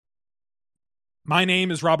My name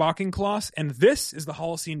is Rob Auchincloss, and this is the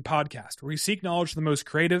Holocene Podcast, where we seek knowledge of the most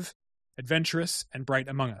creative, adventurous, and bright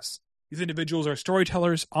among us. These individuals are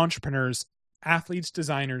storytellers, entrepreneurs, athletes,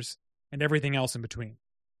 designers, and everything else in between.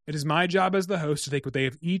 It is my job as the host to take what they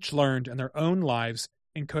have each learned in their own lives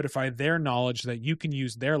and codify their knowledge so that you can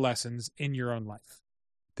use their lessons in your own life.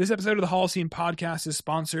 This episode of the Holocene Podcast is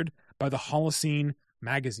sponsored by the Holocene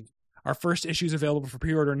magazine. Our first issue is available for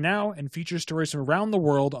pre-order now and features stories from around the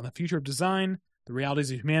world on the future of design, the realities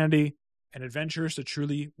of humanity, and adventures to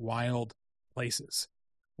truly wild places.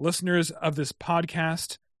 Listeners of this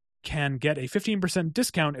podcast can get a 15%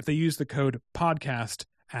 discount if they use the code PODCAST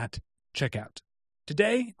at checkout.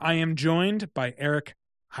 Today, I am joined by Eric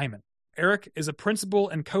Hyman. Eric is a principal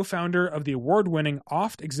and co-founder of the award-winning,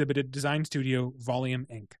 oft-exhibited design studio Volume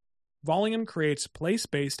Inc. Volume creates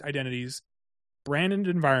place-based identities, branded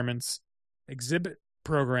environments, exhibit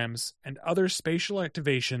programs, and other spatial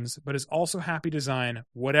activations, but is also happy to design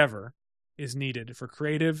whatever is needed for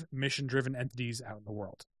creative, mission-driven entities out in the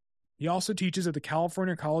world. He also teaches at the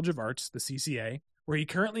California College of Arts, the CCA, where he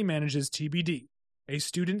currently manages TBD, a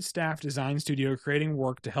student-staff design studio creating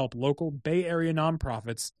work to help local Bay Area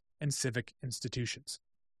nonprofits and civic institutions.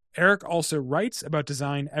 Eric also writes about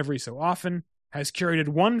design every so often, has curated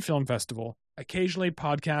one film festival, occasionally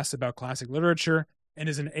podcasts about classic literature, and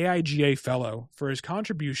is an AIGA Fellow for his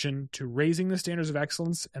contribution to raising the standards of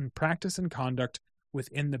excellence and practice and conduct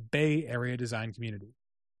within the Bay Area design community.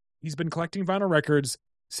 He's been collecting vinyl records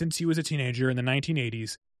since he was a teenager in the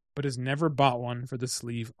 1980s, but has never bought one for the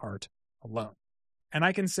sleeve art alone. And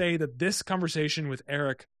I can say that this conversation with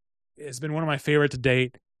Eric has been one of my favorite to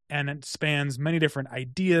date, and it spans many different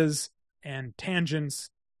ideas and tangents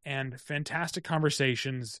and fantastic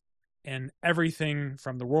conversations and everything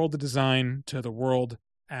from the world of design to the world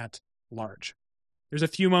at large. There's a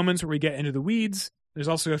few moments where we get into the weeds. There's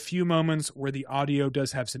also a few moments where the audio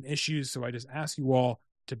does have some issues, so I just ask you all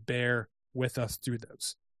to bear with us through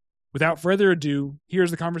those. Without further ado, here's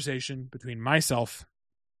the conversation between myself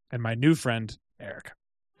and my new friend, Eric.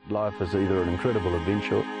 Life is either an incredible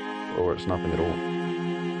adventure or it's nothing at all.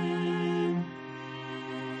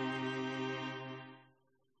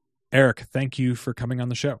 Eric, thank you for coming on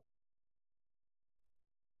the show.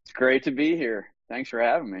 It's great to be here. Thanks for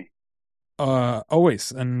having me.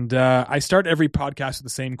 Always. And I start every podcast with the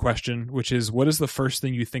same question, which is, what is the first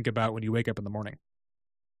thing you think about when you wake up in the morning?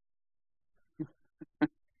 The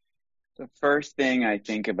first thing I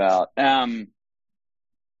think about, how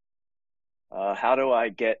do I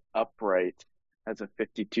get upright as a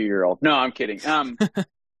 52-year-old? No, I'm kidding.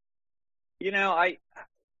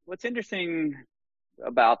 What's interesting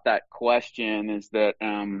about that question is that,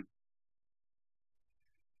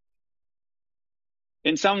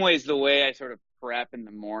 in some ways, the way I sort of prep in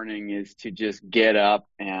the morning is to just get up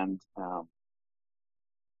and,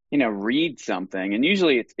 read something. And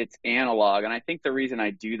usually it's analog. And I think the reason I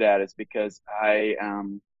do that is because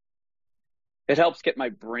it helps get my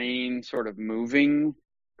brain sort of moving,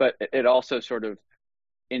 but it also sort of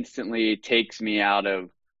instantly takes me out of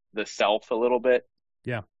the self a little bit.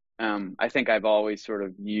 Yeah. I think I've always sort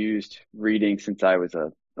of used reading since I was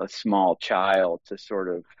a small child to sort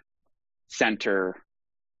of center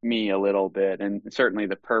me a little bit. And certainly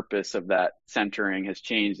the purpose of that centering has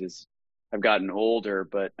changed as I've gotten older,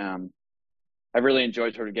 but I really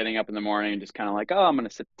enjoyed sort of getting up in the morning and just kind of like, I'm going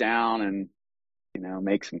to sit down and,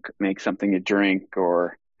 make something to drink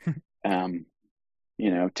or, take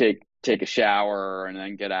a shower and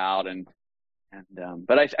then get out.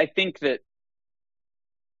 But I think that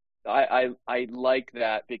I like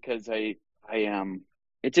that because it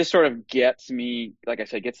just sort of gets me, like I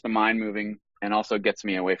said, gets the mind moving and also gets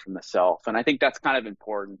me away from the self. And I think that's kind of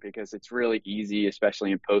important because it's really easy,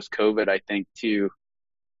 especially in post-COVID, I think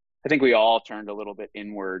we all turned a little bit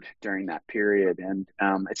inward during that period. And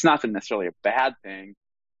it's not necessarily a bad thing.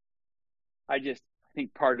 I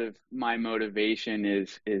think part of my motivation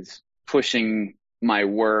is pushing my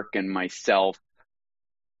work and myself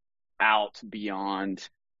out beyond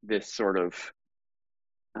this sort of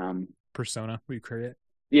persona we create.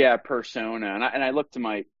 Yeah, persona. And I look to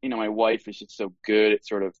my wife is just so good at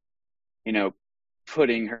sort of,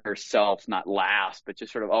 putting herself not last, but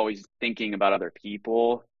just sort of always thinking about other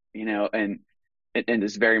people, and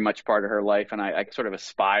is very much part of her life. And I sort of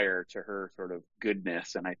aspire to her sort of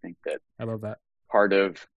goodness. And I think that I love that part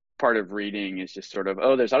of reading is just sort of,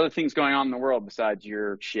 there's other things going on in the world besides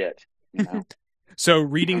your shit, So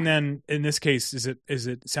reading then, in this case, is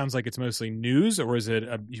it sounds like it's mostly news, or is it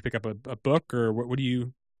you pick up a book, or what do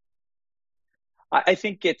you? I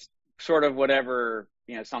think it's sort of whatever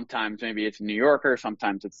sometimes maybe it's New Yorker,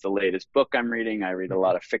 sometimes it's the latest book I'm reading. I read a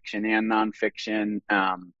lot of fiction and nonfiction.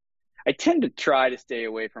 I tend to try to stay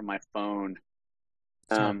away from my phone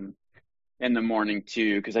in the morning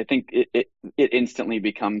too, because I think it instantly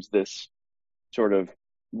becomes this sort of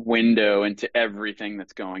window into everything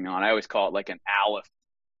that's going on. I always call it like an aleph.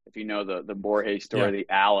 If you know the Borges story,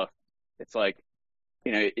 the aleph, it's like,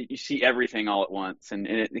 you see everything all at once, and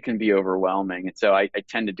it can be overwhelming. And so I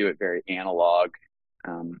tend to do it very analog.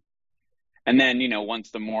 And then, once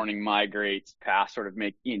the morning migrates past sort of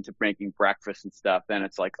into making breakfast and stuff, then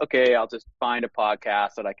it's like, okay, I'll just find a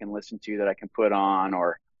podcast that I can listen to, that I can put on,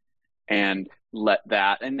 and let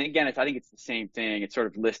that. And again, I think it's the same thing. It's sort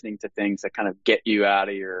of listening to things that kind of get you out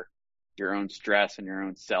of your own stress and your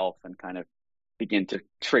own self, and kind of begin to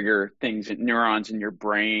trigger things, neurons in your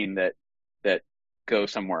brain that go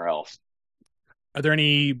somewhere else. Are there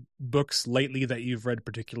any books lately that you've read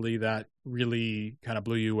particularly that really kind of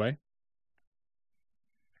blew you away?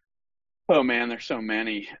 Oh man, there's so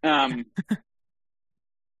many. I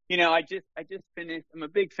just finished. I'm a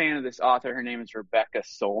big fan of this author. Her name is Rebecca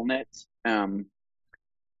Solnit.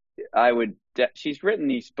 She's written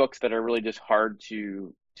these books that are really just hard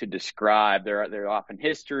to describe. They're often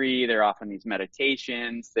history. They're often these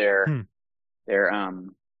meditations. They're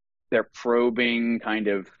probing, kind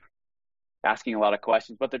of asking a lot of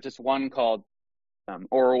questions. But there's just one called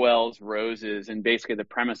Orwell's Roses, and basically the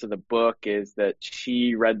premise of the book is that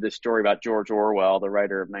she read this story about George Orwell, the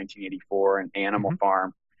writer of 1984 and Animal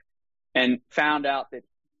Farm, and found out that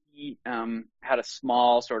he had a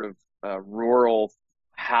small sort of rural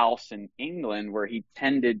house in England where he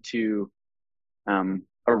tended to a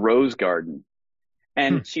rose garden.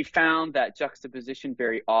 And she found that juxtaposition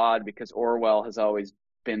very odd, because Orwell has always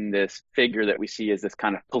been this figure that we see as this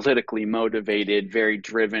kind of politically motivated, very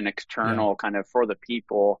driven, external kind of for the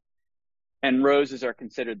people. And roses are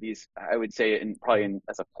considered these, I would say,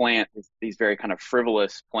 as a plant, these very kind of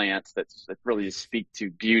frivolous plants that really speak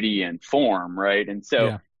to beauty and form, right? And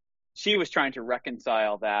so she was trying to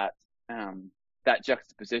reconcile that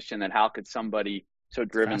juxtaposition, that how could somebody so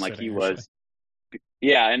driven like he was,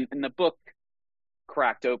 and the book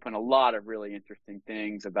cracked open a lot of really interesting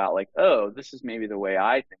things about, like, oh, this is maybe the way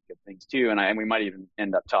I think of things too, and we might even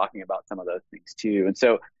end up talking about some of those things too. And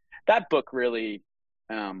so that book really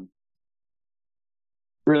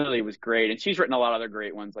was great. And she's written a lot of other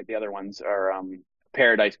great ones. Like the other ones are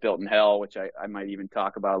Paradise Built in Hell, which I might even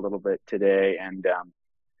talk about a little bit today, and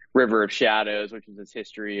River of Shadows, which is this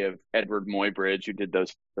history of Edward Muybridge, who did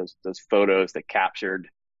those photos that captured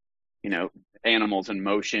animals in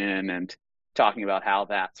motion, and talking about how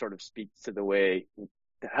that sort of speaks to the way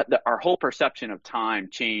our whole perception of time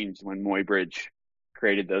changed when Muybridge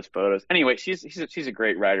created those photos. Anyway, she's a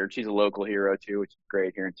great writer. She's a local hero too, which is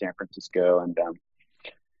great here in San Francisco.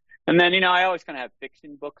 And then I always kind of have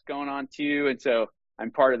fiction books going on too, and so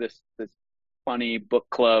I'm part of this funny book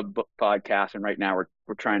club book podcast. And right now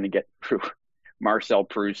we're trying to get through Marcel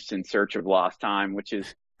Proust's In Search of Lost Time, which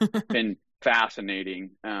has been fascinating.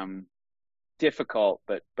 Difficult,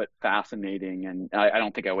 but fascinating, and I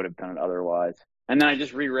don't think I would have done it otherwise. And then I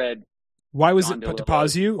just reread. Why was it, to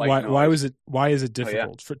pause you? Why is it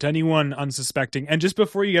difficult to anyone unsuspecting? And just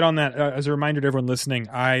before you get on that, as a reminder to everyone listening,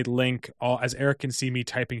 I link as Eric can see me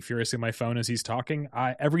typing furiously on my phone as he's talking.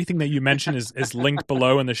 Everything that you mention is linked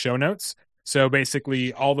below in the show notes. So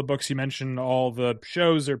basically, all the books you mentioned, all the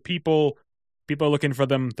shows or people looking for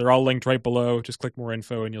them, they're all linked right below. Just click more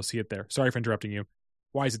info and you'll see it there. Sorry for interrupting you.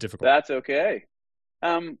 Why is it difficult? That's okay.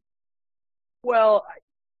 Well,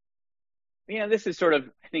 this is sort of,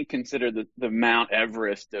 I think, considered the Mount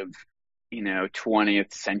Everest of,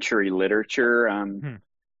 20th century literature.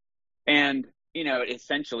 And,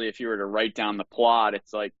 essentially, if you were to write down the plot,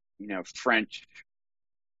 it's like, French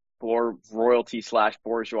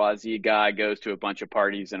royalty/bourgeoisie guy goes to a bunch of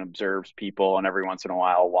parties and observes people, and every once in a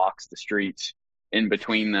while walks the streets in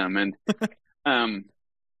between them.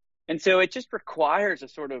 And so it just requires a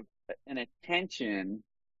sort of an attention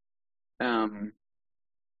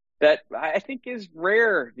that I think is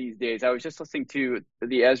rare these days. I was just listening to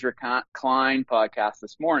the Ezra Klein podcast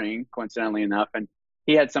this morning, coincidentally enough, and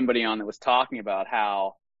he had somebody on that was talking about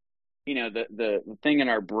how, the thing in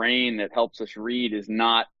our brain that helps us read is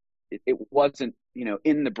not, it wasn't,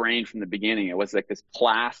 in the brain from the beginning. It was like this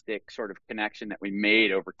plastic sort of connection that we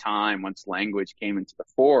made over time once language came into the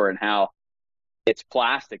fore, and how it's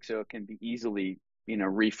plastic, so it can be easily,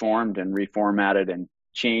 reformed and reformatted and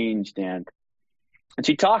changed. And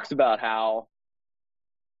she talks about how,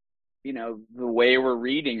 the way we're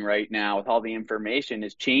reading right now with all the information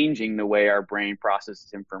is changing the way our brain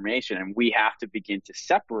processes information. And we have to begin to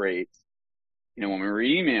separate when we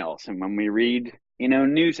read emails and when we read,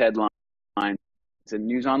 news headlines and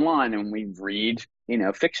news online, and we read,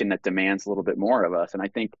 fiction that demands a little bit more of us. And I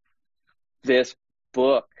think this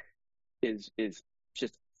book is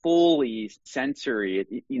just fully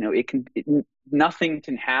sensory. Nothing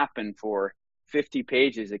can happen for 50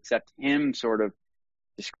 pages except him sort of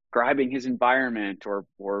describing his environment or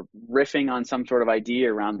riffing on some sort of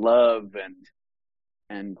idea around love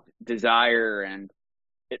and desire. And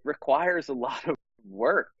it requires a lot of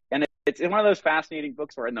work. And it's one of those fascinating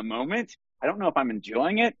books where in the moment, I don't know if I'm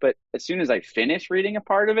enjoying it, but as soon as I finish reading a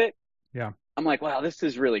part of it, yeah, I'm like, wow, this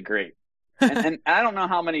is really great. and I don't know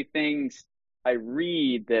how many things I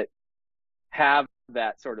read that have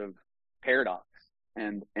that sort of paradox.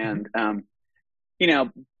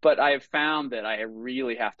 But I have found that I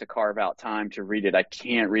really have to carve out time to read it. I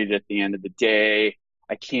can't read it at the end of the day.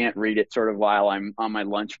 I can't read it sort of while I'm on my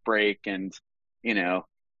lunch break and,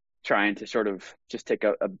 trying to sort of just take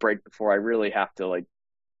a break before I really have to like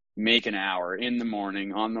make an hour in the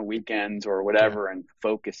morning on the weekends or whatever and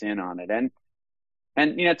focus in on it. And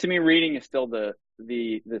to me, reading is still the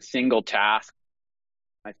single task,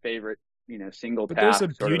 my favorite, single but task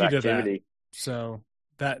there's a sort of beauty activity. to that. So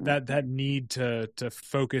that need to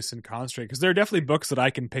focus and concentrate, because there are definitely books that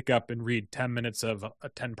I can pick up and read 10 minutes of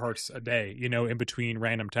 10 parts a day, in between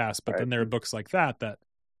random tasks. But then there are books like that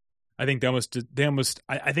I think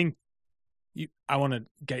I think I want to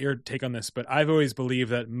get your take on this, but I've always believed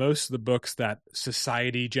that most of the books that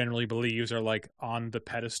society generally believes are like on the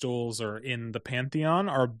pedestals or in the pantheon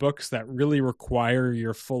are books that really require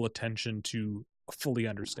your full attention to fully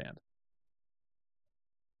understand.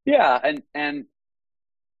 Yeah. And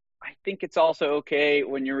I think it's also okay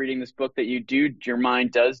when you're reading this book that your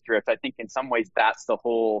mind does drift. I think in some ways that's the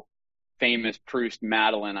whole famous Proust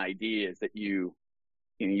Madeline idea, is that you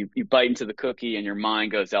bite into the cookie and your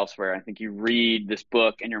mind goes elsewhere. I think you read this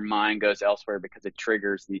book and your mind goes elsewhere because it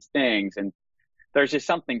triggers these things. And there's just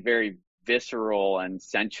something very visceral and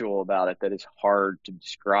sensual about it that is hard to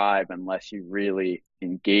describe unless you really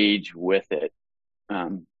engage with it,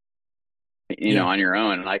 on your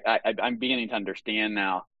own. And I'm beginning to understand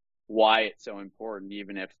now why it's so important,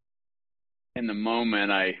 even if in the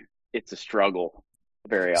moment it's a struggle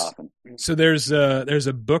very often. So there's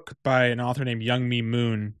a book by an author named Young Mi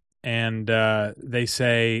Moon, and they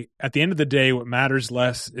say at the end of the day, what matters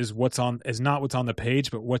less is not what's on the page,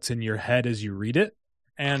 but what's in your head as you read it.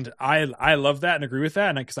 And I love that and agree with that.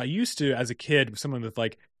 And because I used to, as a kid, someone with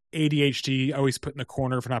like ADHD, always put in the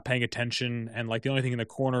corner for not paying attention, and like the only thing in the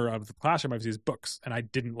corner of the classroom I was is books, and I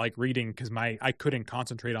didn't like reading because I couldn't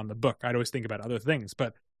concentrate on the book. I'd always think about other things.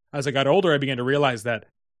 But as I got older, I began to realize that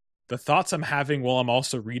the thoughts I'm having while I'm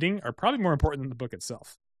also reading are probably more important than the book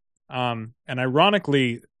itself. And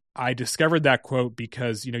ironically, I discovered that quote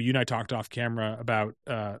because, you and I talked off camera about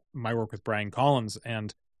my work with Brian Collins,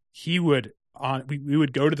 and we would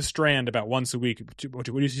go to the Strand about once a week, which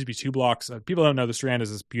used to be 2 blocks. People don't know the Strand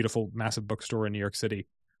is this beautiful, massive bookstore in New York City.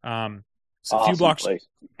 Awesome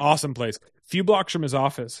place. Few blocks from his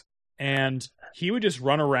office. And he would just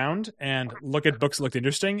run around and look at books that looked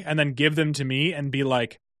interesting and then give them to me and be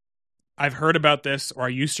like, I've heard about this, or I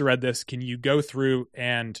used to read this. Can you go through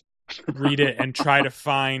and read it and try to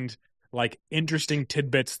find like interesting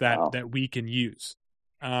tidbits that we can use?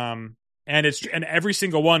 And every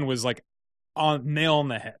single one was like nail on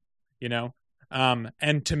the head,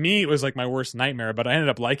 and to me it was like my worst nightmare, but I ended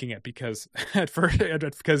up liking it because at first,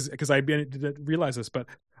 because I didn't realize this, but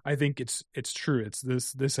I think it's true. It's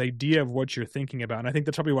this idea of what you're thinking about. And I think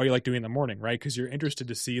that's probably why you like doing it in the morning, right? Because you're interested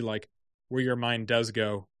to see like where your mind does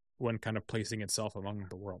go when kind of placing itself among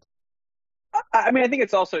the world. I mean, I think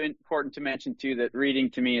it's also important to mention too that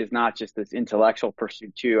reading to me is not just this intellectual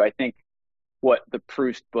pursuit too. I think what the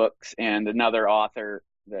Proust books and another author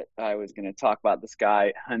that I was going to talk about, this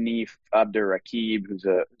guy Hanif Abdurraqib, who's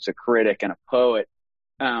a critic and a poet.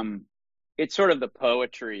 It's sort of the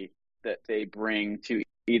poetry that they bring to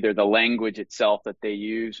either the language itself that they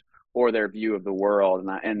use or their view of the world.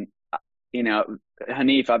 And Hanif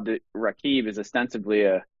Abdurraqib is ostensibly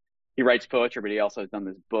he writes poetry, but he also has done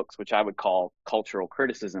these books, which I would call cultural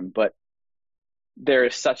criticism. But there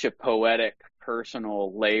is such a poetic,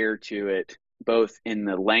 personal layer to it, both in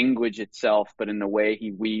the language itself, but in the way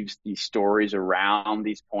he weaves these stories around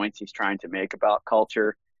these points he's trying to make about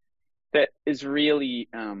culture, that is really,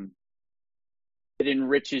 it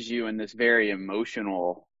enriches you in this very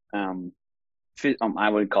emotional, I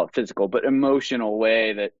wouldn't call it physical, but emotional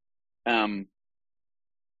way that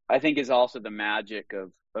I think is also the magic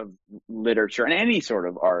of literature and any sort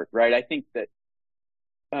of art, right? I think that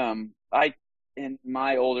in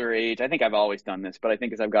my older age, I think I've always done this, but I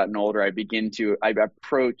think as I've gotten older, I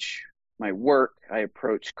approach my work, I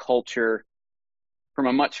approach culture from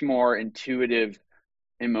a much more intuitive,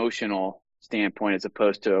 emotional standpoint as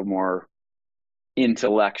opposed to a more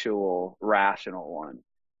intellectual, rational one.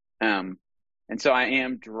 And so I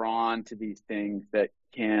am drawn to these things that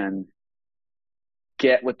can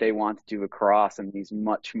get what they want to do across in these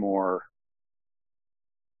much more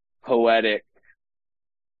poetic,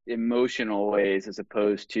 emotional ways as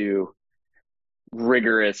opposed to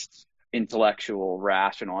rigorous, intellectual,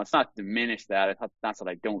 rational. It's not to diminish that. It's not that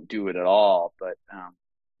I don't do it at all, but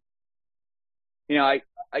I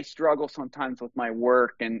struggle sometimes with my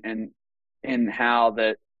work and how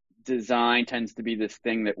that design tends to be this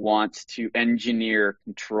thing that wants to engineer,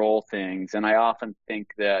 control things. And I often think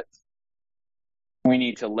that we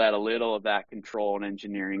need to let a little of that control and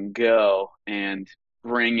engineering go and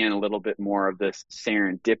bring in a little bit more of this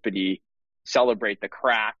serendipity, celebrate the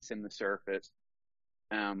cracks in the surface,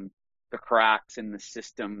 the cracks in the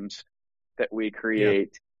systems that we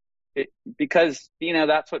create. Because,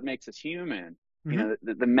 that's what makes us human. Mm-hmm.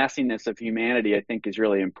 The messiness of humanity, I think, is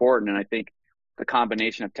really important. And I think the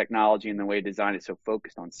combination of technology and the way design is so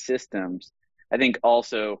focused on systems, I think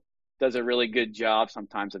also does a really good job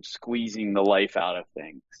sometimes of squeezing the life out of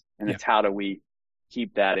things. And it's how do we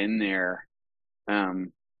keep that in there? I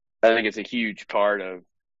think it's a huge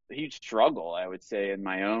struggle, I would say, in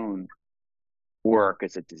my own work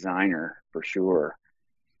as a designer, for sure.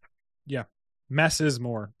 Yeah. Mess is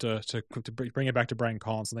more, to bring it back to Brian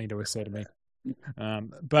Collins, something he'd always say to me.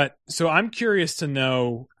 But so I'm curious to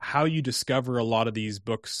know how you discover a lot of these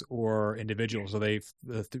books or individuals. Are they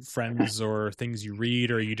friends or things you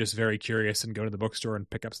read, or are you just very curious and go to the bookstore and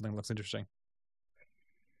pick up something that looks interesting?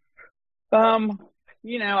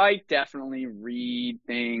 I definitely read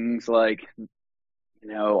things like,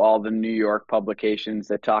 all the New York publications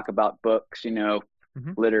that talk about books,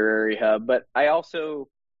 Mm-hmm. Literary Hub. But I also,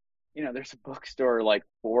 there's a bookstore like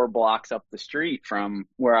 4 blocks up the street from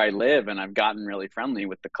where I live, and I've gotten really friendly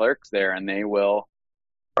with the clerks there, and they will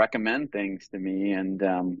recommend things to me. And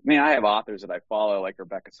I have authors that I follow, like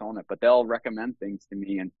Rebecca Solnit, but they'll recommend things to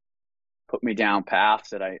me and put me down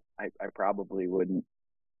paths that I probably wouldn't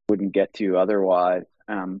get to otherwise.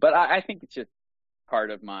 But I think it's just part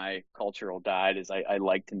of my cultural diet is I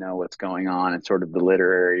like to know what's going on in sort of the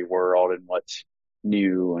literary world and what's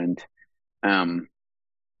new. And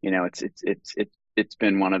it's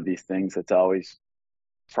been one of these things that's always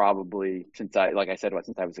probably since I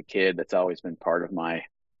was a kid, that's always been part of my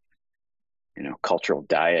cultural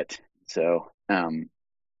diet. So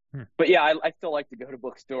but yeah, I still like to go to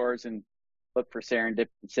bookstores and look for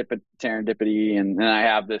serendipity, and then I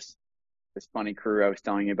have this funny crew I was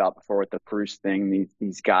telling you about before with the Proust thing.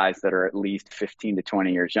 These guys that are at least 15 to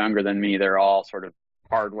 20 years younger than me. They're all sort of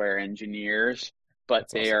hardware engineers, but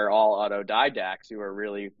That's they awesome. are all autodidacts who are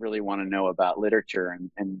really, really want to know about literature.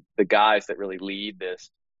 And the guys that really lead this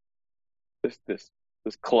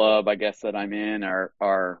club, I guess, that I'm in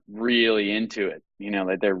are really into it.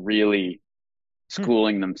 That they're really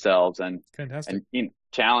schooling themselves and Fantastic.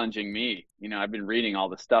 challenging me. I've been reading all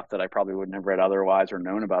the stuff that I probably wouldn't have read otherwise or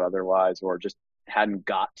known about otherwise, or just hadn't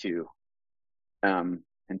got to. And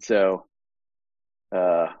so,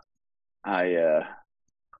 I'm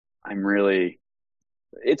really,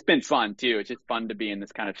 it's been fun too. It's just fun to be in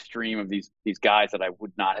this kind of stream of these guys that I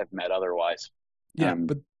would not have met otherwise. Yeah.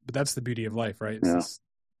 But that's the beauty of life, right?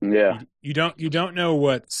 You don't know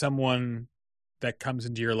what someone that comes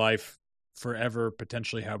into your life forever,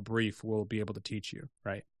 potentially how brief, will be able to teach you,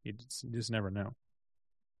 right? You just never know.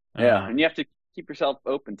 And you have to keep yourself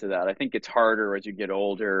open to that. I think it's harder as you get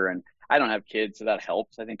older, and I don't have kids, so that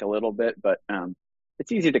helps, I think, a little bit, but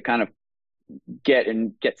it's easy to kind of get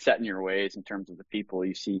set in your ways in terms of the people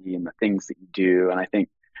you see and the things that you do. And I think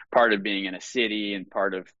part of being in a city and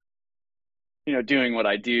part of doing what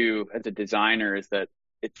I do as a designer is that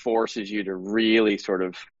it forces you to really sort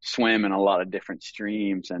of swim in a lot of different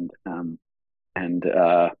streams, and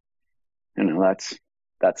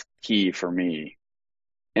that's key for me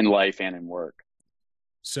in life and in work.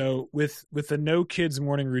 So with the no kids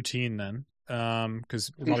morning routine, then,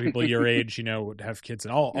 because a lot of people your age, would have kids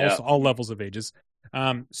at all levels of ages.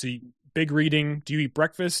 So big reading. Do you eat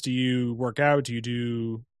breakfast? Do you work out? Do you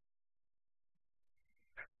do?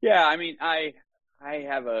 Yeah, I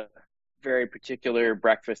have a very particular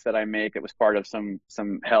breakfast that I make. It was part of some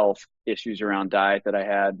health issues around diet that I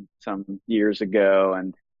had some years ago,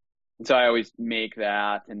 and so I always make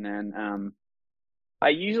that. And then I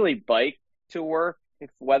usually bike to work if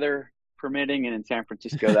weather permitting, and in San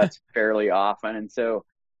Francisco that's fairly often. And so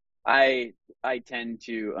I tend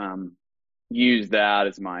to use that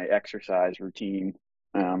as my exercise routine.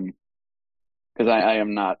 Because I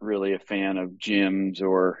am not really a fan of gyms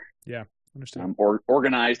or Understand. or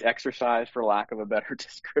organized exercise, for lack of a better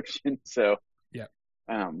description. So Yeah.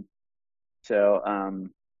 um, so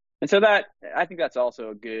and so that I think that's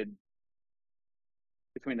also a good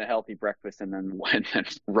between the healthy breakfast and then when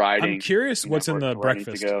riding. I'm curious what's in the where I need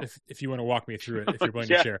to breakfast, go. if you want to walk me through it, if you're willing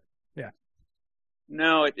Yeah. to share. Yeah.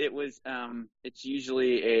 No, it was it's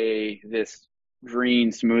usually this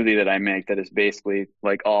green smoothie that I make that is basically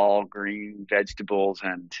like all green vegetables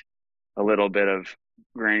and a little bit of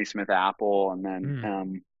Granny Smith apple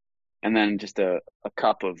and then just a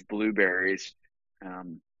cup of blueberries.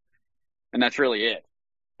 And that's really it.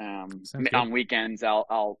 Sounds good. On weekends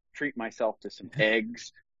I'll treat myself to some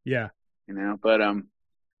eggs, Yeah. but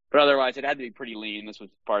otherwise it had to be pretty lean. This was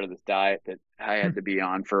part of this diet that I had to be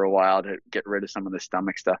on for a while to get rid of some of the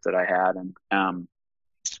stomach stuff that I had.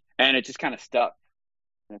 And it just kind of stuck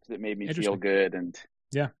because it made me feel good. And,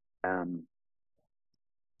 yeah.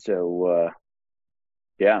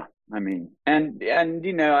 Yeah, I mean, and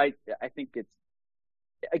I think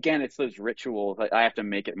it's those rituals. I have to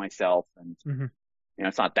make it myself, and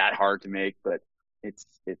it's not that hard to make, but it's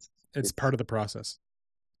part of the process.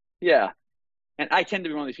 Yeah, and I tend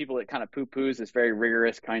to be one of these people that kind of poo-poos this very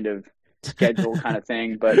rigorous kind of schedule kind of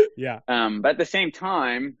thing, but yeah. But at the same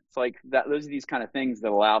time, it's like that. Those are these kind of things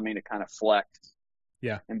that allow me to kind of flex.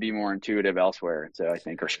 Yeah. And be more intuitive elsewhere. So I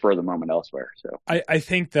think, or spur the moment elsewhere. So I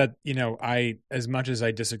think that, as much as I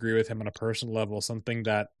disagree with him on a personal level, something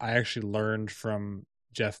that I actually learned from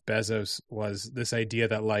Jeff Bezos was this idea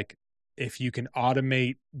that, like, if you can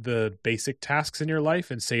automate the basic tasks in your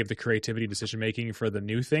life and save the creativity decision-making for the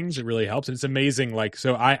new things, it really helps. And it's amazing. Like,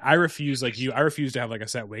 so I refuse, like you, I refuse to have like a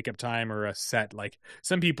set wake up time or a set, like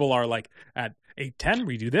some people are like at 8:10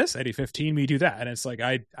 we do this, at 8:15 we do that. And it's like,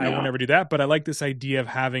 I will never do that. But I like this idea of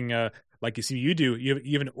having like you see you do, you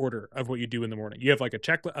have an order of what you do in the morning. You have like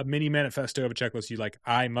a mini manifesto of a checklist. You like,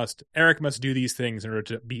 Eric must do these things in order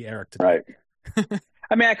to be Eric today. Right.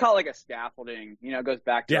 I mean, I call it like a scaffolding, it goes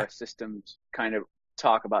back to our systems kind of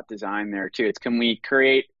talk about design there too. It's, can we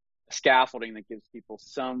create a scaffolding that gives people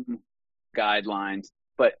some guidelines,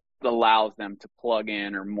 but allows them to plug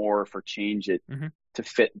in or morph or change it to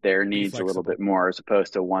fit their needs a little bit more, as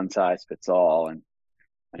opposed to one size fits all. And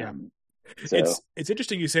so. It's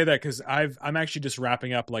interesting you say that, because I'm actually just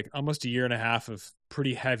wrapping up like almost a year and a half of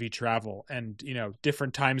pretty heavy travel, and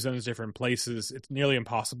different time zones, different places. It's nearly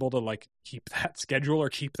impossible to like keep that schedule or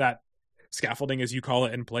keep that scaffolding, as you call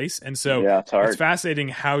it, in place. And so it's fascinating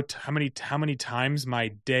how many times my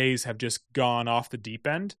days have just gone off the deep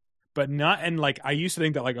end. But not, and like I used to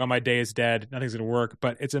think that like, oh, my day is dead, nothing's gonna work.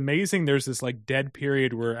 But it's amazing. There's this like dead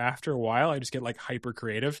period where after a while I just get like hyper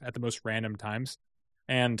creative at the most random times,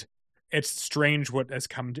 and it's strange what has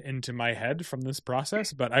come into my head from this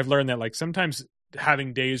process. But I've learned that like sometimes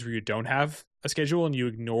having days where you don't have a schedule and you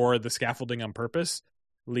ignore the scaffolding on purpose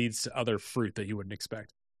leads to other fruit that you wouldn't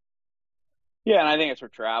expect. Yeah, and I think it's where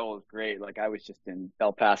travel is great. Like I was just in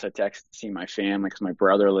El Paso, Texas to see my family because my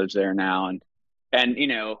brother lives there now, and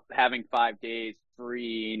having 5 days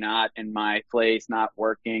free, not in my place, not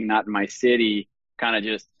working, not in my city, kind of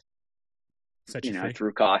just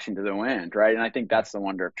threw caution to the wind, right? And I think that's the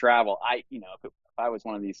wonder of travel. If I was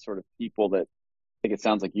one of these sort of people that, I think it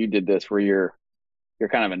sounds like you did this, where you're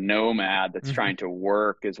kind of a nomad that's trying to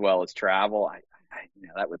work as well as travel.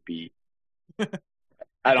 That would be. I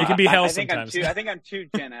don't. It can be hell sometimes. I think I'm too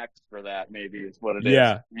Gen X for that. Maybe is what it is.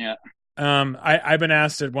 Yeah. I've been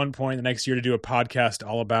asked at one point the next year to do a podcast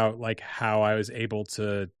all about like how I was able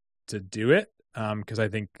to do it. Because I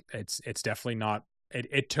think it's definitely not.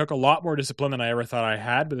 It took a lot more discipline than I ever thought I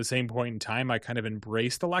had. But at the same point in time, I kind of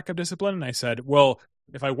embraced the lack of discipline, and I said, well,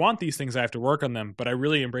 if I want these things, I have to work on them. But I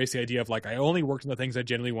really embraced the idea of like, I only worked on the things I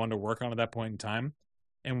genuinely wanted to work on at that point in time.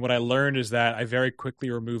 And what I learned is that I very quickly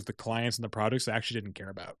removed the clients and the projects I actually didn't care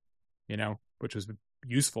about, which was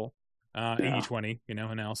useful, 80-20,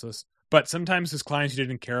 analysis. But sometimes those clients you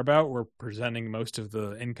didn't care about were presenting most of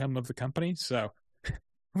the income of the company. So,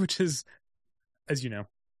 which is, as you know.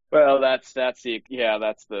 Well, that's always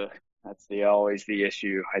the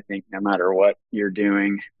issue. I think no matter what you're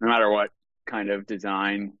doing, no matter what kind of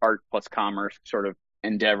design, art plus commerce sort of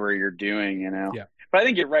endeavor you're doing, Yeah. But I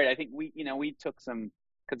think you're right. I think we took some,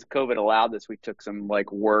 because COVID allowed this, we took some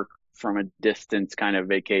like work from a distance kind of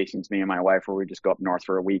vacations, me and my wife, where we just go up north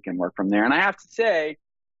for a week and work from there. And I have to say,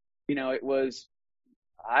 I was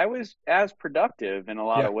as productive in a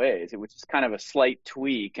lot of ways. It was just kind of a slight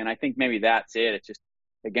tweak. And I think maybe that's it. It's just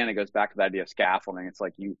again, it goes back to the idea of scaffolding. It's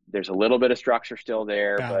like there's a little bit of structure still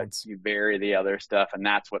there, Balance. but you vary the other stuff, and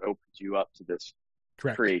that's what opens you up to this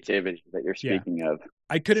Correct. creativity that you're speaking of.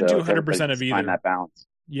 I couldn't do 100% of either. Find that balance.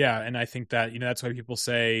 Yeah, and I think that, that's why people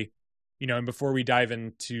say, and before we dive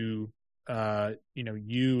into,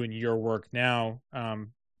 you and your work now, kind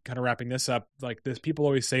of wrapping this up, like this, people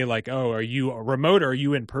always say like, oh, are you a remote or are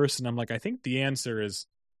you in person? I'm like, I think the answer is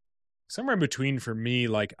somewhere in between for me.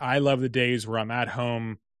 Like, I love the days where I'm at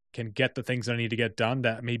home, can get the things I need to get done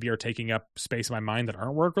that maybe are taking up space in my mind that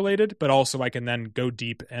aren't work related, but also I can then go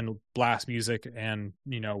deep and blast music and,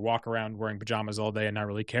 walk around wearing pajamas all day and not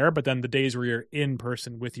really care. But then the days where you're in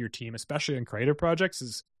person with your team, especially in creative projects,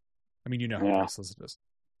 is, how priceless it is.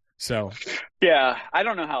 So, yeah, I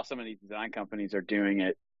don't know how some of these design companies are doing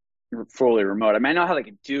it fully remote. I mean, I know how they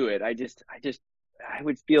can do it. I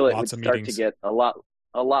would feel it would start meetings. To get a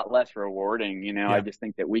lot less rewarding. I just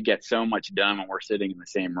think that we get so much done when we're sitting in the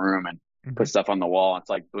same room and put stuff on the wall. It's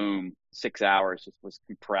like, boom, 6 hours just was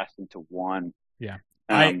compressed into one. Yeah.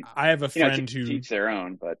 I have a friend who teach their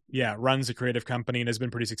own, but runs a creative company and has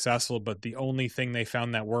been pretty successful. But the only thing they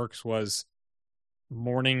found that works was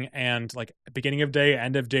morning and like beginning of day,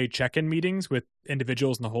 end of day check-in meetings with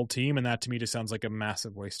individuals and the whole team. And that to me just sounds like a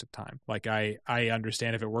massive waste of time. Like I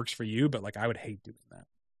understand if it works for you, but like I would hate doing that.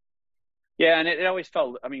 Yeah. And it always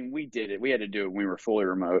felt, I mean, we did it. We had to do it when we were fully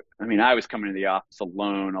remote. I mean, I was coming to the office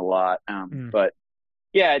alone a lot. But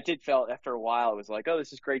yeah, it did felt after a while, it was like, oh,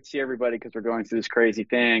 this is great to see everybody because we're going through this crazy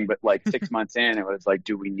thing. But like 6 months in, it was like,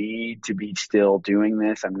 do we need to be still doing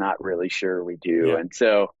this? I'm not really sure we do. Yeah. And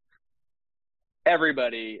so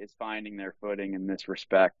everybody is finding their footing in this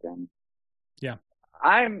respect. And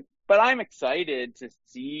I'm excited to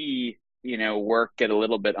see, work get a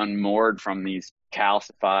little bit unmoored from these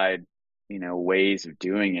calcified, ways of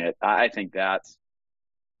doing it. I think that's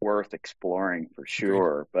worth exploring for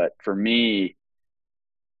sure. But for me,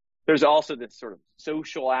 there's also this sort of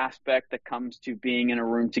social aspect that comes to being in a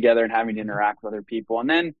room together and having to interact with other people. And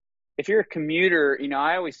then if you're a commuter,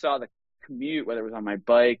 I always saw the commute, whether it was on my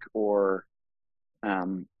bike or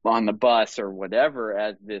on the bus or whatever,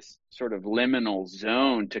 as this sort of liminal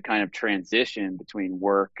zone to kind of transition between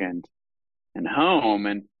work and home.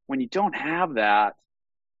 And when you don't have that,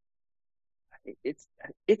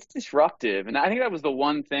 it's disruptive. And I think that was the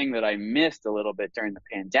one thing that I missed a little bit during the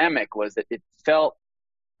pandemic, was that it felt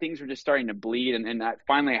things were just starting to bleed. And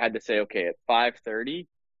finally I had to say, okay, at 5:30,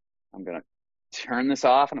 I'm going to turn this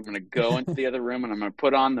off and I'm going to go into the other room and I'm going to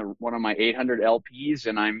put on one of my 800 LPs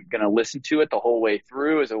and I'm going to listen to it the whole way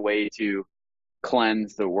through as a way to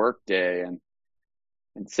cleanse the workday. And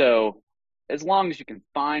so as long as you can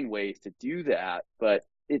find ways to do that, but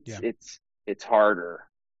it's harder,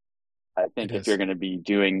 I think, if you're going to be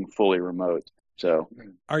doing fully remote. So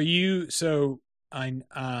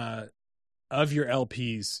of your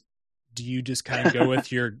LPs, do you just kind of go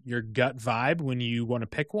with your gut vibe when you want to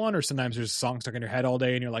pick one, or sometimes there's a song stuck in your head all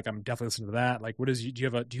day and you're like, I'm definitely listening to that? Like,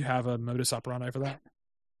 do you have a modus operandi for that?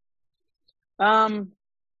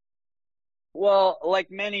 Well,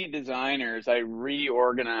 like many designers, I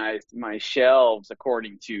reorganized my shelves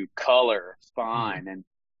according to color, spine. And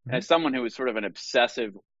as someone who was sort of an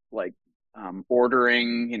obsessive, like,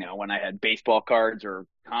 ordering, when I had baseball cards or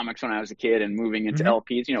comics when I was a kid and moving into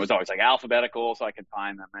LPs, it was always like alphabetical so I could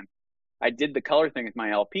find them. And I did the color thing with my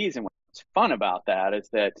LPs. And what's fun about that is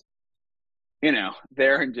that,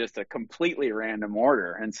 they're in just a completely random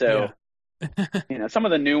order. And so, some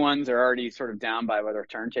of the new ones are already sort of down by where their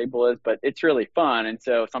turntable is, but it's really fun. And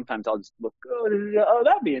so sometimes I'll just look, oh,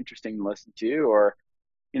 that'd be interesting to listen to. Or,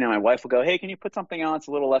 my wife will go, hey, can you put something on that's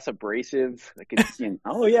a little less abrasive? Like,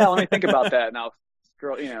 oh yeah, let me think about that. And I'll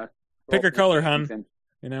scroll, pick a color, hon.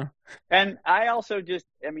 And I also just,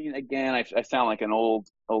 again, I sound like an old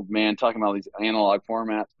man talking about these analog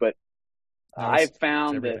formats, but I've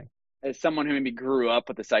found that as someone who maybe grew up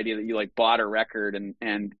with this idea that you like bought a record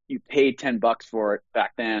and you paid $10 for it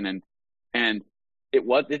back then, and it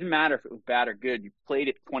didn't matter if it was bad or good. You played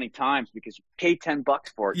it 20 times because you paid $10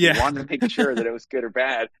 for it. Yeah. You wanted to make sure that it was good or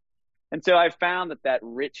bad. And so I found that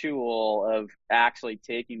ritual of actually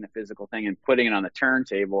taking the physical thing and putting it on the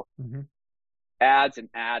turntable adds an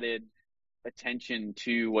added attention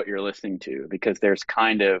to what you're listening to, because there's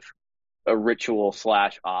kind of a ritual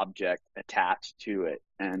 / object attached to it.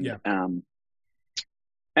 And,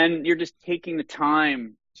 and you're just taking the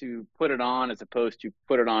time to put it on as opposed to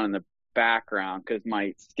put it on in the background, because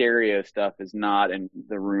my stereo stuff is not in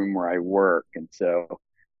the room where I work. And so,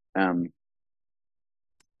 and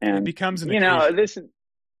it becomes an occasion.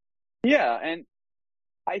 And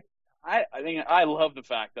I think I love the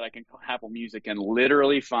fact that I can call Apple Music and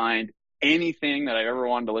literally find anything that I've ever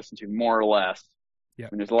wanted to listen to, more or less. Yeah.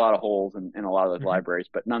 And there's a lot of holes in a lot of those libraries,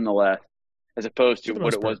 but nonetheless, as opposed to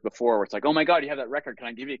what it was before, where it's like, oh my God, you have that record. Can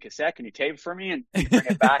I give you a cassette? Can you tape it for me and bring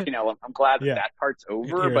it back? I'm glad that part's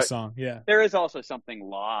over, but there is also something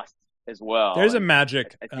lost as well. There's a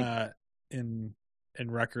magic in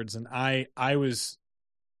records. And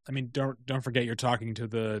don't forget you're talking to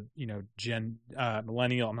the,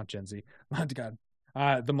 millennial, I'm not Gen Z, oh God,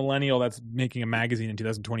 the millennial that's making a magazine in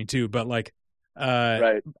 2022. But like,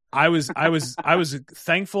 right. I was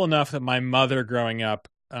thankful enough that my mother growing up,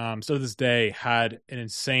 so to this day, had an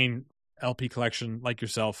insane LP collection like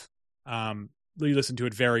yourself. We listened to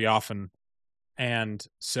it very often. And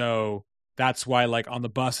so that's why, like, on the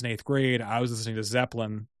bus in 8th grade, I was listening to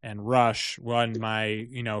Zeppelin and Rush when my,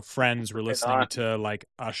 friends were listening to like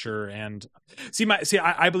Usher. And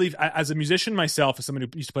I believe, as a musician myself, as someone who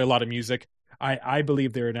used to play a lot of music, I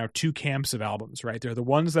believe there are now two camps of albums, right? There are the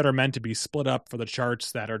ones that are meant to be split up for the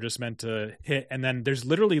charts that are just meant to hit. And then there's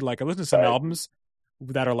literally, like, I listen to some albums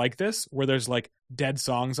that are like this, where there's like dead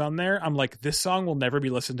songs on there. I'm like, this song will never be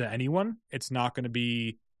listened to anyone. It's not going to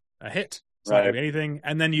be a hit. It's not going to be anything.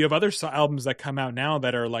 And then you have other albums that come out now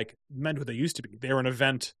that are like meant what they used to be. They were an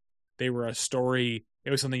event. They were a story. It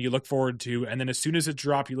was something you look forward to. And then as soon as it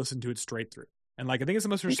dropped, you listen to it straight through. And like, I think it's the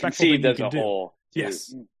most respectful thing you can do. Whole,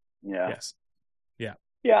 yes. Yeah. Yes. Yeah.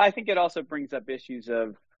 Yeah. I think it also brings up issues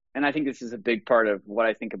of, and I think this is a big part of what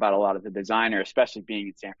I think about a lot of the designer, especially being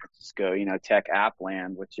in San Francisco, tech app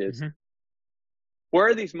land, which is where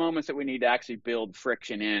are these moments that we need to actually build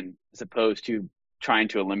friction in as opposed to trying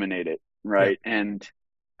to eliminate it. Right. Yeah.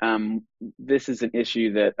 And this is an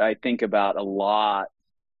issue that I think about a lot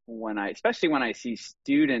especially when I see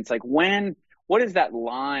students, like what is that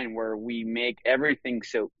line where we make everything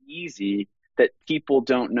so easy that people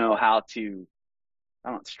don't know how to,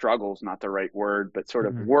 struggle is not the right word, but sort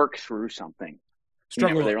of work through something.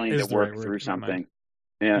 Struggle they really need to work through something.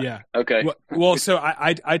 Yeah. Okay. Well, so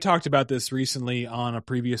I talked about this recently on a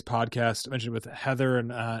previous podcast. I mentioned with Heather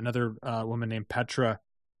and another woman named Petra,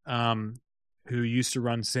 who used to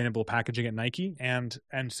run sustainable packaging at Nike. And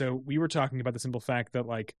so we were talking about the simple fact that,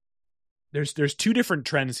 like, there's two different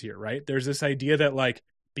trends here, right? There's this idea that, like,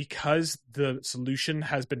 because the solution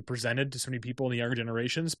has been presented to so many people in the younger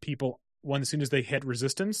generations, as soon as they hit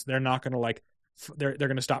resistance, they're not going to they're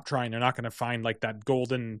going to stop trying. They're not going to find like that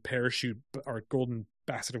golden parachute or golden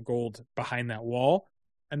basket of gold behind that wall.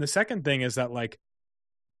 And the second thing is that, like,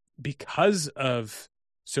 because of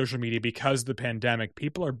social media, because of the pandemic,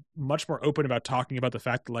 people are much more open about talking about the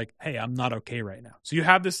fact that, like, hey, I'm not okay right now. So you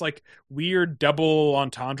have this like weird double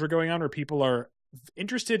entendre going on where people are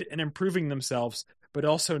interested in improving themselves, but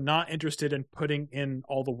also not interested in putting in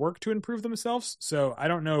all the work to improve themselves. So I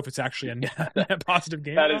don't know if it's actually a net positive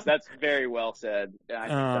game. That's very well said. I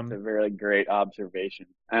think that's a very great observation.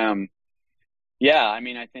 Yeah, I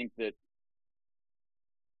mean, I think that,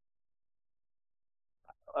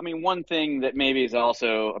 one thing that maybe is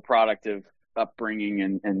also a product of upbringing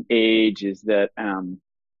and age is that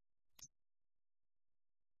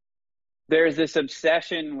there's this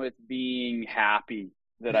obsession with being happy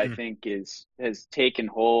that I think has taken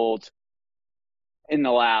hold in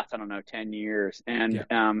the last, 10 years. And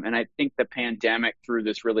I think the pandemic threw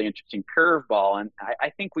this really interesting curveball. And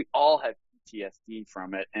I think we all have PTSD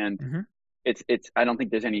from it. And I don't think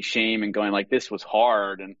there's any shame in going like, this was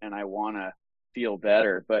hard and I want to feel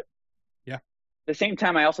better. But at the same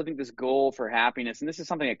time, I also think this goal for happiness, and this is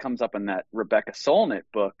something that comes up in that Rebecca Solnit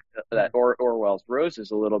book, that Orwell's Roses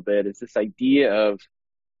a little bit, is this idea of,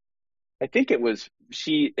 I think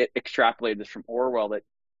she extrapolated this from Orwell,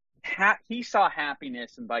 that he saw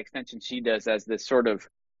happiness, and by extension she does, as this sort of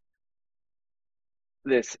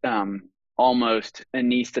this almost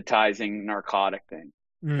anesthetizing narcotic thing.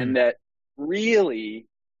 And that really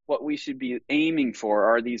what we should be aiming for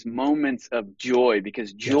are these moments of joy,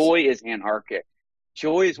 because joy is anarchic.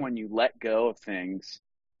 Joy is when you let go of things,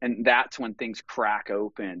 and that's when things crack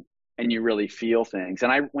open and you really feel things.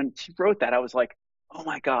 And when she wrote that, I was like, oh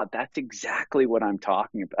my God, that's exactly what I'm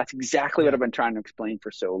talking about. That's exactly what I've been trying to explain for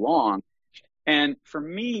so long. And for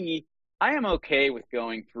me, I am okay with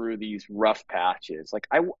going through these rough patches. Like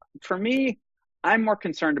for me, I'm more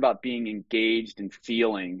concerned about being engaged and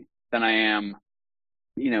feeling than I am,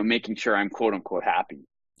 making sure I'm quote unquote happy.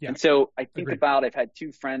 Yeah. And so I think about, I've had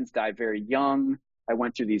two friends die very young. I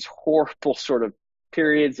went through these horrible sort of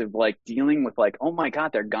periods of like dealing with like, oh my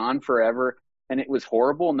God, they're gone forever. And it was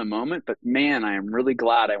horrible in the moment, but man, I am really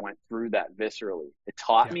glad I went through that viscerally. It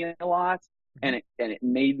taught me a lot, and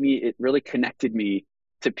it really connected me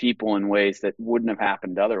to people in ways that wouldn't have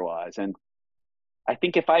happened otherwise. And I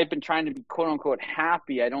think if I had been trying to be quote unquote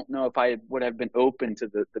happy, I don't know if I would have been open to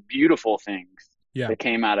the beautiful things Yeah. that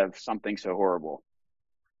came out of something so horrible.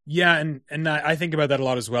 Yeah, and I think about that a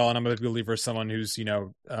lot as well. And I'm a believer, someone who's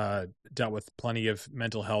dealt with plenty of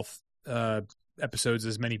mental health episodes,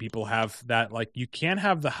 as many people have. That like you can't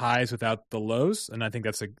have the highs without the lows, and I think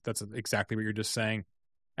that's exactly what you're just saying.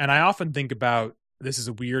 And I often think about, this is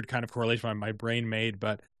a weird kind of correlation my brain made,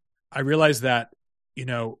 but I realize that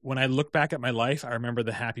when I look back at my life, I remember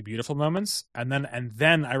the happy, beautiful moments, and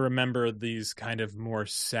then I remember these kind of more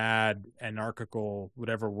sad, anarchical,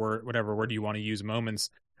 whatever word you want to use, moments.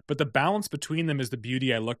 But the balance between them is the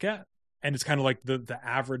beauty I look at, and it's kind of like the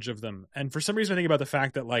average of them. And for some reason, I think about the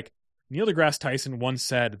fact that like Neil deGrasse Tyson once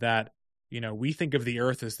said that we think of the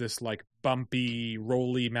Earth as this like bumpy,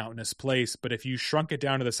 rolly, mountainous place, but if you shrunk it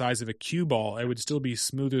down to the size of a cue ball, it would still be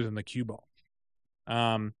smoother than the cue ball.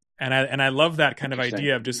 And I love that kind of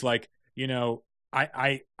idea of just like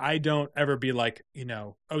I don't ever be like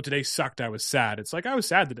oh, today sucked, I was sad. It's like I was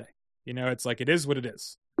sad today. It's like it is what it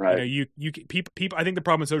is. Right. People. I think the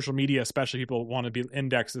problem with social media, especially, people want to be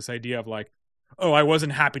index this idea of like, oh, I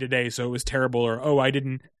wasn't happy today, so it was terrible, or oh, I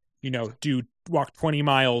didn't, walk 20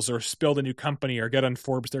 miles, or spilled a new company, or get on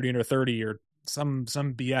Forbes 30 under 30, or some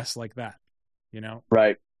BS like that.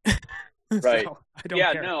 Right. Right. So, I don't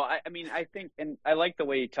care. No. I mean, I think, and I like the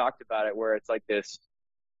way you talked about it, where it's like this.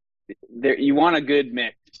 You want a good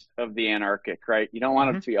mix of the anarchic, right? You don't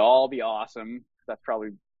want it to be awesome. That's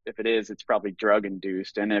probably. If it is, it's probably drug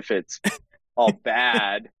induced. And if it's all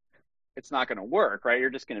bad, it's not going to work, right? You're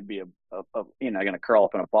just going to be going to curl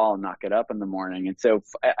up in a ball and not get up in the morning. And so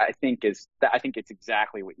I think it's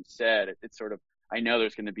exactly what you said. It's sort of, I know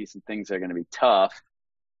there's going to be some things that are going to be tough,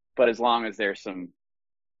 but as long as there's some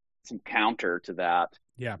counter to that,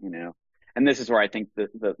 and this is where I think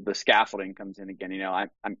the scaffolding comes in again.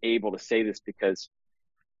 I'm able to say this because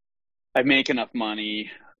I make enough money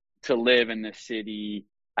to live in this city.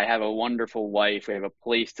 I have a wonderful wife. We have a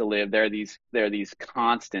place to live. There are these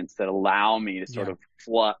constants that allow me to sort of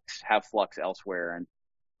have flux elsewhere. And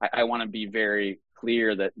I want to be very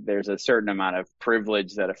clear that there's a certain amount of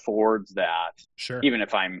privilege that affords that. Sure. Even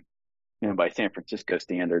if I'm, by San Francisco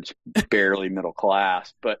standards, barely middle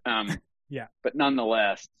class, but but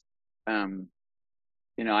nonetheless, I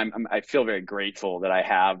feel very grateful that I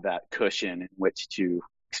have that cushion in which to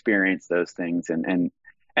experience those things and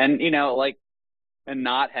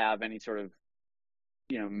not have any sort of,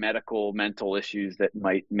 mental issues that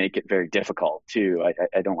might make it very difficult too.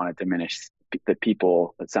 I don't want to diminish the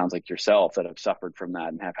people, it sounds like yourself, that have suffered from that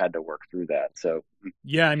and have had to work through that. So,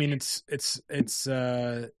 yeah, I mean, it's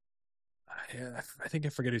I think I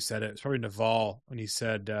forget who said it. It's probably Naval when he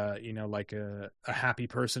said, like a happy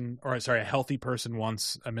person, or sorry, a healthy person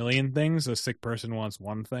wants a million things. A sick person wants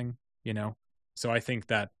one thing, So I think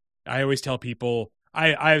that I always tell people,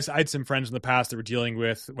 I had some friends in the past that were dealing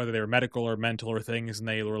with whether they were medical or mental or things, and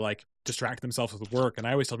they were like distract themselves with work. And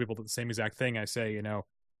I always tell people the same exact thing. I say,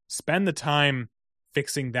 spend the time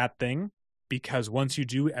fixing that thing, because once you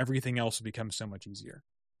do, everything else will become so much easier.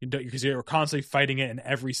 Because you're constantly fighting it in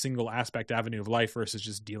every single avenue of life versus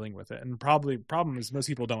just dealing with it. And probably the problem is most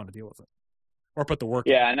people don't want to deal with it or put the work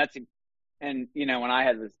in. And when I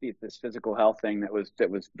had this physical health thing that was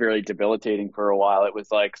very debilitating for a while, it was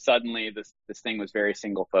like suddenly this thing was very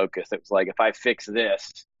single focused. It was like, if I fix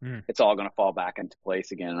this, it's all going to fall back into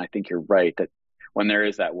place again. And I think you're right that when there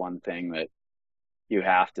is that one thing that you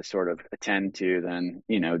have to sort of attend to, then,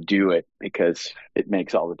 do it, because it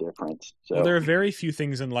makes all the difference. So well, there are very few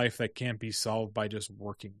things in life that can't be solved by just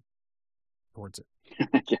working towards it.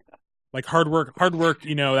 Yeah. Like hard work,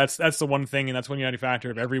 that's the one thing. And that's one uniting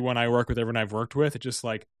factor of everyone I work with, everyone I've worked with. It's just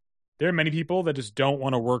like, there are many people that just don't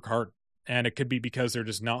want to work hard. And it could be because they're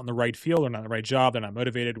just not in the right field or not in the right job. They're not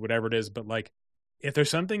motivated, whatever it is. But like, if there's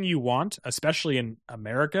something you want, especially in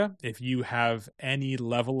America, if you have any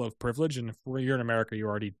level of privilege, and if you're in America, you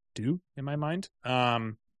already do, in my mind,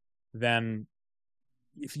 then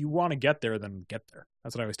if you want to get there, then get there.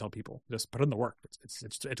 That's what I always tell people. Just put in the work.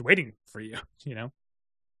 It's waiting for you,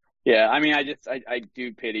 Yeah, I mean, I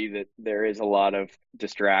do pity that there is a lot of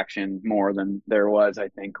distraction, more than there was, I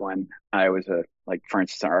think, when I was for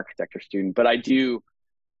instance, an architecture student. But I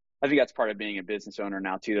think that's part of being a business owner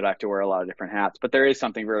now too, that I have to wear a lot of different hats. But there is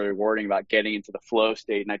something really rewarding about getting into the flow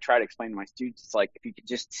state. And I try to explain to my students, it's like, if you could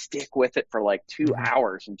just stick with it for like 2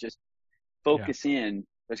 hours and just focus in,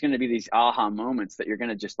 there's going to be these aha moments that you're going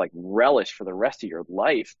to just like relish for the rest of your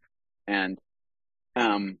life. And,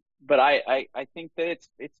 but I think that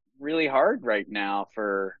it's really hard right now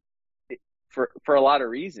for a lot of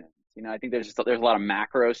reasons. I think there's a lot of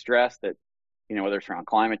macro stress that, whether it's around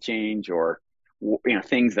climate change or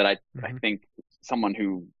things that I Mm-hmm. think someone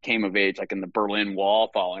who came of age, like in the Berlin Wall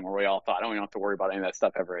falling, where we all thought, oh, we don't have to worry about any of that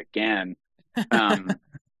stuff ever again. Um,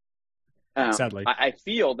 Sadly. I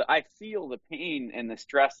feel the pain and the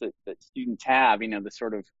stress that students have, the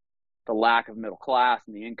sort of the lack of middle class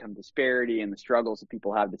and the income disparity and the struggles that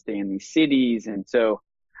people have to stay in these cities. And so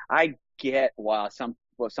I get why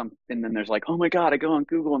and then there's like, oh my God, I go on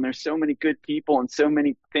Google and there's so many good people and so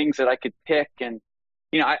many things that I could pick. And,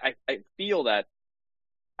 I feel that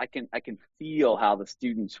I can feel how the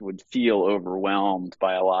students would feel overwhelmed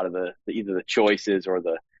by a lot of either the choices or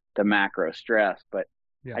the macro stress. But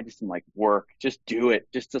Yeah. I just am like, just do it.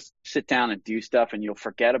 Just sit down and do stuff, and you'll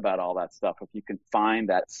forget about all that stuff if you can find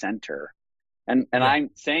that center. And Yeah.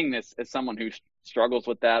 I'm saying this as someone who struggles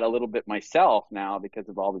with that a little bit myself now because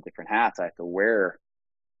of all the different hats I have to wear.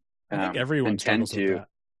 I think everyone struggles with that.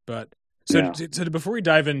 But so before we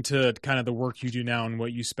dive into kind of the work you do now and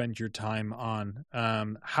what you spend your time on,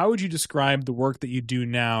 how would you describe the work that you do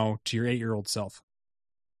now to your 8-year-old self?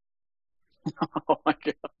 Oh my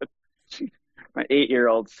God. My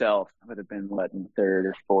 8-year-old self would have been in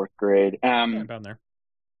 3rd or 4th grade. About there.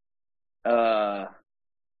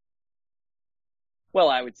 Well,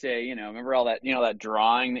 I would say, remember all that, that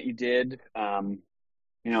drawing that you did,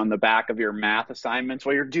 in the back of your math assignments.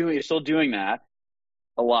 Well, you're still doing that,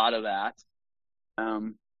 a lot of that.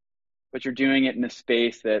 But you're doing it in a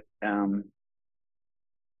space that,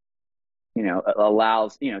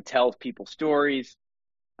 allows, tells people stories,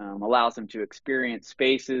 allows them to experience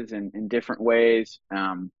spaces in different ways.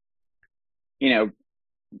 You're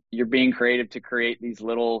being creative to create these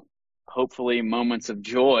little, hopefully, moments of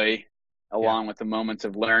joy along with the moments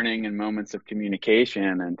of learning and moments of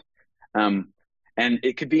communication. And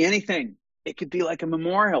it could be anything. It could be like a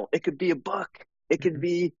memorial. It could be a book. It could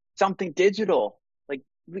be something digital. Like,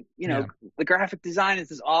 the graphic design is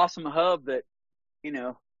this awesome hub that,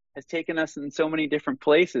 has taken us in so many different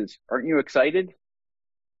places. Aren't you excited?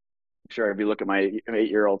 I'm sure if you look at my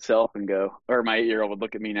 8-year-old self and go, or my 8-year-old would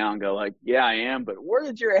look at me now and go like, yeah, I am, but where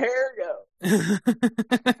did your hair go?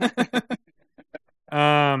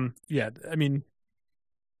 Yeah, I mean,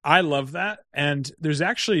 I love that. And there's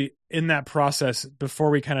actually, in that process, before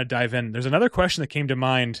we kind of dive in, there's another question that came to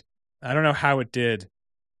mind. I don't know how it did,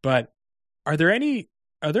 but are there any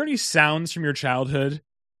sounds from your childhood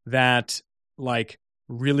that like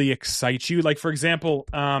really excite you? Like, for example,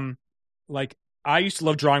 like I used to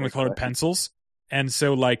love drawing with colored pencils. And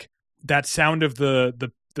so like that sound of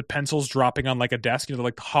the pencils dropping on like a desk,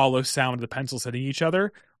 like the hollow sound of the pencils hitting each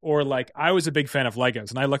other. Or like I was a big fan of Legos,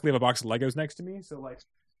 and I luckily have a box of Legos next to me. So like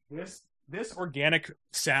this organic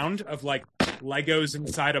sound of like Legos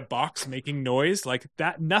inside a box making noise, like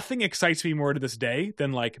that, nothing excites me more to this day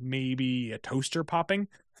than like maybe a toaster popping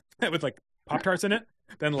with like Pop-Tarts in it,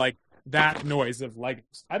 than like that noise of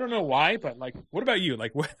Legos. I don't know why, but like, what about you?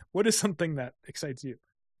 Like, what is something that excites you?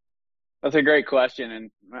 That's a great question,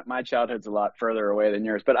 and my childhood's a lot further away than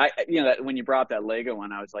yours. But that when you brought up that Lego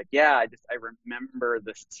one, I was like, yeah, I remember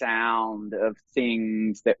the sound of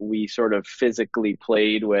things that we sort of physically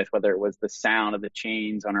played with, whether it was the sound of the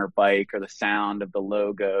chains on our bike or the sound of the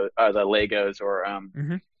Legos, or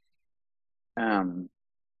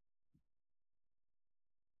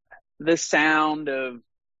the sound of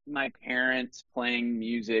my parents playing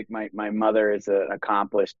music. My mother is an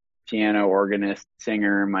accomplished piano organist,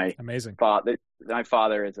 singer. My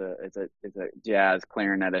father is a jazz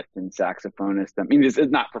clarinetist and saxophonist. I mean, it's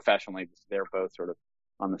not professionally; they're both sort of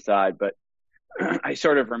on the side. But I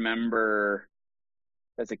sort of remember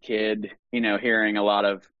as a kid, hearing a lot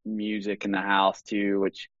of music in the house too,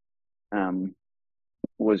 which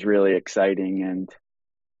was really exciting. And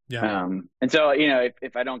so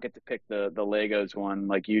if I don't get to pick the Legos one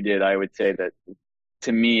like you did, I would say that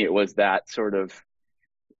to me it was that sort of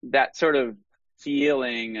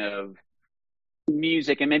feeling of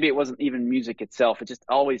music. And maybe it wasn't even music itself.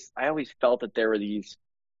 I always felt that there were these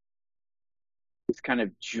kind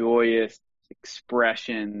of joyous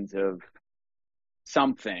expressions of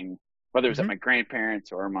something, whether it was at my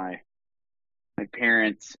grandparents or my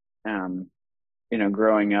parents,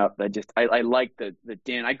 growing up. I liked the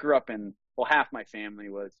din. I grew up in, half my family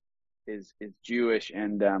is Jewish,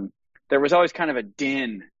 and there was always kind of a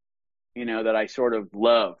din, that I sort of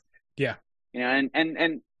loved. Yeah. And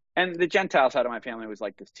the Gentile side of my family was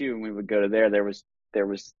like this too. And we would go to there was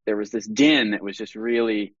this din that was just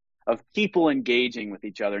really of people engaging with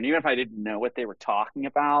each other. And even if I didn't know what they were talking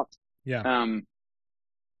about,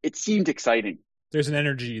 it seemed exciting. There's an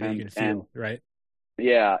energy that you can feel, right?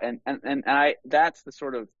 Yeah. And that's the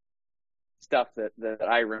sort of stuff that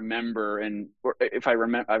I remember, I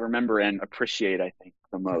remember and appreciate, I think,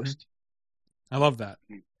 the most. I love that.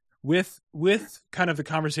 With kind of the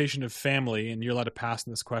conversation of family, and you're allowed to pass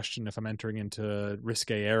on this question if I'm entering into a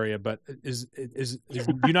risque area, but is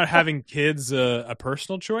you not having kids a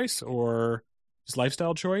personal choice or just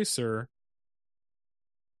lifestyle choice or?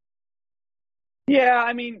 Yeah,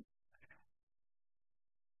 I mean,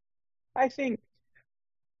 I think,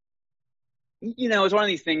 it's one of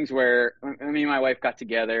these things where me and my wife got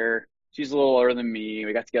together. She's a little older than me.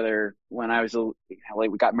 We got together when I was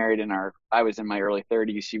we got married I was in my early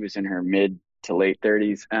 30s. She was in her mid to late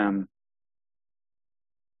 30s. I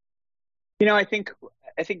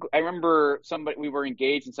remember we were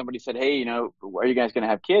engaged and somebody said, "Hey, are you guys going to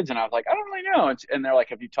have kids?" And I was like, "I don't really know." And they're like,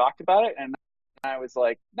 "Have you talked about it?" And I was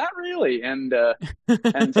like, "Not really." And so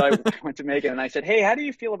I went to Megan and I said, "Hey, how do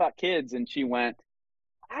you feel about kids?" And she went,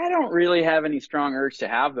 "I don't really have any strong urge to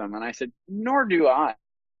have them." And I said, "Nor do I."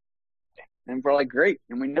 And we're like, "Great."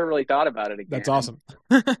 And we never really thought about it again. That's awesome.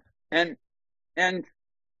 and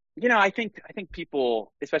I think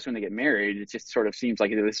people, especially when they get married, it just sort of seems like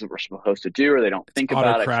either this is what we're supposed to do or they don't think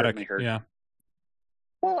about it. I've certainly heard. Yeah.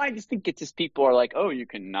 Well, I just think it's just people are like, "Oh, you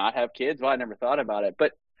can not have kids?" Well, I never thought about it.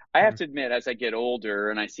 But I have to admit, as I get older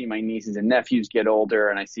and I see my nieces and nephews get older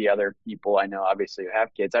and I see other people I know obviously who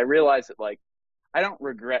have kids, I realize that I don't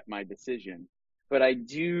regret my decision. But I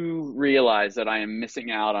do realize that I am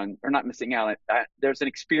missing out on, or not missing out. There's an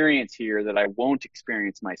experience here that I won't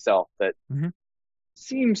experience myself that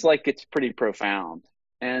seems like it's pretty profound.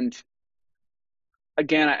 And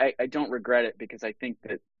again, I don't regret it because I think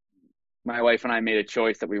that my wife and I made a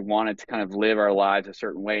choice that we wanted to kind of live our lives a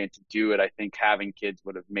certain way, and to do it, I think having kids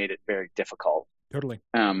would have made it very difficult. Totally.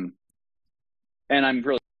 And I'm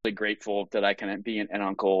really grateful that I can be an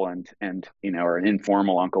uncle and or an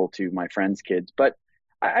informal uncle to my friends' kids. But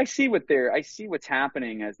I see what's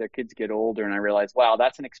happening as their kids get older, and I realize, wow,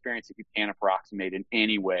 that's an experience that you can't approximate in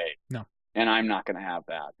any way. No. And I'm not going to have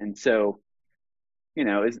that. And so,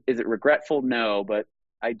 is it regretful? No, but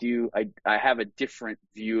I have a different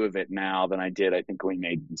view of it now than I did, I think, when we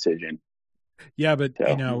made the decision. Yeah, but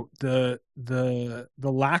the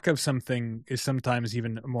lack of something is sometimes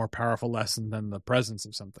even a more powerful lesson than the presence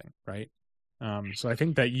of something, right? So I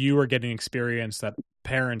think that you are getting experience that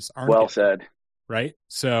parents aren't. Well said. Right?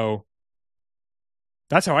 So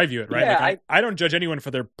that's how I view it, right? Yeah, I don't judge anyone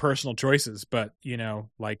for their personal choices, but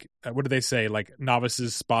what do they say? Like,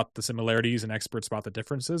 novices spot the similarities and experts spot the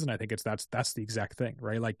differences, and I think that's the exact thing,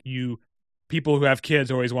 right? Like, people who have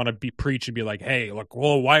kids always want to preach and be like, "Hey, look,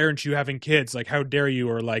 well, why aren't you having kids? Like, how dare you?"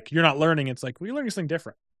 Or like, "You're not learning." It's like, we're learning something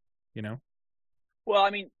different, Well, I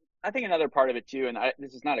mean, I think another part of it too, and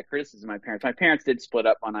this is not a criticism of my parents. My parents did split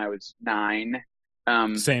up when I was 9.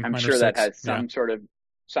 Same. I'm sure that has some sort of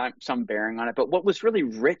some bearing on it. But what was really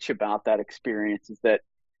rich about that experience is that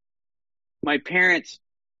my parents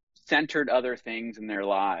centered other things in their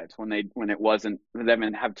lives when it wasn't them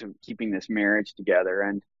and have to keeping this marriage together.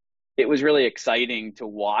 And it was really exciting to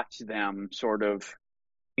watch them sort of,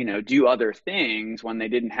 do other things when they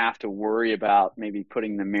didn't have to worry about maybe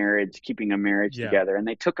keeping a marriage together. And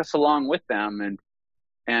they took us along with them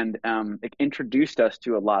and it introduced us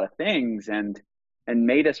to a lot of things and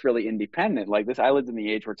made us really independent. Like this, I lived in the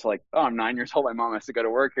age where it's like, "Oh, I'm 9 years old. My mom has to go to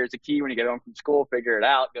work. Here's a key. When you get home from school, figure it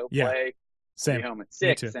out, go play." Same. Be home at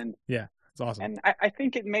 6. And yeah, it's awesome. And I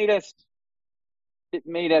think it made us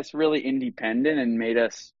really independent and made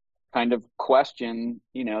us kind of question,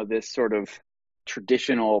 this sort of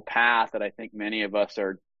traditional path that I think many of us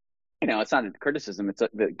are, it's not a criticism. It's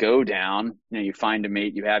that go down, you find a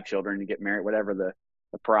mate, you have children, you get married, whatever the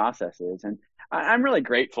process is. And I'm really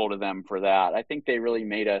grateful to them for that. I think they really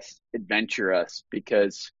made us adventurous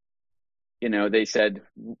because, they said,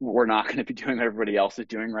 "We're not going to be doing what everybody else is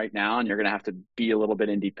doing right now. And you're going to have to be a little bit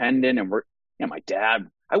independent." And my dad,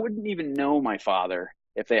 I wouldn't even know my father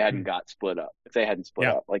if they hadn't split up.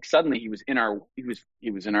 Like suddenly he was in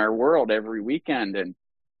our world every weekend. And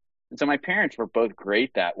so my parents were both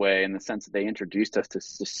great that way in the sense that they introduced us to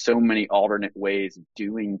so many alternate ways of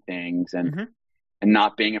doing things and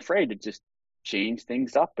not being afraid to just change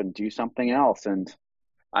things up and do something else. And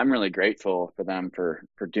I'm really grateful for them for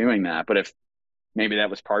doing that. But if maybe that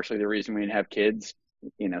was partially the reason we didn't have kids,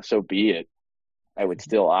 so be it. I would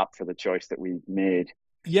still opt for the choice that we made.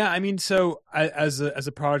 Yeah, I mean, so as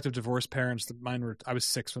a product of divorced parents, I was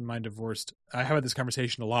 6 when mine divorced. I have had this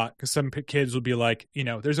conversation a lot because some kids will be like,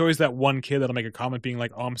 there's always that one kid that'll make a comment being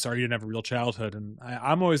like, "Oh, I'm sorry you didn't have a real childhood," and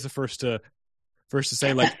I'm always the first to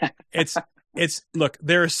say like, look,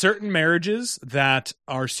 there are certain marriages that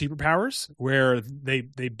are superpowers where they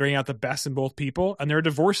bring out the best in both people, and there are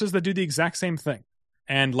divorces that do the exact same thing.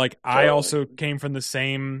 And like, I also came from the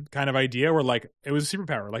same kind of idea where like, it was a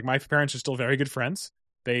superpower. Like my parents are still very good friends.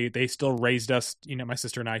 They still raised us, my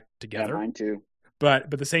sister and I together. Yeah, mine too.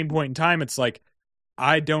 But at the same point in time, it's like,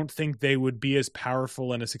 I don't think they would be as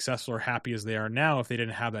powerful and as successful or happy as they are now if they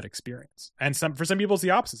didn't have that experience. And for some people, it's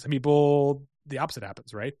the opposite. Some people, the opposite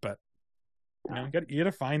happens, right? But you got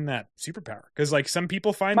to find that superpower, because like some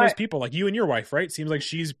people find those people, like you and your wife, right? Seems like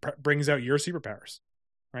she's brings out your superpowers,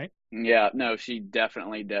 right? Yeah, no, she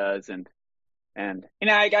definitely does, and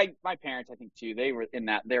I my parents, I think too, they're in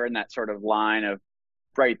that sort of line of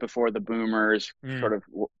right before the boomers, sort of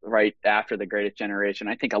right after the Greatest Generation.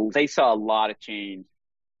 I think they saw a lot of change,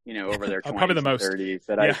 over their 20s probably the most.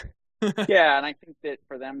 30s. Yeah, and I think that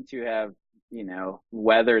for them to have,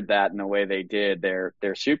 weathered that in the way they did, they're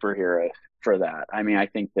superheroes for that. I mean, I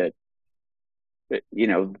think that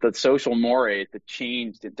the social mores that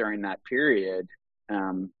changed during that period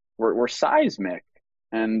were seismic,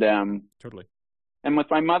 and totally. And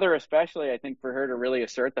with my mother especially, I think for her to really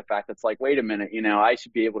assert the fact that's like, wait a minute, I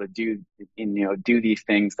should be able to do these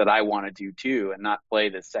things that I want to do too, and not play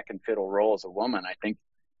the second fiddle role as a woman. I think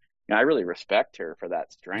I really respect her for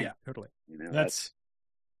that strength. Yeah, totally. That's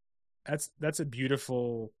a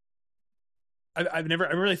beautiful. I've never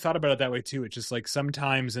really thought about it that way too. It's just like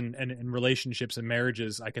sometimes in relationships and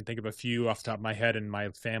marriages, I can think of a few off the top of my head in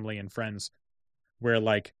my family and friends where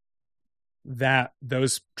like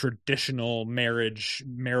those traditional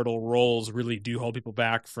marital roles really do hold people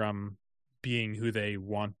back from being who they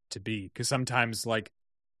want to be. Because sometimes like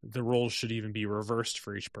the roles should even be reversed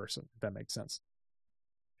for each person, if that makes sense.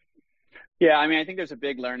 Yeah, I mean, I think there's a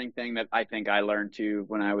big learning thing that I think I learned too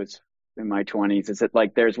when I was in my 20s, is that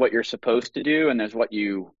like there's what you're supposed to do and there's what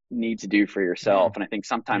you need to do for yourself. And I think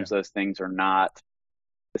sometimes those things are not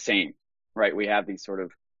the same, right? We have these sort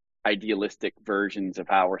of idealistic versions of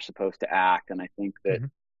how we're supposed to act, and I think that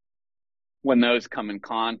when those come in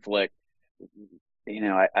conflict,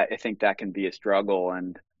 I think that can be a struggle,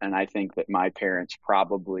 and I think that my parents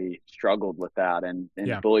probably struggled with that and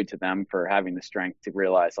bullied to them for having the strength to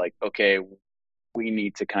realize like, okay, we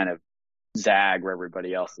need to kind of zag where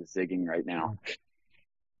everybody else is zigging right now.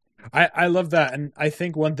 I love that. And I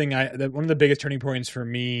think one thing one of the biggest turning points for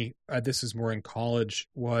me, this is more in college,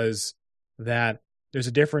 was that there's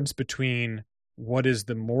a difference between what is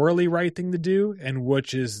the morally right thing to do and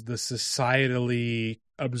which is the societally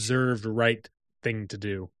observed right thing to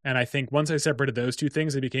do. And I think once I separated those two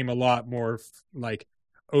things, I became a lot more like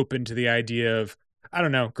open to the idea of, I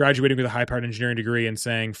don't know, graduating with a high-powered engineering degree and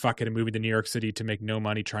saying, fuck it, and moving to New York City to make no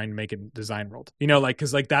money trying to make a design world.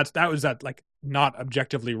 Cause like that was not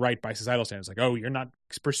objectively right by societal standards. Like, oh, you're not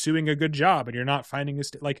pursuing a good job and you're not finding a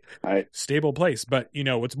stable place. But,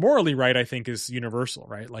 what's morally right, I think, is universal,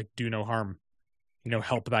 right? Like, do no harm,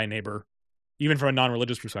 help thy neighbor, even from a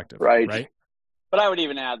non-religious perspective. Right. But I would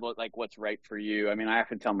even add like what's right for you. I mean, I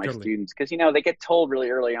often tell my students, because, they get told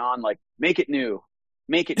really early on, like, make it new.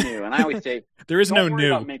 And I always say, there is no new. Don't worry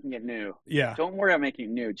about making it new. Yeah. Don't worry about making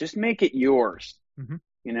it new. Just make it yours.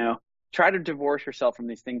 Try to divorce yourself from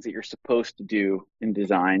these things that you're supposed to do in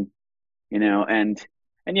design, and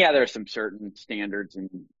yeah, there are some certain standards and,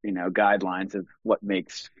 guidelines of what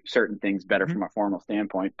makes certain things better from a formal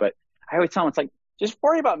standpoint. But I always tell them, it's like, just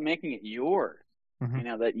worry about making it yours,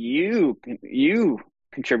 that you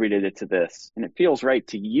contributed it to this and it feels right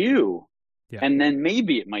to you. Yeah. And then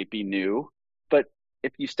maybe it might be new, but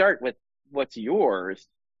if you start with what's yours,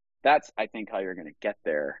 that's, I think, how you're going to get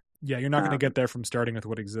there. Yeah, you're not going to get there from starting with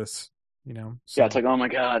what exists, So. Yeah, it's like, oh my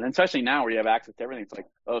God. And especially now where you have access to everything, it's like,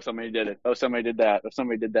 oh, somebody did it. Oh, somebody did that. Oh,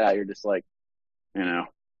 somebody did that. You're just like, no,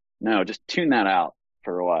 just tune that out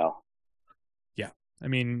for a while. Yeah. I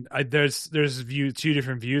mean, there's two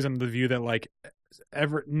different views. I'm the view that like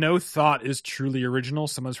no thought is truly original.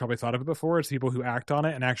 Someone's probably thought of it before. It's people who act on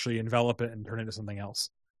it and actually envelop it and turn it into something else.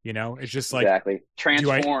 It's just like exactly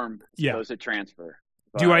transform. Those that transfer.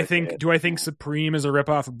 Do I think Supreme is a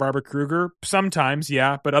ripoff of Barbara Kruger? Sometimes,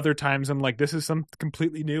 yeah, but other times I'm like, this is some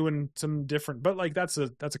completely new and some different. But like that's a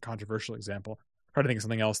controversial example. Try to think of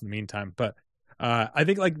something else in the meantime. But I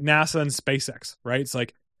think like NASA and SpaceX, right? It's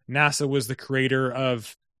like NASA was the creator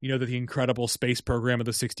of the incredible space program of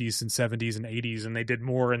the 60s and 70s and 80s, and they did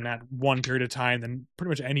more in that one period of time than pretty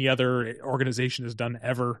much any other organization has done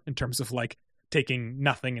ever in terms of like taking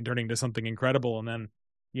nothing and turning into something incredible. And then,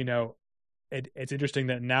 it's interesting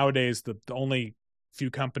that nowadays the only few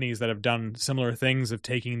companies that have done similar things of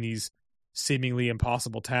taking these seemingly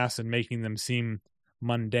impossible tasks and making them seem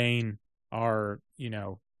mundane are,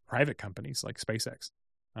 private companies like SpaceX.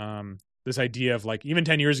 This idea of like, even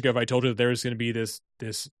 10 years ago, if I told you that there was going to be this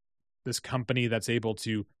company that's able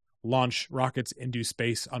to launch rockets into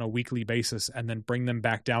space on a weekly basis and then bring them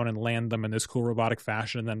back down and land them in this cool robotic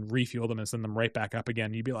fashion and then refuel them and send them right back up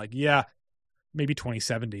again. You'd be like, yeah, maybe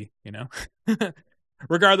 2070,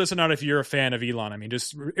 regardless or not if you're a fan of Elon. I mean,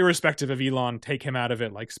 just irrespective of Elon, take him out of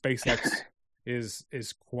it. Like SpaceX is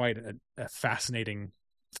quite a fascinating,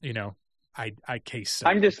 I case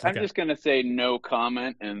study. I'm just gonna say no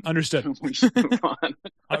comment and understood. We should move on.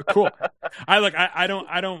 Cool. I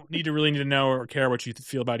don't need to know or care what you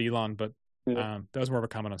feel about Elon, but that was more of a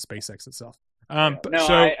comment on SpaceX itself. I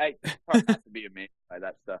probably have to be amazed by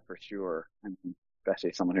that stuff for sure. I mean,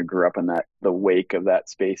 especially someone who grew up in the wake of that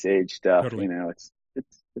space age stuff. Totally.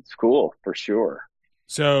 It's cool for sure.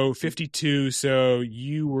 So 52. So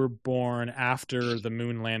you were born after the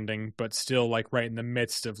moon landing, but still like right in the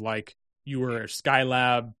midst of like you were a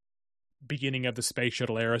Skylab, beginning of the space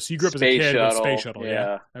shuttle era. So you grew up as a kid with space shuttle.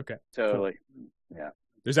 Yeah. Okay. Totally. Cool. Yeah.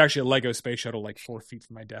 There's actually a Lego space shuttle like 4 feet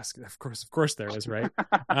from my desk. Of course there is, right?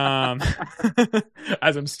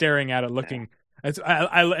 As I'm staring at it, looking,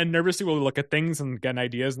 I nervously will look at things and get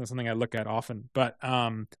ideas, and that's something I look at often. But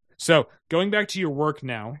so going back to your work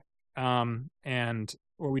now, and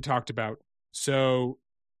what we talked about. So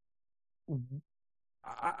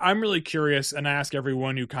I'm really curious, and I ask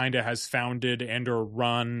everyone who kind of has founded and or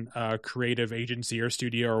run a creative agency or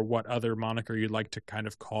studio or what other moniker you'd like to kind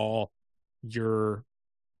of call your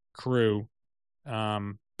crew.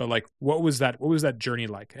 But like, what was that journey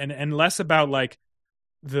like? And less about like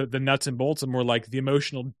the nuts and bolts and more like the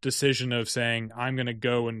emotional decision of saying, I'm going to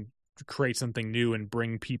go and create something new and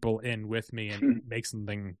bring people in with me and make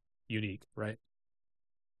something unique. Right.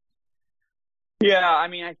 Yeah. I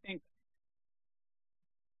mean, I think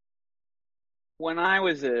when I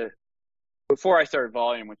was before I started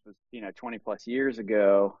Volume, which was, 20 plus years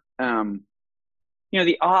ago,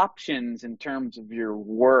 the options in terms of your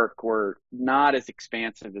work were not as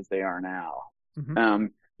expansive as they are now. Mm-hmm.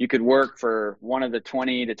 You could work for one of the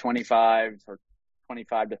 20 to 25 or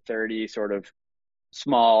 25 to 30 sort of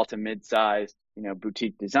small to mid-sized,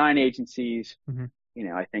 boutique design agencies. Mm-hmm.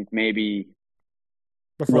 I think maybe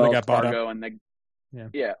before they got bought up. And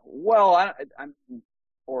well, I'm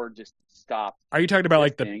or just stop. Are you talking about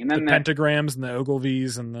like the pentagrams and the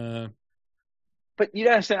Ogilvies and the? But you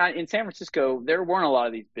understand, in San Francisco, there weren't a lot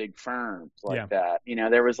of these big firms like that.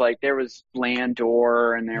 There was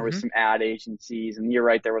Landor and there was some ad agencies, and you're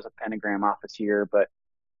right, there was a Pentagram office here. But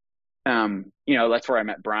that's where I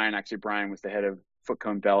met Brian. Actually, Brian was the head of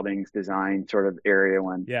Footcone Belding's design sort of area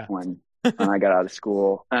when I got out of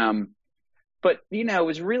school. But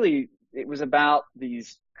it was about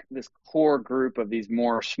this core group of these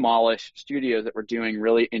more smallish studios that were doing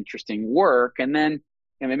really interesting work. And then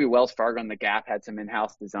maybe Wells Fargo and the Gap had some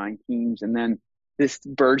in-house design teams. And then this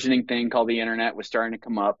burgeoning thing called the internet was starting to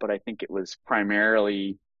come up, but I think it was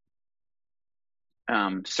primarily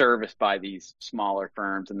serviced by these smaller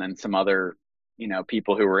firms and then some other,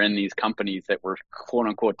 people who were in these companies that were quote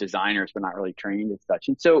unquote designers, but not really trained as such.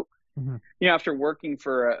 And so, after working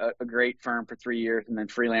for a great firm for 3 years and then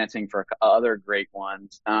freelancing for other great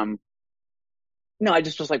ones, I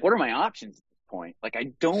just was like, what are my options at this point? Like,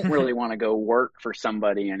 I don't really want to go work for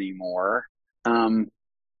somebody anymore. And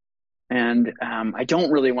I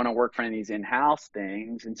don't really want to work for any of these in-house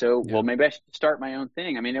things. And so, well, maybe I should start my own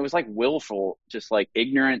thing. I mean, it was like willful, just like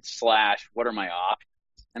ignorance / what are my options?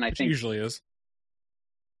 And I think usually is.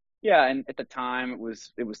 Yeah. And at the time it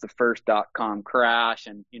was the first .com crash.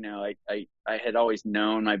 And, I had always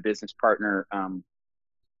known my business partner,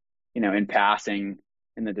 in passing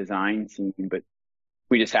in the design scene, but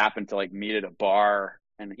we just happened to like meet at a bar,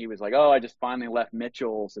 and he was like, oh, I just finally left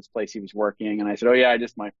Mitchell's, this place he was working. And I said, oh yeah,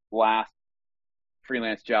 my last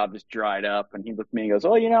freelance job just dried up. And he looked at me and goes,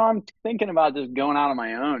 oh, I'm thinking about just going out on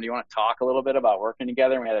my own. Do you want to talk a little bit about working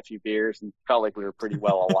together? And we had a few beers and felt like we were pretty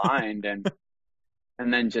well aligned.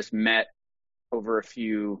 And then just met over a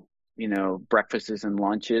few, breakfasts and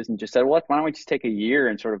lunches, and just said, well, why don't we just take a year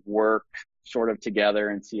and sort of work sort of together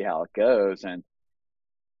and see how it goes. And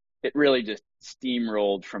it really just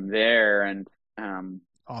steamrolled from there. And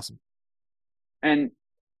awesome. And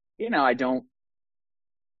I don't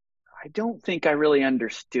think I really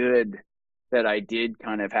understood that I did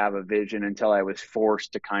kind of have a vision until I was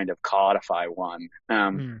forced to kind of codify one.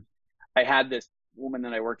 I had this woman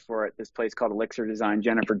that I worked for at this place called Elixir Design,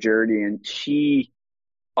 Jennifer Jurdy, and she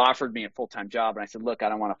offered me a full-time job. And I said, look, I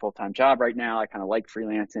don't want a full-time job right now. I kind of like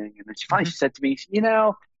freelancing. And then she finally said to me,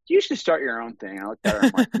 you should start your own thing. I looked at her and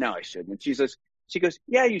I'm like, no, I shouldn't. And she goes,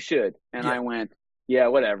 yeah, you should. And I went, yeah,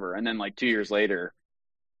 whatever. And then like 2 years later,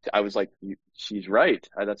 I was like, she's right.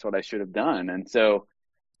 That's what I should have done. And so,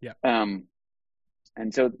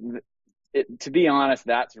 to be honest,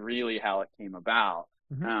 that's really how it came about.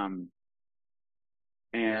 Mm-hmm.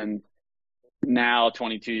 And now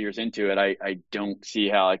 22 years into it, I don't see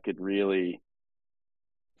how I could really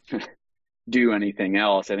do anything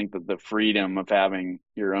else. I think that the freedom of having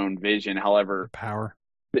your own vision, however, Power.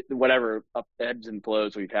 whatever ebbs and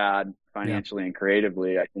flows we've had financially and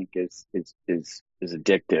creatively, I think is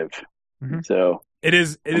addictive. Mm-hmm. So it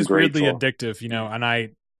is weirdly grateful. addictive, and I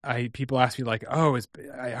people ask me like, oh,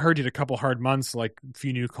 I heard you had a couple hard months, like a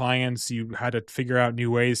few new clients, you had to figure out new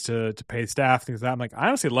ways to pay staff, things like that. I'm like, I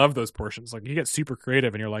honestly love those portions. Like you get super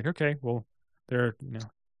creative and you're like, okay, well, there are,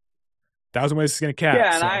 1,000 ways to skin a cat.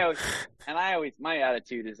 Yeah, and so. I always my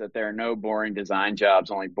attitude is that there are no boring design jobs,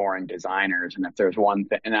 only boring designers. And if there's one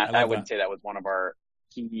thing, and I wouldn't say that was one of our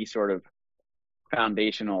key sort of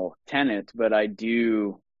foundational tenets, but I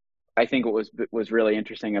think what was really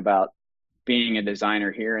interesting about being a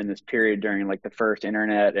designer here in this period during like the first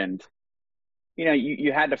internet, and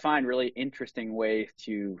you had to find really interesting ways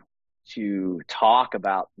to talk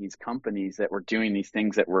about these companies that were doing these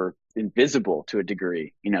things that were invisible to a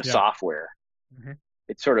degree, software. Mm-hmm.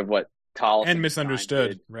 It's sort of what Tolleson and misunderstood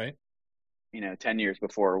did, right? 10 years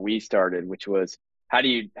before we started, which was how do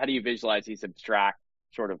you visualize these abstract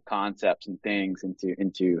sort of concepts and things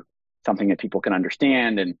into something that people can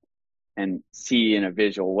understand and see in a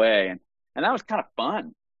visual way. And that was kind of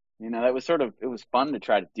fun. It was fun to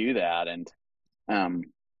try to do that. And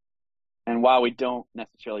while we don't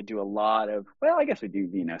necessarily do a lot of, well, I guess we do,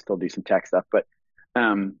 still do some tech stuff, but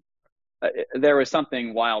there was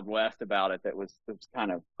something Wild West about it that was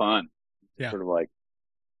kind of fun. Yeah. Sort of like,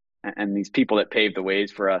 and these people that paved the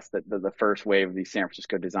ways for us, that the first wave of these San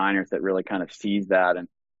Francisco designers that really kind of seized that and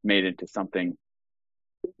made it into something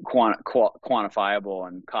quantifiable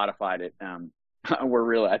and codified it.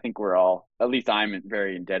 I think we're all, at least I'm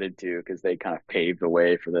very indebted to, because they kind of paved the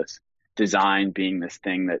way for this design being this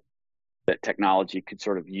thing that technology could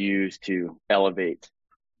sort of use to elevate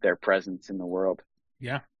their presence in the world.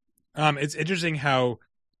 Yeah. It's interesting how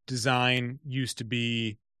design used to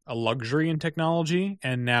be a luxury in technology,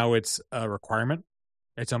 and now it's a requirement.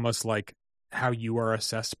 It's almost like how you are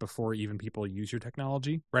assessed before even people use your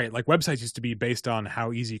technology, right? Like websites used to be based on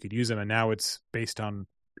how easy you could use them, and now it's based on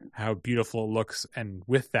how beautiful it looks, and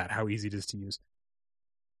with that, how easy it is to use.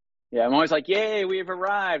 Yeah, I'm always like, yay, we've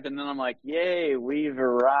arrived. And then I'm like, yay, we've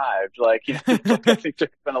arrived. Like, I think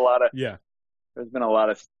there's been a lot of,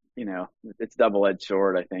 it's double-edged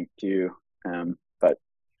sword, I think, too. But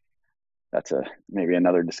that's maybe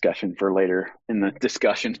another discussion for later in the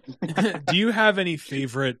discussion. Do you have any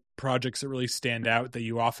favorite projects that really stand out that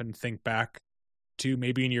you often think back to,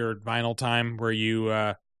 maybe in your vinyl time, where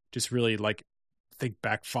you just really like think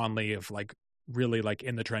back fondly of like really like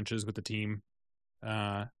in the trenches with the team,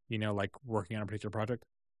 like working on a particular project?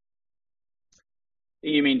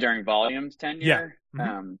 You mean during Volume's tenure? Yeah.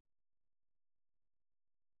 Mm-hmm.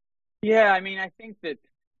 Yeah, I mean, I think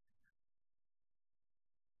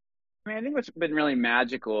what's been really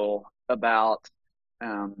magical about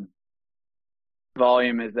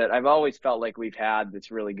Volume is that I've always felt like we've had this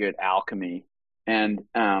really good alchemy, and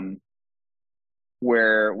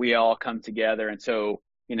where we all come together. And so,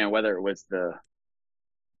 whether it was the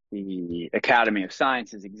Academy of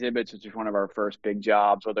Sciences exhibits, which was one of our first big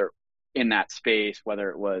jobs, whether in that space, whether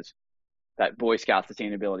it was that Boy Scout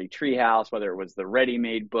Sustainability Treehouse, whether it was the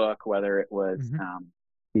Ready-Made book, whether it was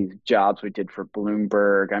these jobs we did for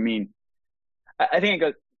Bloomberg. I mean, I think it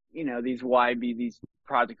goes, these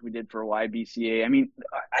projects we did for YBCA. I mean,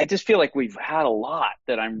 I just feel like we've had a lot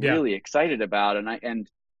that I'm really excited about.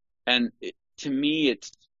 To me,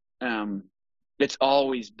 it's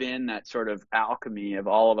always been that sort of alchemy of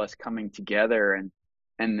all of us coming together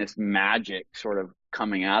and this magic sort of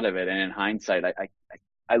coming out of it. And in hindsight,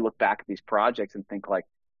 I look back at these projects and think like,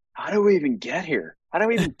 how do we even get here? How do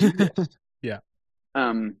we even do this? Yeah.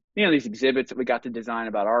 These exhibits that we got to design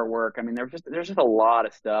about our work. I mean, there's just a lot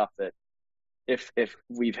of stuff that if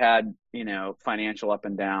we've had, financial up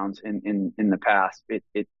and downs in the past,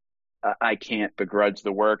 I can't begrudge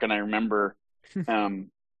the work. And I remember,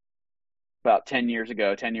 about 10 years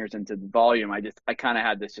into the Volume, I kind of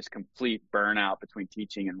had this just complete burnout between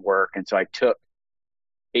teaching and work. And so I took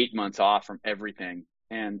 8 months off from everything.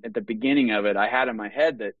 And at the beginning of it, I had in my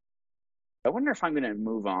head that I wonder if I'm going to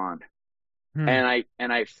move on. And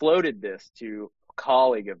I floated this to a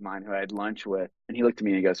colleague of mine who I had lunch with, and he looked at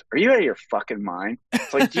me and he goes, "Are you out of your fucking mind?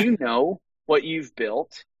 It's like, do you know what you've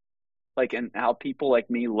built? Like, and how people like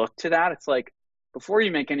me look to that? It's like, before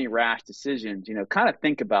you make any rash decisions, kind of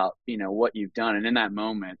think about, what you've done." And in that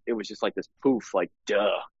moment, it was just like this poof, like,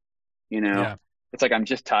 duh, It's like, I'm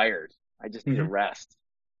just tired. I just need a rest.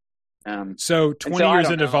 So 20 I years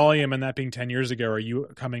don't into know. volume, and that being 10 years ago, are you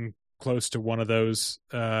coming close to one of those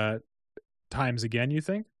times again, you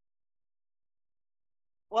think?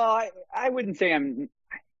 Well, I wouldn't say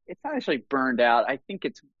it's not actually burned out. I think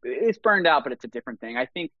it's burned out, but it's a different thing. I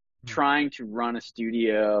think trying to run a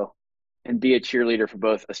studio and be a cheerleader for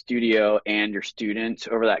both a studio and your students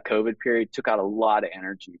over that COVID period took out a lot of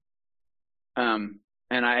energy. And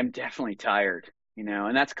I'm definitely tired,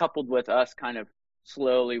 and that's coupled with us kind of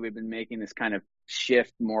slowly, we've been making this kind of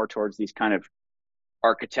shift more towards these kind of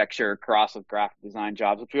architecture cross with graphic design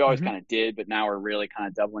jobs, which we always kind of did, but now we're really kind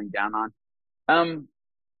of doubling down on.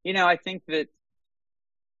 I think that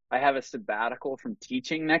I have a sabbatical from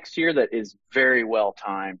teaching next year that is very well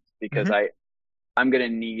timed because I'm going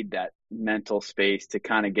to need that mental space to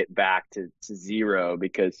kind of get back to zero,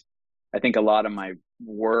 because I think a lot of my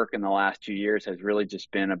work in the last 2 years has really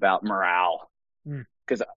just been about morale,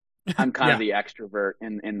 because I'm kind of the extrovert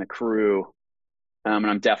in the crew. And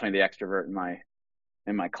I'm definitely the extrovert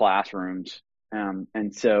in my classrooms.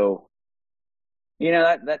 And so,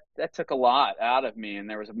 that took a lot out of me. And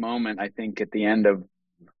there was a moment, I think, at the end of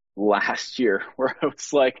last year where I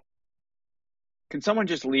was like, can someone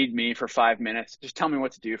just lead me for 5 minutes? Just tell me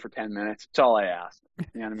what to do for 10 minutes. That's all I ask.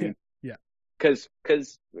 You know what I mean? Yeah. Cause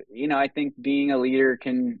I think being a leader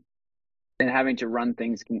and having to run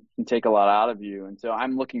things can take a lot out of you. And so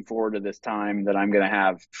I'm looking forward to this time that I'm going to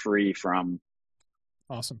have free from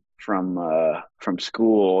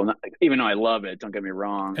school, even though I love it, don't get me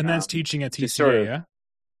wrong. And that's teaching at TCA, yeah?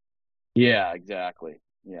 Yeah, exactly.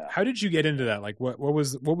 Yeah. How did you get into that? Like, what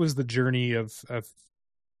was the journey of,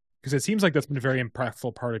 because it seems like that's been a very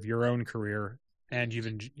impactful part of your own career, and you've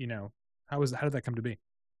been, how did that come to be?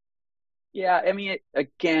 Yeah. I mean,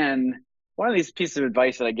 again, one of these pieces of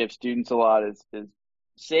advice that I give students a lot is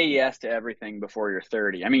say yes to everything before you're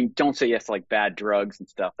 30. I mean, don't say yes to like bad drugs and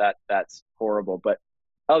stuff. That's horrible. But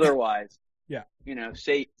otherwise,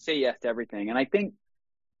 say yes to everything. And I think,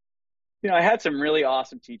 I had some really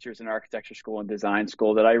awesome teachers in architecture school and design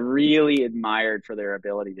school that I really admired for their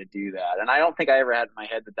ability to do that. And I don't think I ever had in my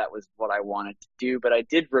head that was what I wanted to do, but I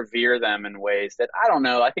did revere them in ways that, I don't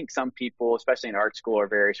know, I think some people, especially in art school, are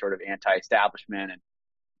very sort of anti-establishment.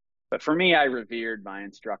 But for me, I revered my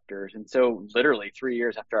instructors. And so literally 3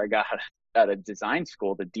 years after I got out of design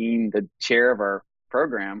school, the chair of our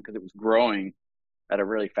program, because it was growing at a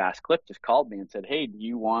really fast clip, just called me and said, "Hey, do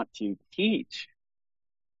you want to teach?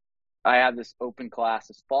 I have this open class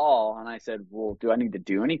this fall." And I said, "Well, do I need to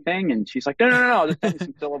do anything?" And she's like, no, just send me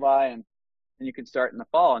some syllabi and you can start in the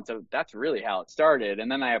fall. And so that's really how it started. And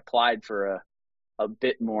then I applied for a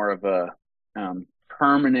bit more of a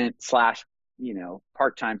permanent /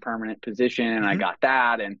 part-time permanent position. And I got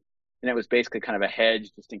that. And it was basically kind of a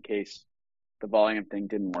hedge just in case the volume thing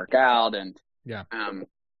didn't work out. And, and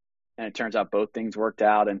it turns out both things worked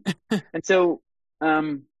out. And so,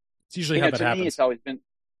 it's usually how that happens. Me, it's always been,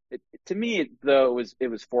 to me, though, it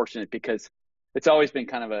was fortunate because it's always been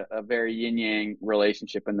kind of a very yin yang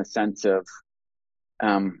relationship in the sense of,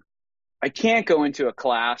 I can't go into a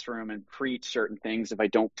classroom and preach certain things if I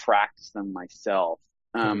don't practice them myself.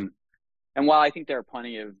 And while I think there are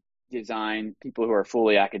plenty of design people who are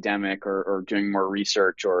fully academic or doing more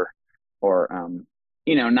research or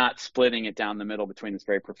not splitting it down the middle between this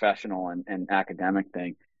very professional and academic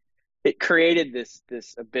thing, it created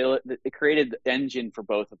this ability. It created the engine for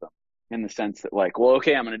both of them in the sense that, like, well,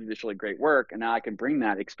 okay, I'm going to do this really great work, and now I can bring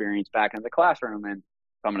that experience back into the classroom. And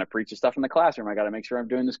if I'm going to preach the stuff in the classroom, I got to make sure I'm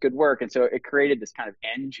doing this good work. And so it created this kind of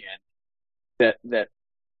engine that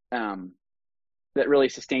really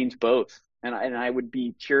sustains both. And I would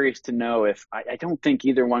be curious to know if I don't think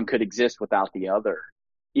either one could exist without the other,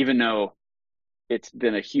 even though it's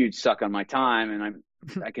been a huge suck on my time. And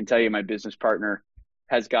I can tell you my business partner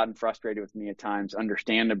has gotten frustrated with me at times,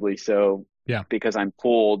 understandably so, because I'm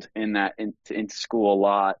pulled into school a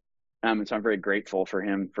lot. And so I'm very grateful for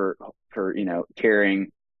him for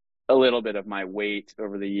carrying a little bit of my weight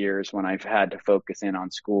over the years when I've had to focus in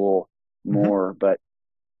on school more. But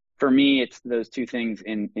for me, it's those two things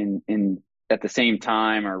in at the same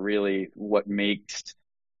time are really what makes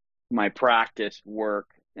my practice work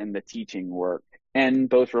and the teaching work, and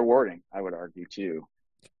both rewarding, I would argue too.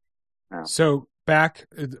 So back,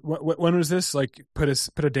 when was this? Like, put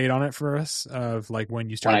a date on it for us of like when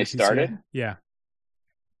you started. When I started? Yeah.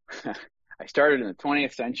 I started in the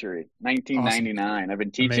 20th century, 1999. Awesome. I've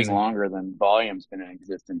been teaching longer than Volume's been in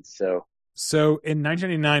existence. So in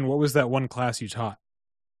 1999, what was that one class you taught?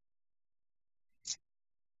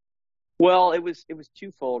 Well, it was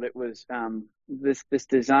twofold. It was this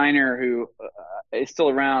designer who is still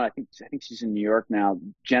around. I think she's in New York now.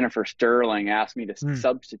 Jennifer Sterling asked me to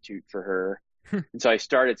substitute for her, and so I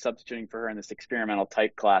started substituting for her in this experimental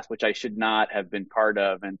type class, which I should not have been part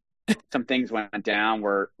of. And some things went down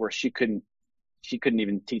where she couldn't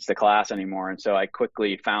even teach the class anymore, and so I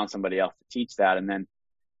quickly found somebody else to teach that. And then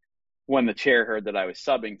when the chair heard that I was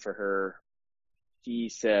subbing for her, she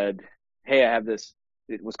said, "Hey, I have this."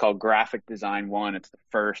 It was called Graphic Design 1. It's the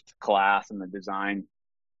first class in the design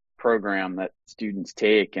program that students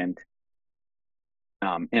take. And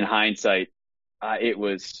in hindsight, I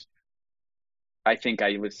think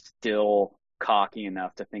I was still cocky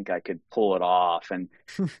enough to think I could pull it off. And,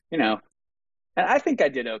 and I think I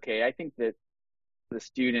did okay. I think that the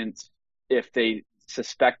students, if they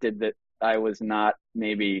suspected that I was not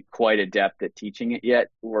maybe quite adept at teaching it yet,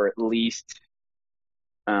 were at least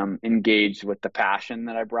engaged with the passion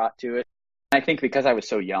that I brought to it. I think because I was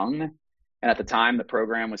so young, and at the time the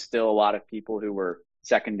program was still a lot of people who were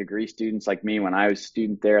second degree students like me. When I was a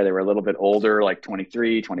student there, they were a little bit older, like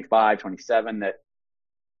 23, 25, 27, that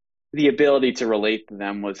the ability to relate to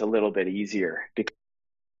them was a little bit easier.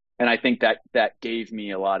 And I think that gave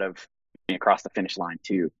me a lot of across the finish line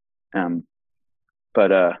too.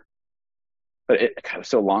 But it was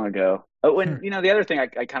so long ago. Oh, and the other thing I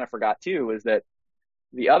kind of forgot too was that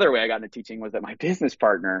the other way I got into teaching was that my business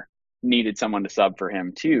partner needed someone to sub for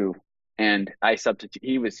him too. And I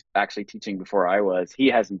he was actually teaching before I was. He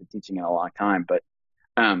hasn't been teaching in a long time, but,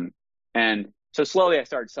 and so slowly I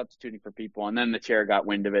started substituting for people, and then the chair got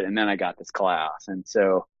wind of it, and then I got this class. And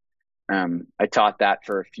so, I taught that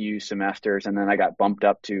for a few semesters, and then I got bumped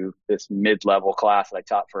up to this mid-level class that I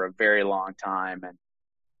taught for a very long time.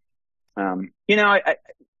 And,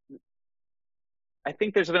 I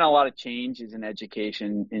think there's been a lot of changes in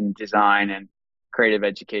education, in design and creative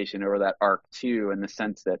education over that arc too, in the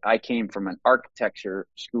sense that I came from an architecture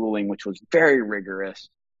schooling, which was very rigorous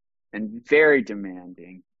and very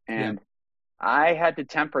demanding. And I had to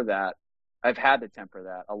temper that. I've had to temper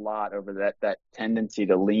that a lot over that tendency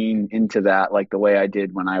to lean into that, like the way I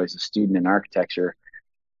did when I was a student in architecture,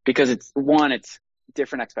 because it's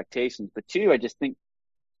different expectations, but two, I just think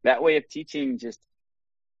that way of teaching just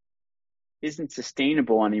isn't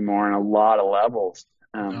sustainable anymore on a lot of levels,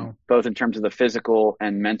 both in terms of the physical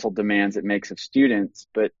and mental demands it makes of students.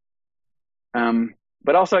 But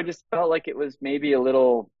also I just felt like it was maybe a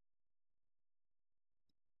little,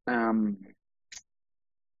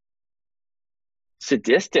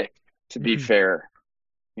 sadistic, to be fair.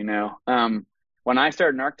 When I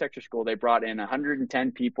started in architecture school, they brought in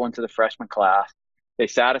 110 people into the freshman class. They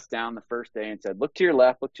sat us down the first day and said, "Look to your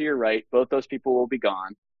left, look to your right. Both those people will be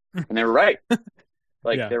gone." And they were right.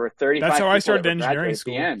 There were 35. That's how I started engineering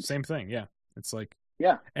school. Same thing. Yeah. It's like,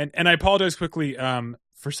 And I apologize quickly.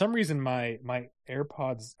 For some reason, my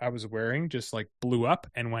AirPods I was wearing just like blew up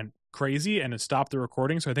and went crazy, and it stopped the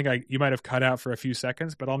recording. So I think you might have cut out for a few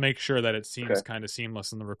seconds, but I'll make sure that it seems kind of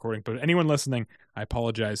seamless in the recording. But anyone listening, I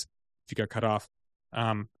apologize if you got cut off.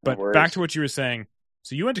 But back to what you were saying.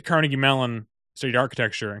 So you went to Carnegie Mellon, studied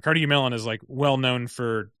architecture, and Carnegie Mellon is like well known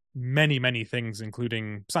for many, many things,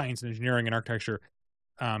 including science and engineering and architecture,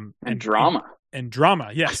 and drama. And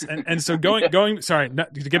drama, yes. And so going. Sorry, to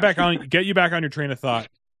get you back on your train of thought.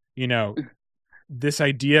 This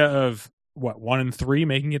idea of 1 in 3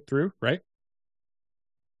 making it through, right?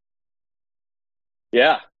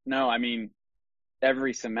 Yeah. No, I mean,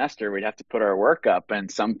 every semester we'd have to put our work up,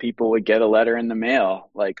 and some people would get a letter in the mail,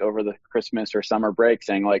 like over the Christmas or summer break,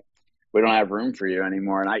 saying like, "We don't have room for you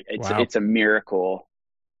anymore." And it's a miracle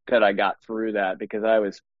that I got through that, because I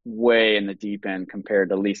was way in the deep end compared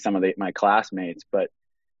to at least some of my classmates. But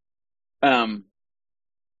I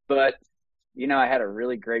had a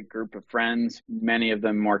really great group of friends, many of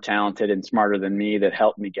them more talented and smarter than me, that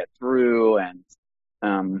helped me get through. And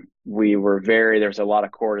there's a lot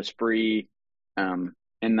of corps d'esprit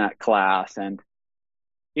in that class. And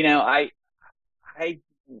I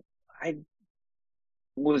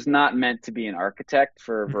was not meant to be an architect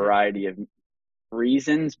for a variety of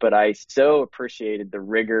reasons, but I so appreciated the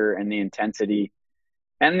rigor and the intensity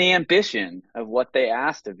and the ambition of what they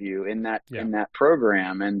asked of you in that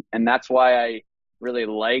program. And that's why I really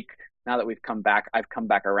like, now that I've come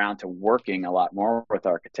back around to working a lot more with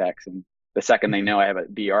architects. And the second they know I have a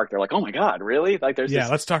B.Arch, they're like, "Oh my God, really?" Like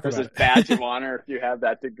let's talk about this badge of honor if you have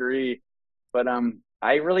that degree. But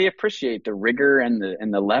I really appreciate the rigor and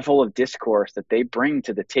the level of discourse that they bring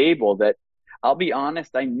to the table that, I'll be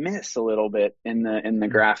honest, I miss a little bit in the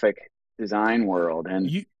graphic design world. And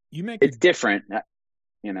it's different,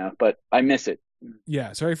 but I miss it.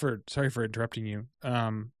 Yeah. Sorry for interrupting you.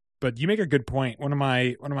 But you make a good point.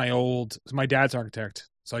 My dad's architect,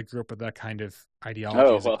 so I grew up with that kind of ideology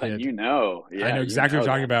Oh, as a well, kid. you know. Yeah, I know exactly what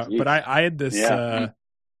you're talking about. Jeez. But I had this Yeah.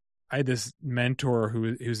 I had this mentor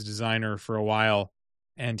who was a designer for a while,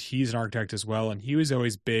 and he's an architect as well. And he was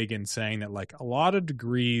always big in saying that like a lot of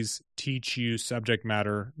degrees teach you subject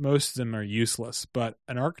matter. Most of them are useless, but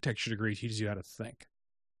an architecture degree teaches you how to think.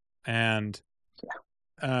 And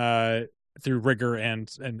through rigor and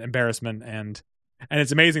embarrassment and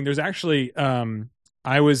it's amazing. There's actually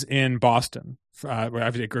I was in Boston. Where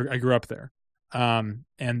I grew up there.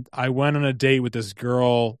 And I went on a date with this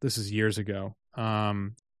girl. This is years ago.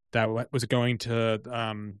 That was going to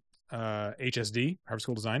HSD, Harvard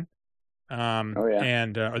School of Design. Oh yeah.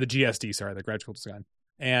 And or the GSD, sorry, the Graduate School of Design.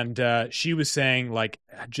 And she was saying like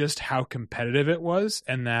just how competitive it was,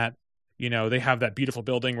 and that they have that beautiful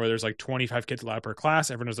building where there's like 25 kids allowed per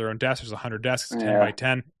class. Everyone has their own desk. There's 100 desks, 10 by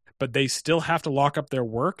 10. But they still have to lock up their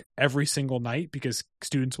work every single night because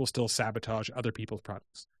students will still sabotage other people's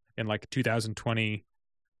products. In like 2020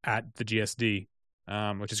 at the GSD,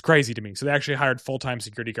 which is crazy to me. So they actually hired full-time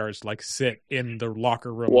security guards to like sit in the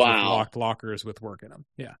locker rooms with locked lockers with work in them.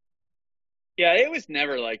 Yeah. Yeah, it was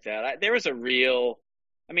never like that. There was a real,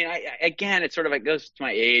 again, it sort of like goes to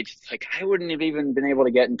my age. It's like I wouldn't have even been able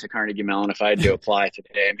to get into Carnegie Mellon if I had to apply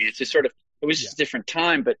today. I mean, it's just sort of, it was just a different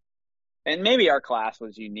time, and maybe our class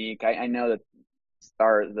was unique. I know that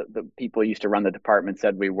the people who used to run the department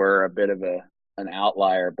said we were a bit of an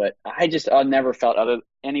outlier, but I never felt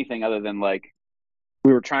anything other than like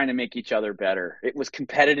we were trying to make each other better. It was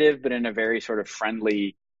competitive, but in a very sort of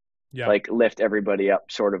friendly, like lift everybody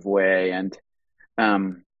up sort of way. And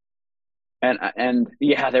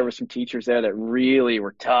yeah, there were some teachers there that really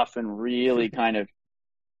were tough and really kind of,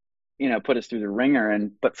 put us through the ringer.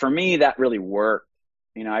 But for me, that really worked.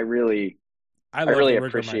 I really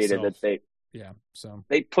appreciated that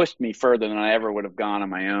they pushed me further than I ever would have gone on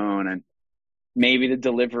my own. And maybe the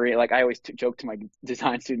delivery, like I always joke to my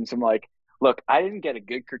design students, I'm like, look, I didn't get a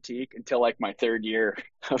good critique until like my third year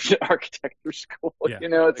of the architecture school. Yeah.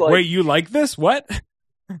 It's like, wait, you like this? What?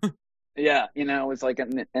 Yeah. It was like,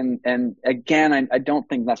 and again, I don't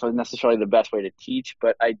think that's necessarily the best way to teach,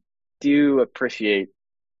 but I do appreciate,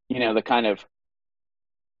 the kind of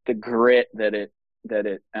the grit that it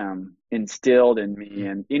instilled in me.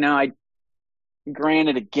 And,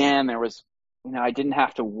 granted, again, there was, I didn't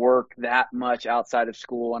have to work that much outside of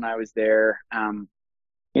school when I was there.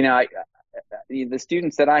 The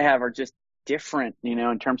students that I have are just different,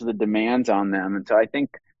 in terms of the demands on them. And so I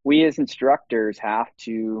think we as instructors have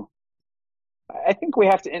to,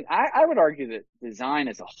 and I would argue that design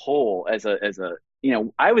as a whole,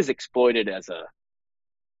 I was exploited as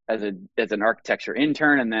an architecture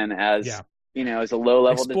intern, and then as a low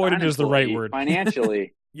level exploited is the right word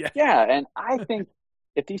financially. Yeah. And I think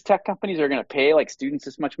if these tech companies are going to pay like students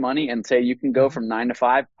this much money and say you can go from 9 to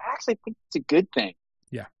 5, I actually think it's a good thing.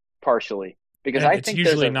 Yeah, partially because and I think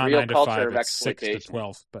usually there's a not real 9 to culture 5, of it's exploitation. 6 to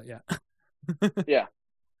 12, but yeah. Yeah,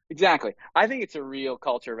 exactly. I think it's a real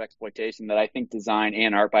culture of exploitation that I think design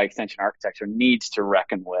and art, by extension, architecture needs to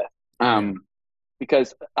reckon with.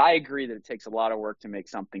 Because I agree that it takes a lot of work to make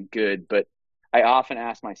something good, but I often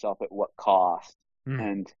ask myself at what cost,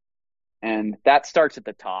 and that starts at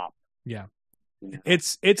the top. Yeah.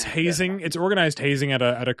 It's hazing. It's organized hazing at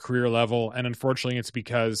a career level, and unfortunately, it's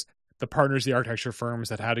because the partners, the architecture firms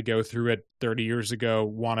that had to go through it 30 years ago,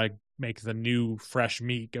 want to make the new fresh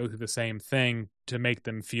meat go through the same thing to make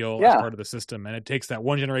them feel as part of the system. And it takes that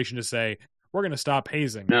one generation to say, "We're going to stop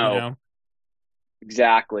hazing." No,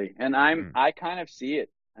 exactly. And I kind of see it.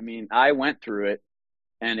 I mean, I went through it,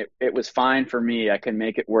 and it was fine for me. I can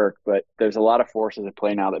make it work, but there's a lot of forces at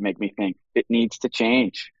play now that make me think it needs to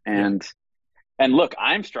change. And look,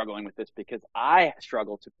 I'm struggling with this because I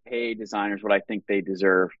struggle to pay designers what I think they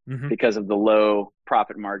deserve because of the low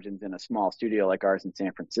profit margins in a small studio like ours in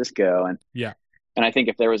San Francisco. And I think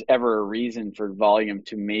if there was ever a reason for Volume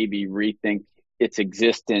to maybe rethink its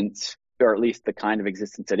existence, or at least the kind of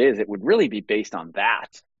existence it is, it would really be based on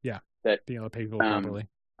that. Yeah, that being able to pay people properly.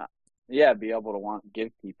 Be able to give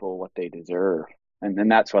people what they deserve, and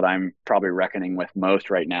that's what I'm probably reckoning with most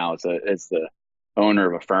right now as the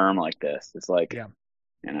owner of a firm like this. It's like,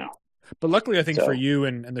 But luckily, I think for you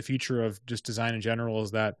and the future of just design in general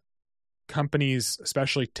is that companies,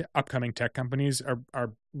 especially upcoming tech companies,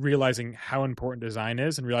 are realizing how important design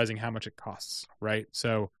is and realizing how much it costs, right?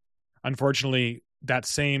 So unfortunately, that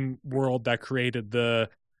same world that created the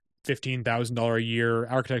 $15,000 a year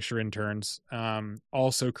architecture interns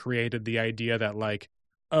also created the idea that like,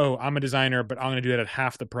 oh, I'm a designer, but I'm going to do it at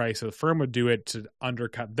half the price. So the firm would do it to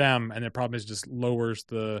undercut them. And the problem is just lowers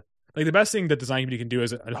the like the best thing that design community can do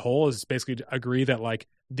as a whole is basically to agree that like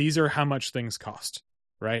these are how much things cost,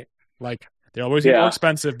 right? Like they're always more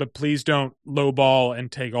expensive, but please don't lowball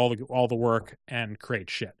and take all the work and create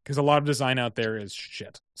shit, because a lot of design out there is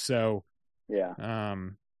shit. So yeah, I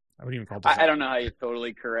wouldn't even call it design. I don't know how you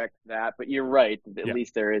totally correct that, but you're right. At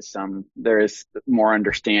least there is more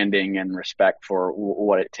understanding and respect for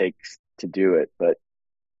what it takes to do it. But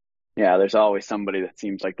yeah, there's always somebody that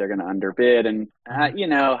seems like they're going to underbid, and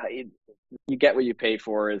you get what you pay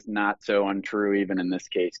for is not so untrue even in this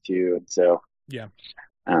case too. And so yeah,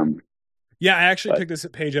 I actually picked this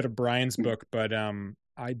page out of Brian's book, but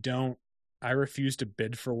I refuse to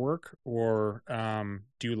bid for work or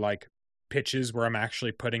do like pitches where I'm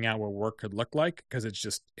actually putting out what work could look like, because it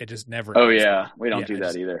just never. Oh yeah, we don't do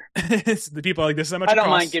that either. It's the people are like, this is how much I it don't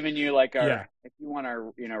costs. mind giving you like our if you want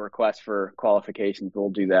our request for qualifications,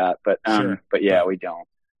 we'll do that. But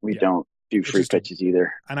we don't do free pitches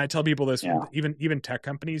either. And I tell people this, even tech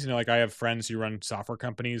companies, like I have friends who run software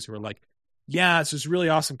companies who are like, yeah, it's this really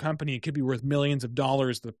awesome company. It could be worth millions of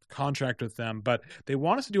dollars, the contract with them, but they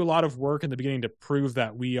want us to do a lot of work in the beginning to prove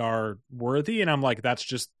that we are worthy. And I'm like, that's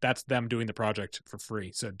them doing the project for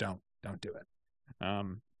free. So don't do it.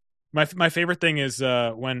 My favorite thing is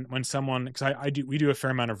when someone, because we do a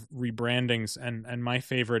fair amount of rebrandings, and my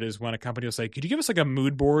favorite is when a company will say, could you give us like a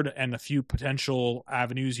mood board and a few potential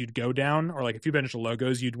avenues you'd go down, or like a few potential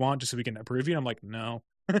logos you'd want just so we can approve you? And I'm like, no.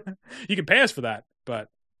 You can pay us for that, but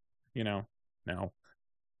no.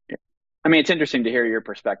 I mean, it's interesting to hear your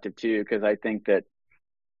perspective too, because I think that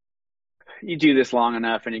you do this long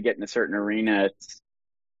enough and you get in a certain arena,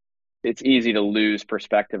 it's easy to lose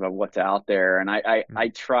perspective of what's out there. And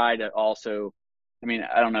I try to also, I mean,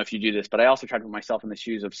 I don't know if you do this, but I also try to put myself in the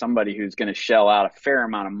shoes of somebody who's going to shell out a fair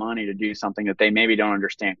amount of money to do something that they maybe don't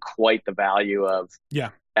understand quite the value of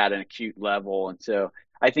at an acute level. And so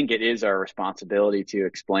I think it is our responsibility to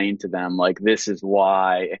explain to them, like, this is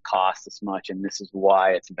why it costs this much and this is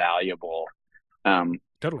why it's valuable.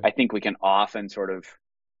 Totally. I think we can often sort of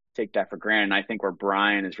take that for granted. And I think where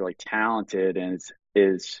Brian is really talented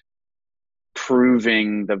is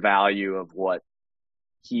proving the value of what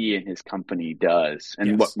he and his company does,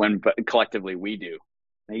 and but collectively we do.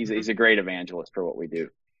 He's a great evangelist for what we do.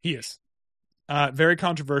 He is very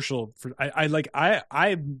controversial.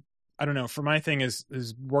 I don't know. For my thing is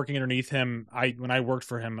working underneath him. When I worked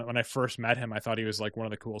for him, when I first met him, I thought he was like one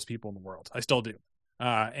of the coolest people in the world. I still do.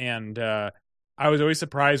 And I was always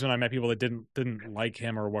surprised when I met people that didn't like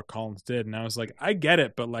him or what Collins did. And I was like, I get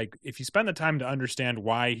it, but like, if you spend the time to understand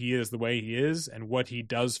why he is the way he is and what he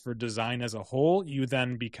does for design as a whole, you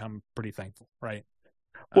then become pretty thankful, right?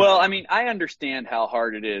 Well, I mean, I understand how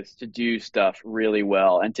hard it is to do stuff really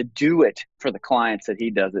well, and to do it for the clients that he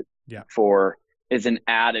does it for is an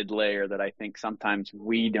added layer that I think sometimes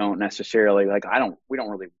we don't necessarily like. We don't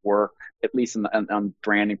really work, at least on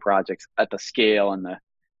branding projects, at the scale and the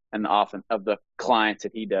often of the clients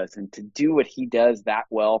that he does. And to do what he does that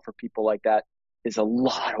well for people like that is a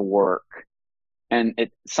lot of work. And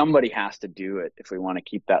somebody has to do it if we want to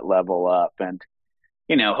keep that level up. And,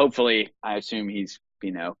 hopefully, I assume he's,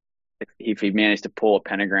 if he managed to pull a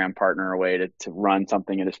Pentagram partner away to run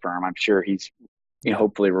something at his firm, I'm sure he's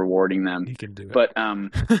hopefully rewarding them. He can do it. But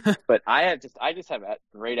but I just have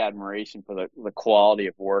great admiration for the quality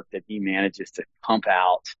of work that he manages to pump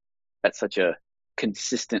out at such a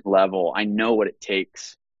consistent level. I know what it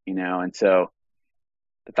takes, and so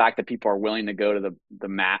the fact that people are willing to go to the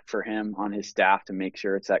mat for him on his staff to make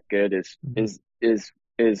sure it's that good is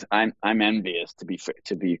I'm envious, to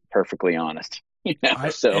be perfectly honest.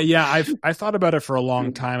 I've thought about it for a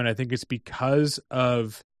long time, and I think it's because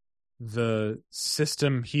of the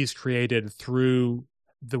system he's created through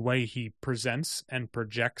the way he presents and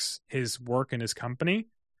projects his work and his company.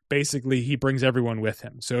 Basically, he brings everyone with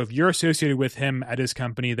him. So if you're associated with him at his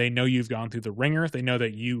company, they know you've gone through the ringer. They know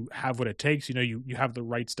that you have what it takes. You have the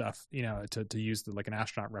right stuff, to use like an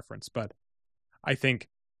astronaut reference. But I think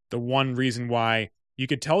the one reason why you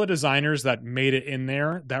could tell the designers that made it in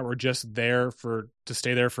there, that were just there to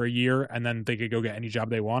stay there for a year, and then they could go get any job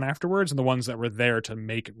they want afterwards, and the ones that were there to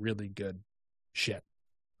make really good shit.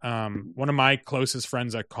 One of my closest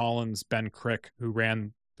friends at Collins, Ben Crick, who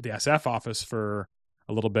ran the SF office for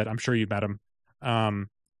a little bit. I'm sure you met him,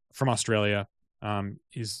 from Australia.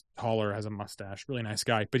 He's taller, has a mustache, really nice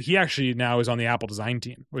guy. But he actually now is on the Apple design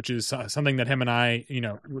team, which is something that him and I,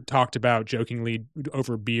 talked about jokingly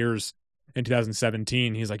over beers in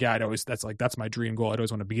 2017. He's like, yeah, that's my dream goal. I'd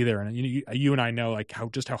always want to be there. And you and I know like how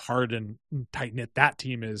hard and tight knit that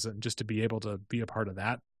team is, and just to be able to be a part of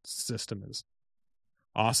that system is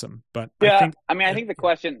awesome. But I think the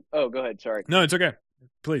question. Oh, go ahead. Sorry. No, it's okay.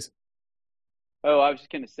 Please. Oh, I was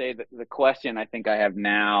just going to say that the question I think I have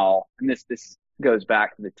now, and this goes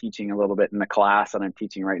back to the teaching a little bit in the class that I'm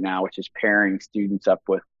teaching right now, which is pairing students up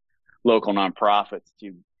with local nonprofits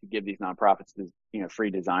to give these nonprofits this, free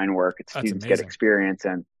design work. It's That's students get amazing. experience.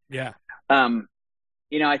 And, Yeah.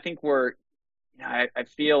 I think I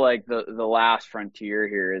feel like the last frontier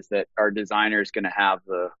here is that our designer is going to have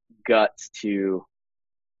the guts to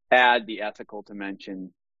add the ethical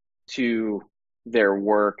dimension to their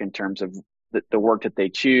work in terms of the work that they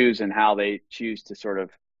choose and how they choose to sort of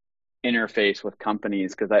interface with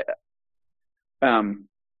companies. Because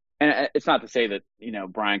and it's not to say that,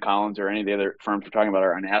 Brian Collins or any of the other firms we're talking about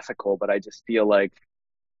are unethical, but I just feel like,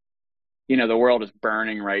 the world is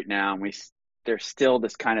burning right now, and there's still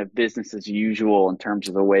this kind of business as usual in terms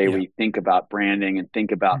of the way we think about branding and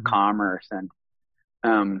think about commerce. And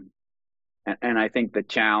I think the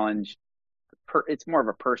challenge, it's more of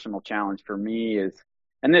a personal challenge for me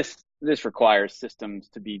and this requires systems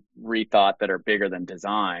to be rethought that are bigger than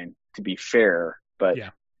design, to be fair. But,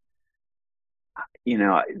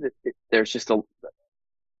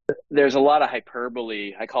 there's a lot of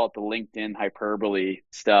hyperbole. I call it the LinkedIn hyperbole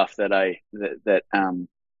stuff that I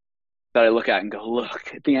look at and go,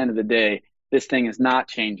 look, at the end of the day, this thing is not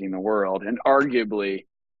changing the world. And arguably,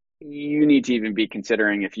 you need to even be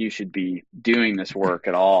considering if you should be doing this work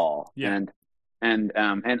at all. Yeah. And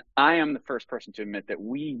I am the first person to admit that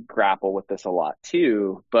we grapple with this a lot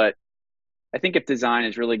too. But I think if design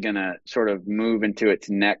is really going to sort of move into its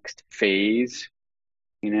next phase,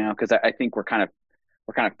 because I think we're kind of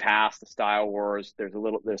past the style wars.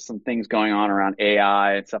 There's some things going on around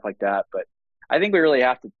AI and stuff like that. But I think we really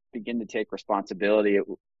have to begin to take responsibility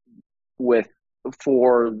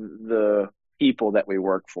for the people that we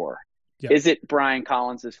work for. Yeah. Is it Brian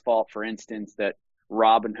Collins's fault, for instance, that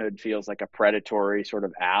Robinhood feels like a predatory sort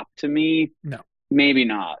of app to me? No, maybe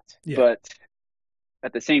not. Yeah. But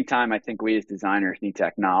at the same time, I think we as designers need to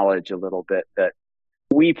acknowledge a little bit that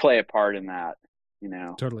we play a part in that.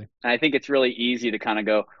 Totally. And I think it's really easy to kind of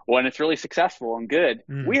go, when it's really successful and good,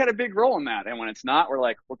 we had a big role in that. And when it's not, we're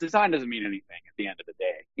like, well, design doesn't mean anything at the end of the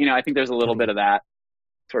day. I think there's a little bit of that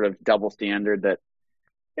sort of double standard that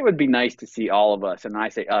it would be nice to see all of us. And I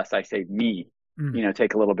say us, I say me,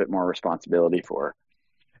 take a little bit more responsibility for.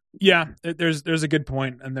 Yeah, there's a good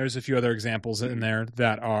point. And there's a few other examples in there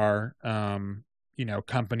that are,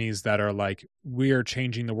 companies that are like, we are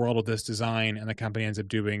changing the world with this design, and the company ends up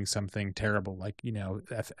doing something terrible. Like,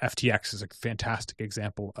 FTX is a fantastic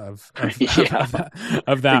example of that.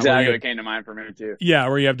 Exactly what came to mind for me too. Yeah,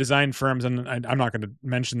 where you have design firms, and I'm not going to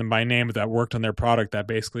mention them by name, but that worked on their product that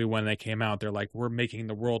basically when they came out, they're like, we're making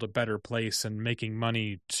the world a better place and making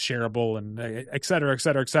money shareable and et cetera, et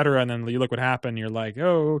cetera, et cetera. And then you look what happened, you're like,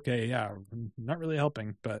 oh, okay, yeah, not really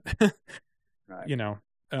helping, but, right.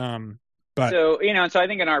 But so I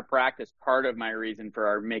think in our practice, part of my reason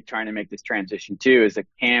for trying to make this transition too is that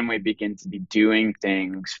can we begin to be doing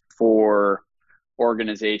things for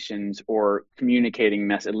organizations or communicating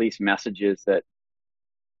at least messages that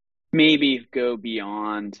maybe go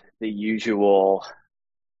beyond the usual,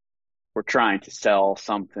 we're trying to sell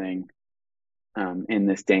something in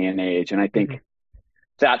this day and age. And I think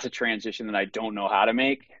that's a transition that I don't know how to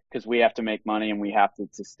make, because we have to make money and we have to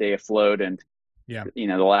stay afloat. And yeah,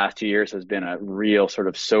 the last 2 years has been a real sort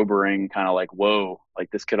of sobering kind of like, whoa,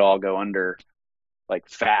 like this could all go under like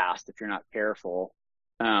fast if you're not careful.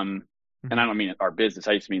 And I don't mean our business.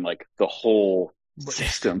 I just mean like the whole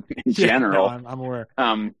system in general. No, I'm aware.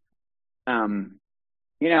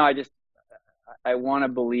 I want to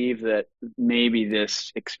believe that maybe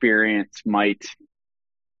this experience might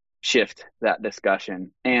shift that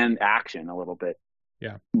discussion and action a little bit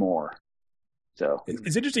more. So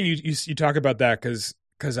it's interesting you talk about that because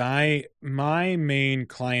my main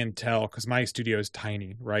clientele, because my studio is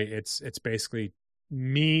tiny, right? It's basically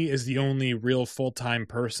me is the only real full-time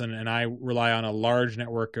person, and I rely on a large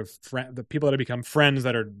network of the people that have become friends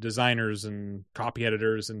that are designers and copy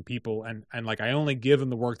editors and people, and like I only give them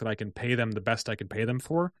the work that I can pay them the best I can pay them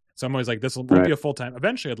for. So I'm always like, this will be a full-time.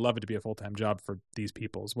 Eventually, I'd love it to be a full-time job for these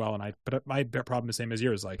people as well. But my problem is the same as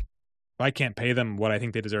yours. Like, if I can't pay them what I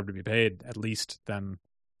think they deserve to be paid, at least, then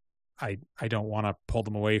I don't want to pull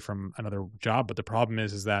them away from another job. But the problem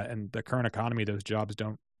is that in the current economy, those jobs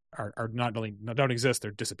don't exist.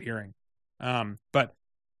 They're disappearing. But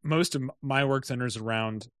most of my work centers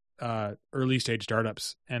around early stage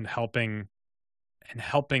startups and helping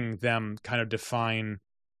them kind of define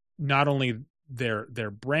not only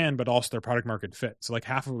their brand, but also their product market fit. So like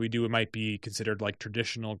half of what we do, it might be considered like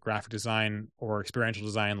traditional graphic design or experiential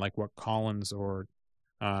design, like what Collins or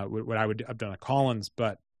what I would have done at Collins.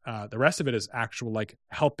 But the rest of it is actual, like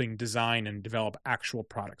helping design and develop actual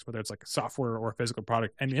products, whether it's like software or a physical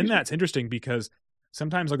product. And in that, it's interesting because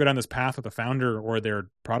sometimes I'll go down this path with a founder or their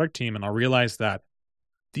product team, and I'll realize that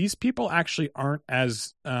these people actually aren't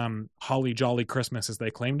as holly jolly Christmas as they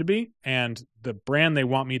claim to be. And the brand they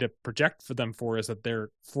want me to project for them for is that they're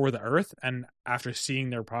for the earth. And after seeing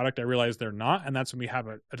their product, I realize they're not. And that's when we have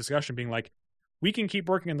a discussion being like, we can keep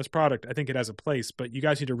working on this product. I think it has a place, but you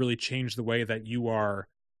guys need to really change the way that you are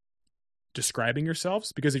describing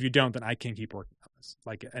yourselves, because if you don't, then I can't keep working on this,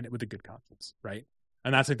 like, and with a good conscience. Right.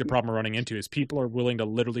 And that's like the problem we're running into is people are willing to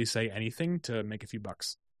literally say anything to make a few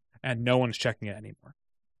bucks, and no one's checking it anymore.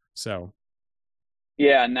 So,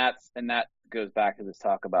 yeah, and that goes back to this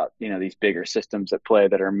talk about, you know, these bigger systems at play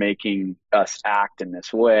that are making us act in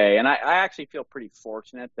this way. And I actually feel pretty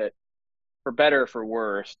fortunate that, for better or for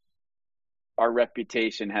worse, our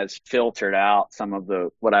reputation has filtered out some of the,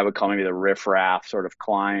 what I would call maybe the riffraff sort of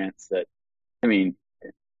clients that, I mean,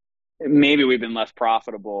 maybe we've been less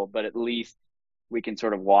profitable, but at least we can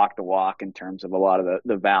sort of walk the walk in terms of a lot of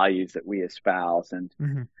the values that we espouse. And,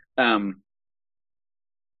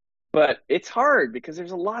 but it's hard because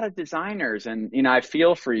there's a lot of designers, and, you know, I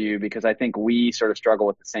feel for you because I think we sort of struggle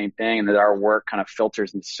with the same thing, and that our work kind of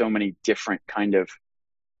filters into so many different kind of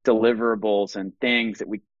deliverables and things that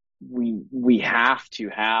we have to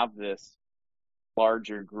have this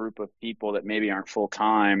larger group of people that maybe aren't full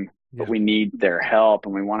time, but we need their help,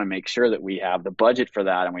 and we want to make sure that we have the budget for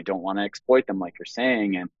that, and we don't want to exploit them, like you're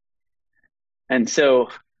saying. And so,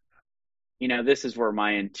 you know, this is where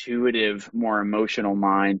my intuitive, more emotional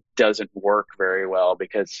mind doesn't work very well,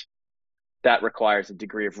 because that requires a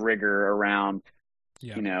degree of rigor around,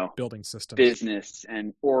 you know, building systems, business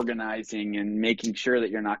and organizing and making sure that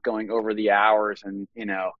you're not going over the hours and, you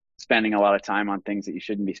know, spending a lot of time on things that you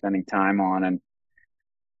shouldn't be spending time on.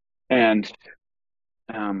 And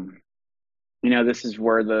you know, this is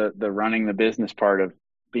where the running the business part of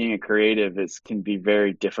being a creative can be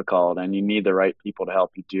very difficult, and you need the right people to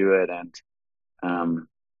help you do it. And I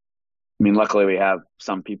mean, luckily we have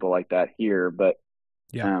some people like that here, but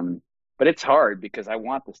it's hard because I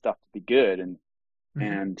want the stuff to be good, and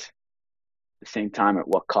at the same time, at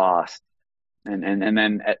what cost, and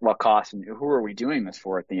then at what cost, and who are we doing this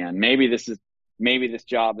for at the end? Maybe this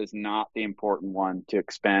job is not the important one to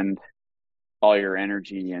expend all your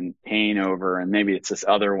energy and pain over, and maybe it's this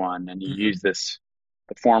other one, and you use the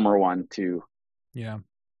former one to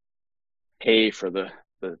pay for the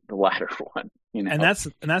latter one, you know. And that's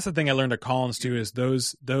the thing I learned at Collins too, is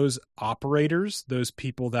those operators, those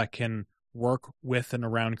people that can work with and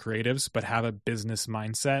around creatives but have a business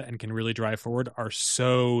mindset and can really drive forward, are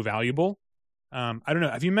so valuable. I don't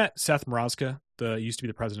know, have you met Seth Mrazka, used to be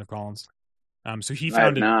the president of Collins? So he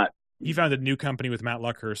founded a new company with Matt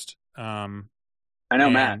Luckhurst. I know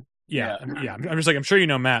Matt. Yeah. I'm just like, I'm sure you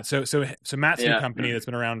know Matt. So Matt's new company that's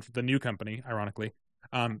been around, the new company, ironically,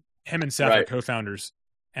 him and Seth are co-founders,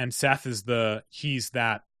 and Seth he's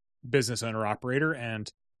that business owner operator, and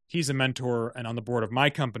he's a mentor and on the board of my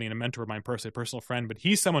company, and a mentor of mine personally, a personal friend. But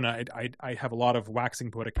he's someone I have a lot of waxing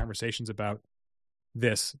poetic conversations about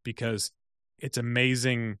this, because it's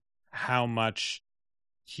amazing how much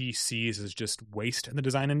he sees as just waste in the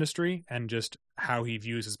design industry, and just how he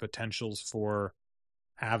views his potentials for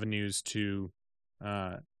avenues to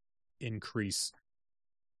increase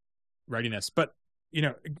readiness. But, you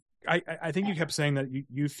know, I think you kept saying that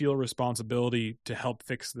you feel responsibility to help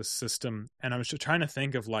fix the system. And I was just trying to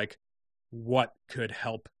think of like, what could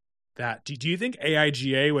help that. Do you think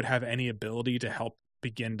AIGA would have any ability to help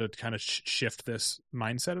begin to kind of shift this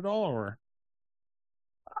mindset at all? Or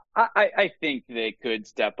I think they could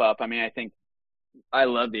step up. I mean, I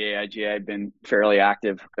love the AIGA. I've been fairly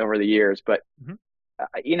active over the years, but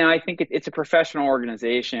you know, I think it's a professional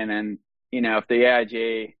organization, and, you know, if the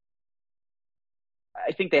AIGA,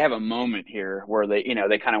 I think they have a moment here where they, you know,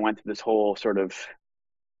 they kind of went through this whole sort of,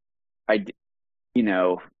 you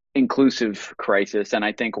know, inclusive crisis. And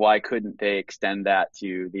I think, why couldn't they extend that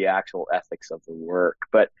to the actual ethics of the work?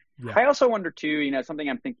 But I also wonder too, you know, something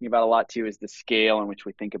I'm thinking about a lot too is the scale in which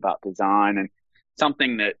we think about design, and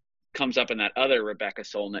something that comes up in that other Rebecca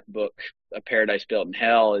Solnit book, A Paradise Built in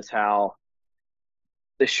Hell, is how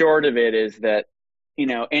the short of it is that, you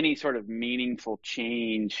know, any sort of meaningful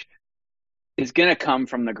change is going to come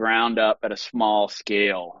from the ground up at a small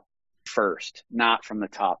scale first, not from the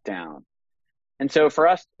top down. And so for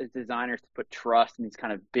us as designers to put trust in these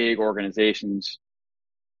kind of big organizations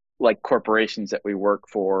like corporations that we work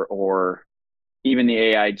for, or even the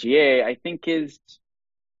AIGA, I think is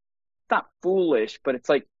not foolish, but it's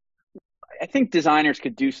like, I think designers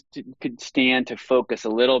could stand to focus a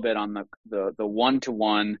little bit on the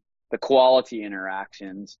one-to-one, the quality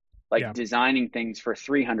interactions, like designing things for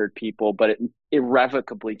 300 people, but it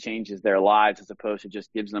irrevocably changes their lives as opposed to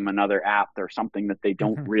just gives them another app or something that they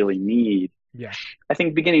don't really need. Yeah. I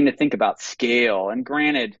think beginning to think about scale, and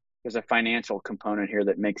granted, there's a financial component here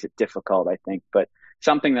that makes it difficult, I think, but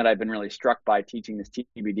something that I've been really struck by teaching this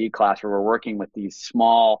TBD class where we're working with these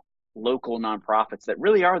small local nonprofits that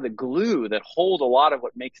really are the glue that hold a lot of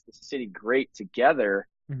what makes the city great together.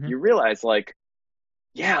 You realize like,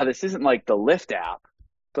 yeah, this isn't like the Lyft app,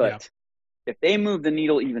 but if they move the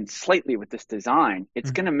needle even slightly with this design,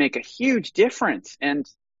 it's going to make a huge difference. And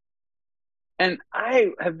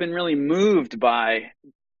I have been really moved by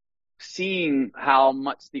seeing how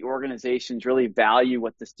much the organizations really value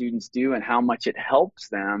what the students do and how much it helps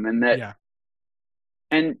them, and that,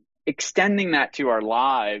 and extending that to our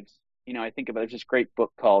lives. You know, I think about, there's this great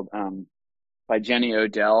book called, by Jenny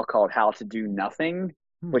Odell called How to Do Nothing,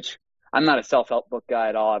 which I'm not a self-help book guy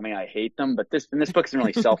at all. I mean, I hate them, but this book isn't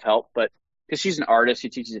really self-help, but because she's an artist, she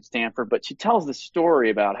teaches at Stanford, but she tells this story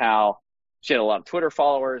about how she had a lot of Twitter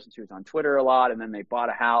followers and she was on Twitter a lot. And then they bought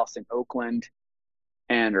a house in Oakland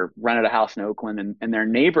or rented a house in Oakland, and their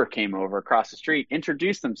neighbor came over across the street,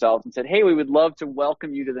 introduced themselves and said, "Hey, we would love to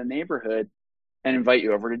welcome you to the neighborhood and invite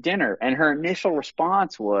you over to dinner." And her initial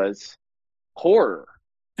response was horror.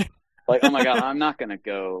 Like, oh my God, I'm not going to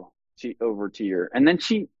go over to your, and then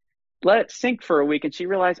she let it sink for a week and she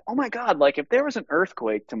realized, oh my God, like if there was an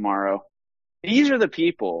earthquake tomorrow, these are the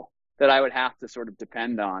people that I would have to sort of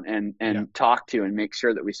depend on and talk to and make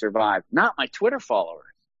sure that we survive, not my Twitter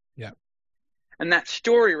followers. Yeah. And that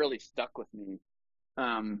story really stuck with me.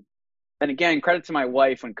 And again, credit to my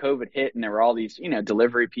wife when COVID hit and there were all these,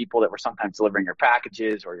 delivery people that were sometimes delivering your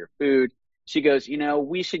packages or your food. She goes,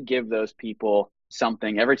 we should give those people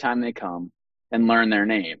something every time they come and learn their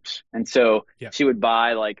names. And so she would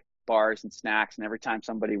buy like bars and snacks, and every time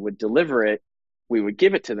somebody would deliver it, we would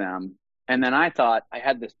give it to them. And then I thought, I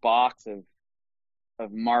had this box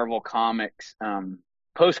of Marvel Comics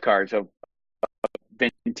postcards of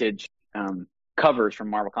vintage covers from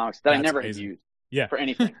Marvel Comics that I never had used for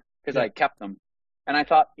anything because I kept them. And I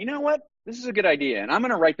thought, you know what? This is a good idea. And I'm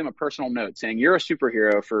going to write them a personal note saying, you're a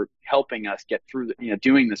superhero for helping us get through,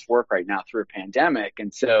 doing this work right now through a pandemic.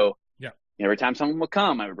 And so every time someone would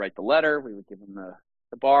come, I would write the letter. We would give them the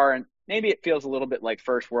bar. And maybe it feels a little bit like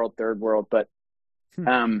first world, third world, but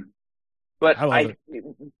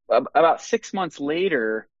about 6 months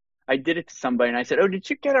later, I did it to somebody and I said, "Oh, did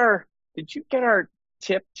you get our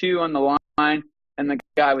tip too on the line?" And the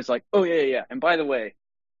guy was like, "Oh yeah. And by the way,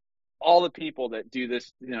 all the people that do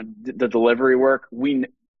this, the delivery work, we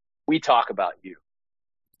talk about you.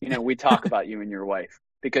 We talk about you and your wife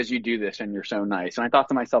because you do this and you're so nice." And I thought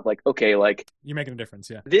to myself, like, okay, like you're making a difference.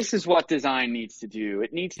 Yeah. This is what design needs to do.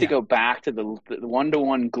 It needs to go back to the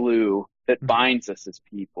one-to-one glue that binds us as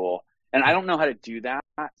people. And I don't know how to do that,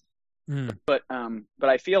 but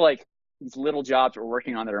I feel like these little jobs we're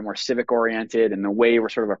working on that are more civic oriented, and the way we're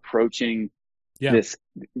sort of approaching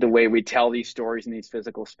the way we tell these stories in these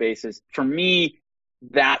physical spaces, for me,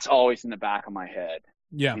 that's always in the back of my head.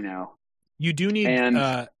 Yeah. You do need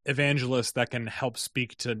evangelists that can help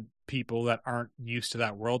speak to people that aren't used to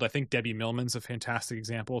that world. I think Debbie Millman's a fantastic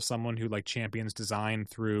example, someone who like champions design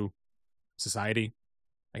through society.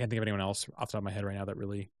 I can't think of anyone else off the top of my head right now that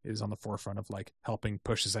really is on the forefront of like helping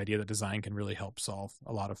push this idea that design can really help solve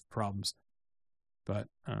a lot of problems. But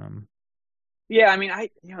yeah, I mean,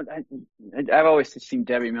 I've always seen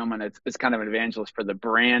Debbie Millman as kind of an evangelist for the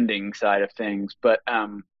branding side of things. But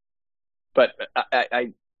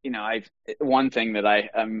one thing that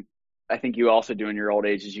I think you also do in your old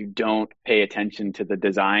age is you don't pay attention to the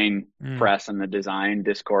design press and the design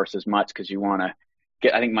discourse as much because you want to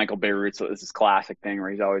I think Michael Beirut's is this classic thing where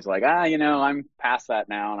he's always like, I'm past that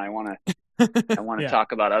now, and I want to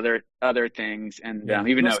talk about other things. And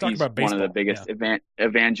even though he's one of the biggest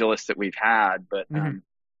evangelists that we've had, but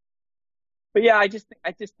yeah, I just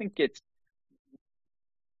think it's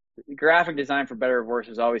graphic design, for better or worse,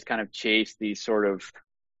 has always kind of chased these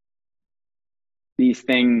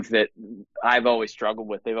things that I've always struggled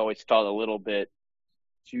with. They've always felt a little bit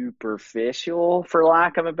superficial, for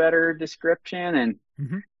lack of a better description,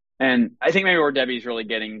 and I think maybe where Debbie's really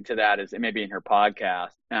getting to that is maybe in her podcast.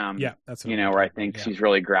 That's where I think she's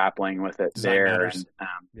really grappling with it Design there. matters.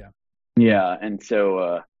 And and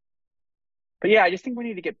so, but yeah, I just think we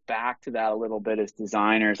need to get back to that a little bit as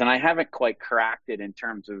designers, and I haven't quite cracked it in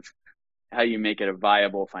terms of how you make it a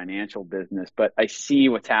viable financial business. But I see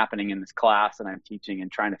what's happening in this class that I'm teaching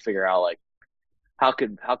and trying to figure out like how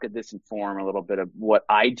could this inform a little bit of what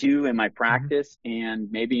I do in my practice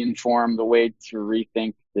and maybe inform the way to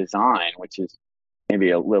rethink design, which is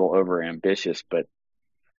maybe a little over ambitious, but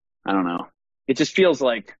I don't know. It just feels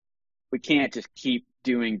like we can't just keep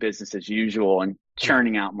doing business as usual and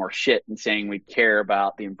churning out more shit and saying we care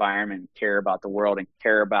about the environment, care about the world, and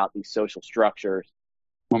care about these social structures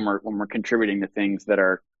when we're contributing to things that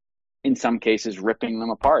are in some cases ripping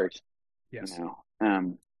them apart. Yes. You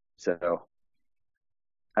know? So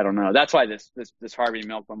I don't know. That's why this Harvey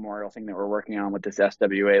Milk Memorial thing that we're working on with this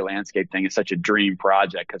SWA landscape thing is such a dream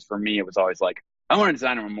project. Because for me, it was always like, I want to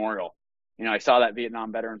design a memorial. You know, I saw that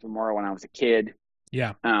Vietnam Veterans Memorial when I was a kid.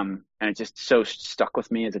 Yeah. And it just so stuck with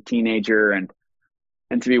me as a teenager, and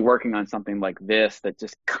to be working on something like this that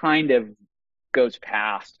just kind of goes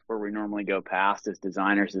past where we normally go past as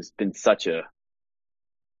designers has been such a,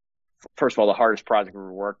 first of all, the hardest project we've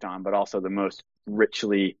ever worked on, but also the most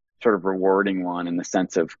richly sort of rewarding one in the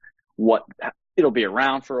sense of what it'll be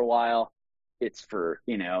around for a while. It's for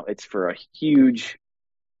a huge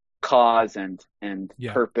cause and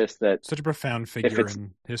purpose that such a profound figure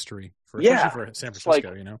in history especially for San Francisco,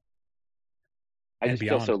 like, you know. I just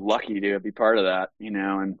feel so lucky to be part of that, you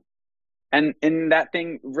know, and that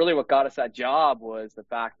thing, really what got us that job was the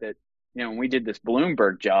fact that, you know, when we did this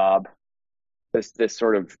Bloomberg job, this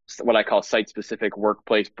sort of what I call site-specific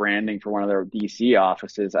workplace branding for one of their DC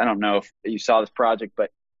offices. I don't know if you saw this project,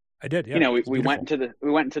 but I did. Yeah, you know, we went into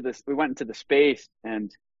the space,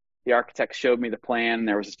 and the architect showed me the plan. And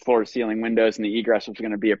there was floor-to-ceiling windows, and the egress was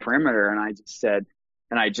going to be a perimeter. And I just said,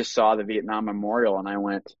 and I just saw the Vietnam Memorial, and I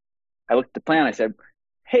looked at the plan. I said,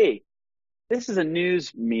 "Hey, this is a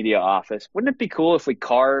news media office. Wouldn't it be cool if we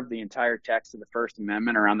carved the entire text of the First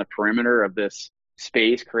Amendment around the perimeter of this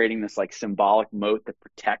space, creating this like symbolic moat that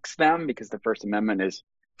protects them, because the First Amendment is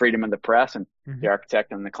freedom of the press?" And the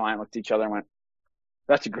architect and the client looked at each other and went,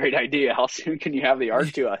 "That's a great idea. How soon can you have the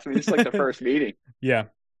art to us?" I mean, it's like the first meeting. Yeah.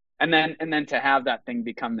 And then to have that thing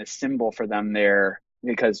become this symbol for them there,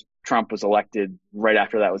 because Trump was elected right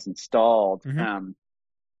after that was installed.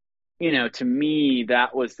 You know, to me,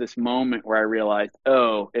 that was this moment where I realized,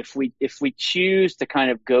 oh, if we choose to kind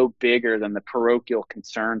of go bigger than the parochial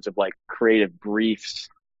concerns of like creative briefs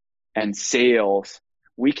and sales,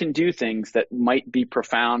 we can do things that might be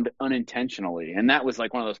profound unintentionally. And that was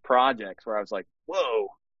like one of those projects where I was like, whoa.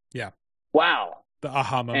 Yeah. Wow. The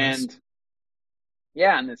aha moments.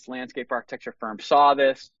 And this landscape architecture firm saw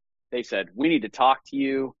this. They said, "We need to talk to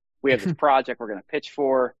you. We have this project we're going to pitch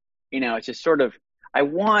for." You know, it's just sort of,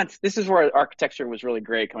 this is where architecture was really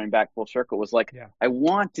great, coming back full circle, was like, I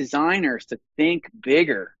want designers to think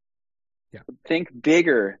bigger. Think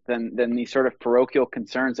bigger than these sort of parochial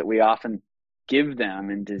concerns that we often give them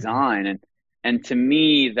in design. And to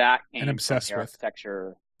me, that came from the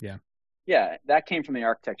architecture. Yeah, that came from the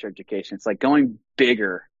architecture education. It's like going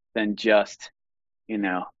bigger than just, you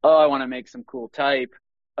know, oh, I want to make some cool type.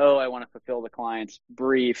 Oh, I want to fulfill the client's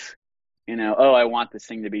brief. You know, oh, I want this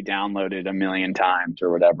thing to be downloaded 1 million times or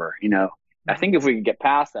whatever. You know, I think if we could get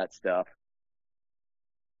past that stuff,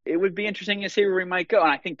 it would be interesting to see where we might go.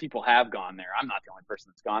 And I think people have gone there. I'm not the only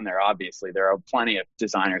person that's gone there. Obviously, there are plenty of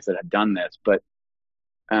designers that have done this. But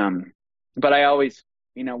I always,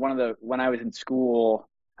 you know, when I was in school,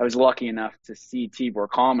 I was lucky enough to see Tibor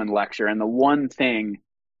Kalman lecture. And the one thing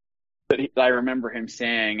that I remember him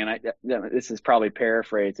saying, and this is probably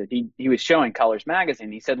paraphrased, that he was showing Colors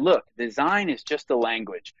Magazine. He said, "Look, design is just a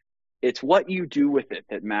language. It's what you do with it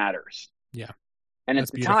that matters." Yeah. And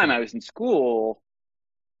at the time I was in school,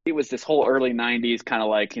 it was this whole early 90s kind of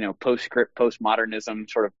like, you know, postscript, postmodernism,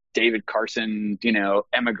 sort of David Carson, you know,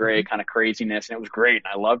 emigre kind of craziness. And it was great. And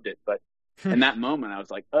I loved it. But in that moment, I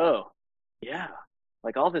was like, oh, yeah,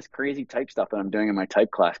 like all this crazy type stuff that I'm doing in my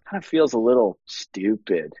type class kind of feels a little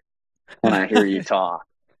stupid when I hear you talk.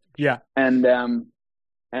 Yeah. And that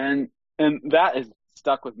has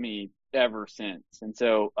stuck with me ever since. And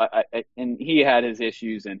so and he had his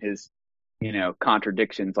issues and his, you know,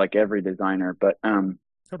 contradictions like every designer, but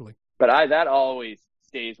totally. But that always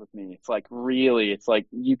stays with me. It's like, really, it's like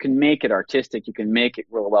you can make it artistic, you can make it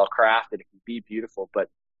real well crafted, it can be beautiful, but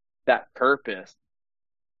that purpose,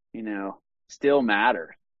 you know, still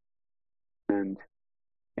matters. And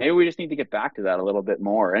maybe we just need to get back to that a little bit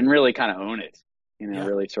more and really kind of own it, you know,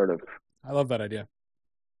 really sort of. I love that idea.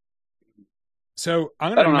 So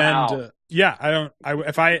I'm going to amend.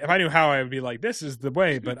 If I knew how, I would be like, this is the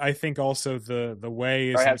way. But I think also the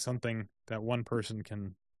way isn't something that one person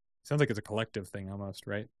can. Sounds like it's a collective thing almost,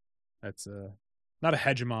 right? That's not a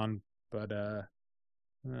hegemon, but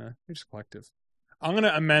just collective. I'm going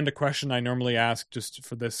to amend a question I normally ask just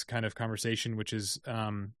for this kind of conversation, which is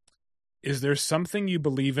is there something you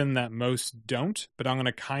believe in that most don't? But I'm going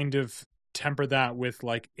to kind of temper that with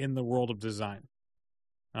like in the world of design.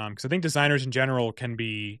 Because I think designers in general can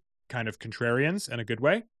be kind of contrarians in a good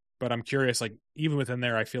way. But I'm curious, like even within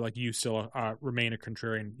there, I feel like you still remain a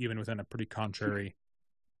contrarian, even within a pretty contrary.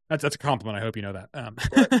 That's a compliment. I hope you know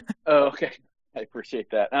that. Oh, okay. I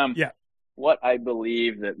appreciate that. Yeah. What I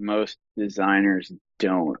believe that most designers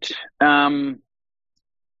don't. Oh,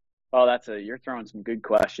 you're throwing some good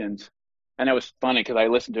questions. And it was funny because I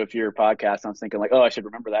listened to a few of your podcasts and I was thinking like, oh, I should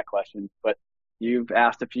remember that question. But you've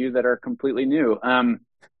asked a few that are completely new, that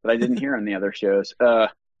I didn't hear on the other shows.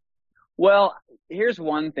 Well, here's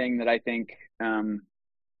one thing that I think,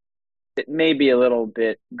 it may be a little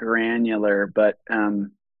bit granular, but,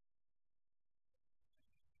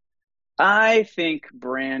 I think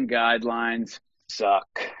brand guidelines suck.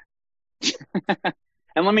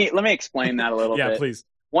 And let me explain that a little bit. Yeah, please.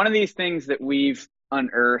 One of these things that we've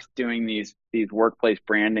unearthed doing these workplace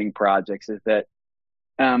branding projects is that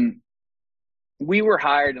we were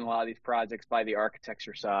hired in a lot of these projects by the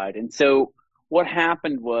architecture side. And so what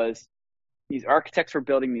happened was these architects were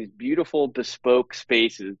building these beautiful bespoke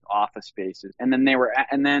spaces, office spaces, and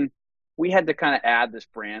then we had to kind of add this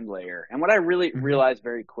brand layer. And what I really realized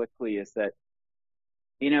very quickly is that,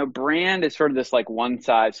 brand is sort of this like one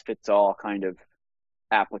size fits all kind of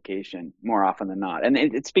application more often than not. And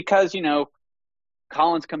it's because,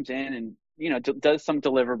 Collins comes in and, does some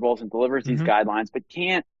deliverables and delivers these guidelines, but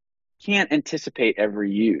can't anticipate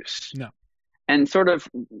every use. No. And sort of,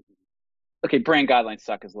 okay, brand guidelines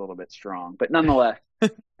suck is a little bit strong, but nonetheless,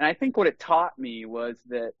 and I think what it taught me was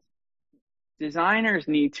that designers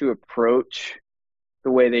need to approach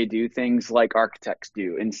the way they do things like architects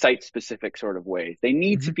do in site-specific sort of ways. They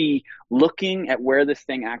need to be looking at where this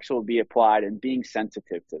thing actually will be applied and being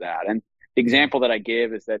sensitive to that. And the example that I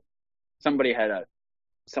give is that somebody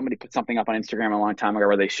put something up on Instagram a long time ago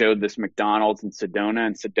where they showed this McDonald's in Sedona,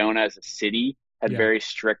 and Sedona as a city had very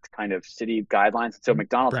strict kind of city guidelines. So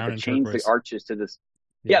McDonald's had to change the arches to this,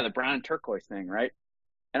 the brown and turquoise thing, right?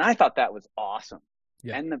 And I thought that was awesome.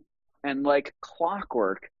 Yeah. And like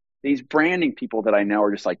clockwork, these branding people that I know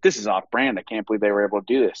are just like, this is off brand. I can't believe they were able to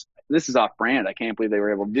do this. This is off brand. I can't believe they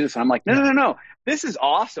were able to do this. And I'm like, no. This is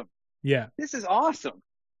awesome. Yeah. This is awesome.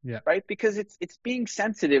 Yeah. Right. Because it's being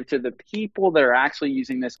sensitive to the people that are actually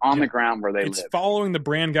using this on the ground where they live. It's following the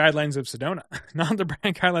brand guidelines of Sedona, not the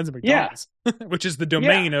brand guidelines of McDonald's, which is the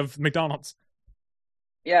domain of McDonald's.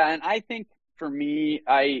 Yeah. And I think for me,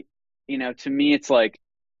 to me, it's like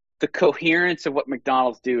the coherence of what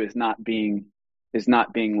McDonald's do is not being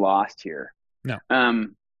lost here. No.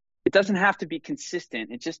 It doesn't have to be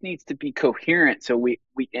consistent. It just needs to be coherent so we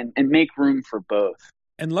and make room for both.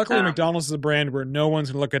 And luckily McDonald's is a brand where no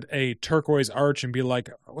one's going to look at a turquoise arch and be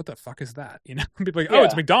like, what the fuck is that? People like, oh,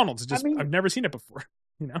 it's McDonald's. It's just, I've never seen it before,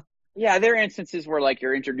 Yeah, there are instances where like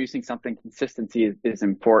you're introducing something, consistency is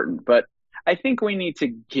important. But I think we need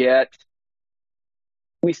to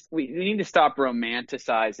we need to stop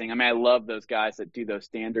romanticizing. I mean, I love those guys that do those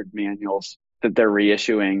standard manuals that they're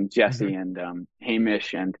reissuing, Jesse and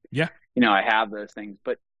Hamish, and I have those things.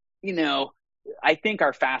 But I think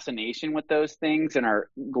our fascination with those things and our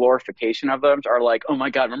glorification of them are like, oh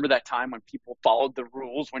my God, remember that time when people followed the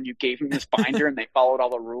rules when you gave them this binder and they followed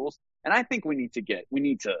all the rules? And I think we need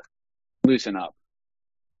to loosen up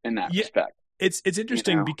in that respect. It's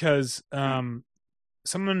interesting because the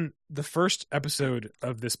first episode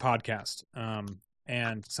of this podcast,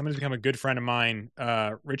 and somebody's become a good friend of mine,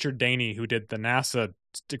 Richard Daney, who did the NASA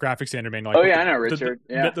graphic standard manual. I know Richard.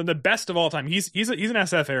 The best of all time. He's an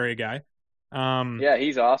SF area guy.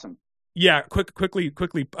 He's awesome. Yeah, quickly.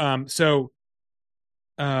 So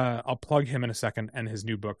I'll plug him in a second and his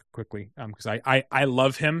new book quickly. Because I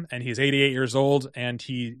love him, and he's 88 years old, and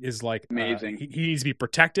he is like amazing. He needs to be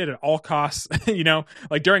protected at all costs.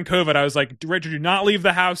 Like during COVID, I was like, Richard, do not leave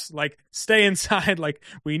the house. Like, stay inside. Like,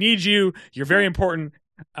 we need you. You're very important.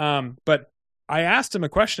 But I asked him a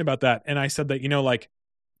question about that, and I said that like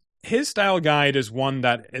his style guide is one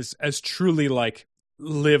that is as truly like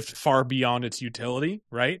lived far beyond its utility,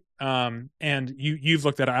 right? And you've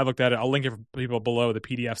looked at it, I've looked at it. I'll link it for people below, the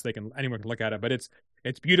PDFs, anyone can look at it, but it's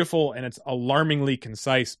beautiful and it's alarmingly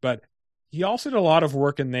concise. But he also did a lot of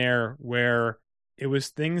work in there where it was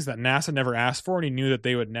things that NASA never asked for and he knew that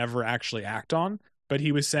they would never actually act on. But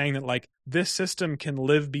he was saying that like this system can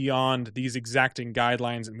live beyond these exacting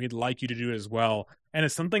guidelines and we'd like you to do it as well. And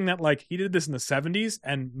it's something that like he did this in the 70s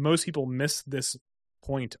and most people miss this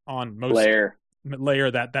point on most layer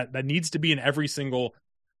that needs to be in every single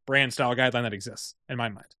brand style guideline that exists in my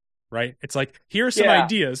mind, right? It's like, here's some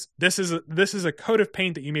ideas. This is a coat of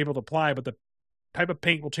paint that you may be able to apply, but type of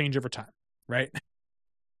paint will change over time, right?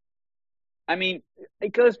 I mean,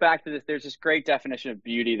 it goes back to this. There's this great definition of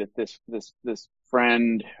beauty that this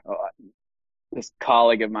friend, this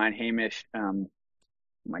colleague of mine, Hamish, oh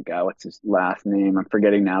my God, what's his last name? I'm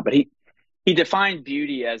forgetting now, but he defined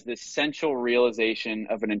beauty as the essential realization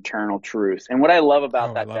of an internal truth. And what I love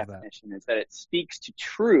about that definition is that it speaks to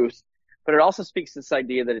truth, but it also speaks to this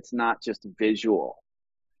idea that it's not just visual,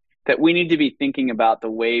 that we need to be thinking about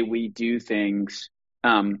the way we do things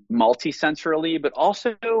multisensorily, but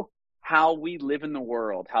also how we live in the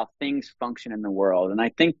world, how things function in the world. And I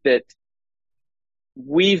think that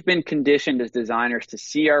we've been conditioned as designers to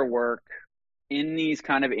see our work in these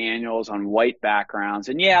kind of annuals on white backgrounds.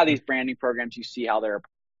 And yeah, these branding programs, you see how they're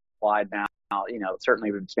applied now,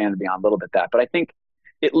 certainly we've expanded beyond a little bit that, but I think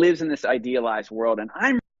it lives in this idealized world. And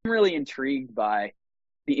I'm really intrigued by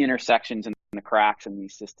the intersections and the cracks in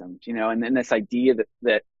these systems, and then this idea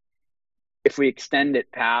that if we extend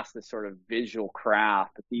it past the sort of visual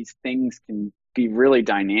craft, that these things can be really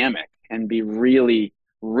dynamic and be really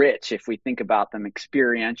rich if we think about them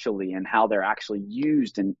experientially and how they're actually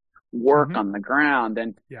used and work on the ground.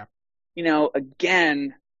 And,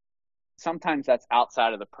 again, sometimes that's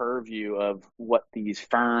outside of the purview of what these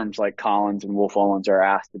firms like Collins and Wolff Olins are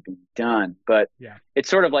asked to be done. But it's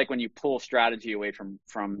sort of like when you pull strategy away from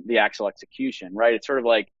the actual execution, right? It's sort of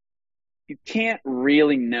like you can't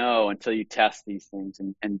really know until you test these things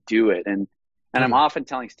and do it. And I'm often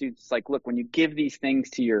telling students, like, look, when you give these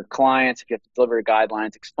things to your clients, if you have to deliver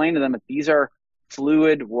guidelines, explain to them that these are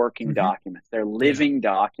fluid working documents. They're living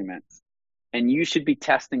documents. And you should be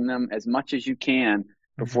testing them as much as you can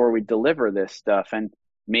before we deliver this stuff. And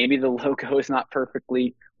maybe the logo is not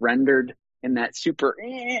perfectly rendered in that super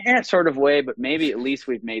sort of way, but maybe at least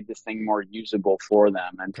we've made this thing more usable for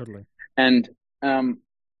them.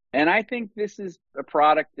 And I think this is a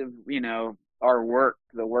product of, our work,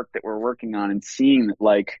 the work that we're working on, and seeing that,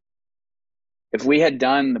 like, if we had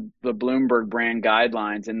done the Bloomberg brand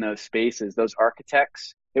guidelines in those spaces, those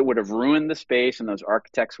architects, it would have ruined the space and those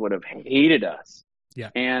architects would have hated us.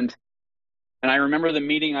 Yeah. And I remember the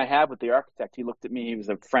meeting I had with the architect. He looked at me. He was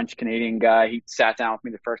a French Canadian guy. He sat down with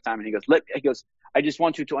me the first time and he goes, I just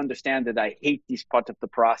want you to understand that I hate this part of the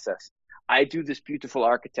process. I do this beautiful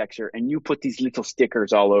architecture and you put these little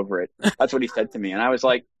stickers all over it. That's what he said to me. And I was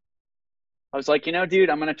like, dude,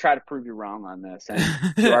 I'm going to try to prove you wrong on this.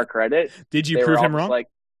 And to our credit, did you prove him wrong? Like,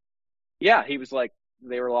 yeah, he was like,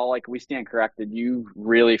 they were all like, we stand corrected. You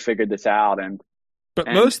really figured this out. But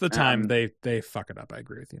most of the time they fuck it up. I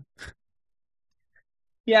agree with you.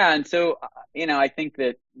 Yeah. And so, I think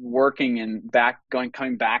that working and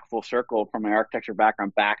coming back full circle from my architecture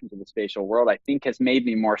background back into the spatial world, I think has made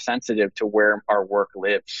me more sensitive to where our work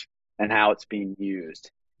lives and how it's being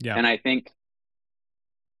used. Yeah. And I think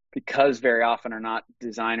because very often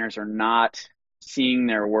designers are not seeing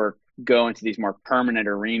their work go into these more permanent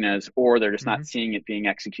arenas, or they're just not seeing it being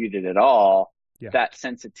executed at all, that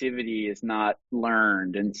sensitivity is not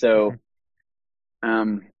learned. And so,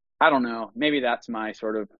 I don't know, maybe that's my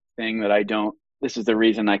sort of thing this is the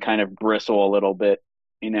reason I kind of bristle a little bit,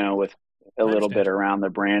 with a little bit around the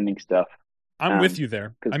branding stuff. I'm with you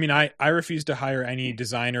there. I mean, I refuse to hire any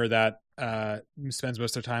designer that spends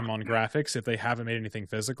most of their time on graphics if they haven't made anything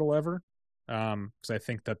physical ever. Because I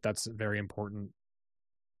think that's a very important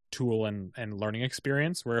tool and learning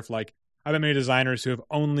experience, where if, like, I've been many designers who have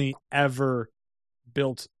only ever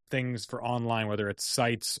built things for online, whether it's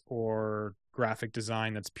sites or graphic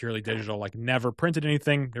design that's purely digital, like never printed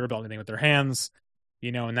anything, never built anything with their hands,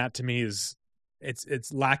 and that to me is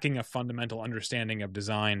it's lacking a fundamental understanding of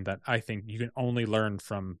design that I think you can only learn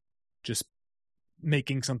from just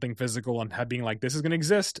making something physical and being like, this is going to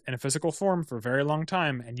exist in a physical form for a very long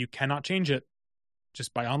time and you cannot change it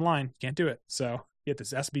just by online. You can't do it. So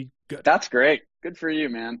this has to be good. That's great. Good for you,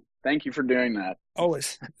 man. Thank you for doing that.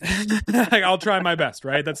 Always. I'll try my best,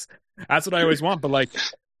 right? That's what I always want. But, like,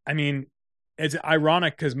 I mean, it's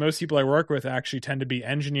ironic because most people I work with actually tend to be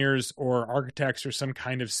engineers or architects or some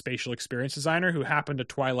kind of spatial experience designer who happen to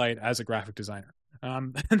twilight as a graphic designer.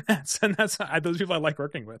 And that's those people I like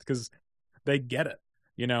working with because they get it,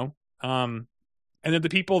 and then the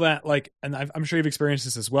people that, like, and I'm sure you've experienced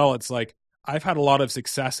this as well. It's like, I've had a lot of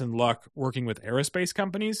success and luck working with aerospace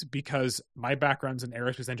companies because my background's in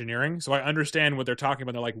aerospace engineering. So I understand what they're talking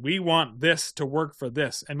about. They're like, we want this to work for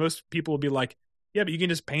this. And most people will be like, yeah, but you can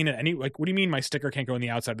just paint it like, what do you mean my sticker can't go on the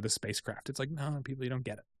outside of the spacecraft? It's like, no, people, you don't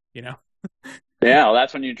get it, Yeah, well,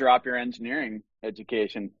 that's when you drop your engineering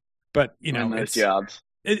education. But, those jobs.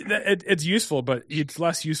 It's useful, but it's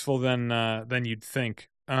less useful than you'd think.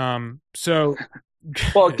 So,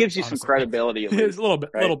 well, it gives you some credibility. At least, it's a little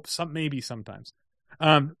bit, right? maybe sometimes.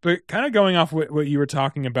 But kind of going off what you were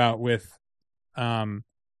talking about with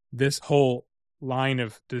this whole line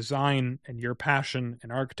of design and your passion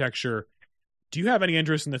and architecture, do you have any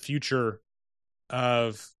interest in the future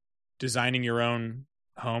of designing your own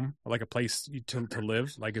home, or like a place to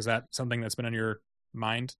live? Like, is that something that's been on your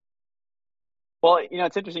mind? Well,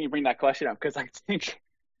 it's interesting you bring that question up because I think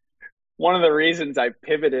one of the reasons I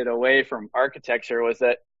pivoted away from architecture was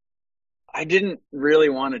that I didn't really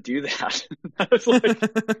want to do that. I was like,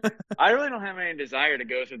 I really don't have any desire to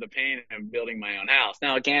go through the pain of building my own house.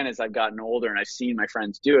 Now, again, as I've gotten older and I've seen my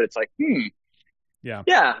friends do it, it's like,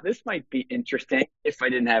 yeah, this might be interesting if I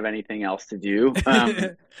didn't have anything else to do.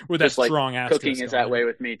 With that strong like cooking is that way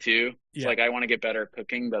with me too. It's like I want to get better at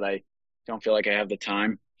cooking, but I don't feel like I have the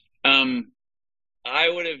time. I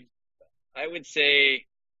would say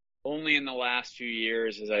only in the last few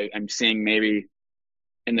years, as I'm seeing maybe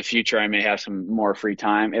in the future, I may have some more free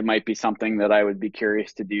time. It might be something that I would be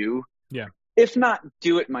curious to do. Yeah. If not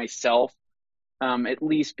do it myself, at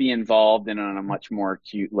least be involved in on a much more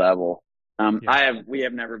acute level. We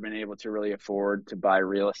have never been able to really afford to buy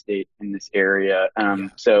real estate in this area.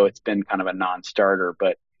 So it's been kind of a non-starter,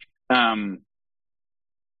 but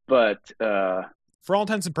for all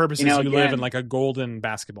intents and purposes, you live in like a golden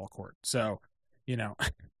basketball court. So, yeah,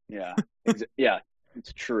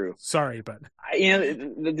 it's true. Sorry, but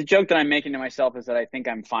the joke that I'm making to myself is that I think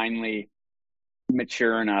I'm finally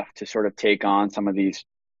mature enough to sort of take on some of these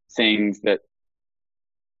things that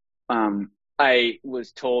I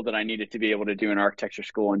was told that I needed to be able to do in architecture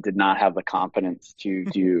school and did not have the confidence to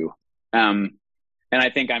do. And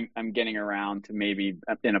I think I'm getting around to maybe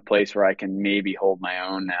in a place where I can maybe hold my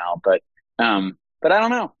own now, but I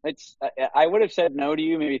don't know. I would have said no to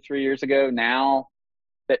you maybe 3 years ago. Now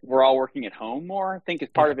that we're all working at home more, I think is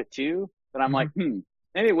part of it too. But I'm like,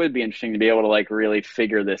 maybe it would be interesting to be able to like really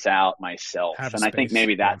figure this out myself. And I think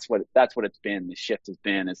maybe that's what it's been. The shift has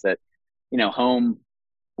been is that, home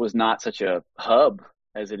was not such a hub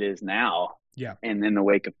as it is now. Yeah. And in the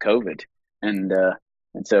wake of COVID. And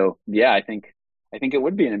so, yeah, I think it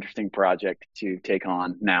would be an interesting project to take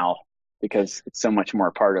on now because it's so much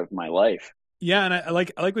more part of my life. Yeah, and I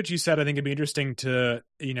like what you said. I think it'd be interesting to,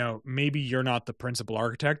 maybe you're not the principal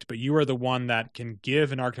architect, but you are the one that can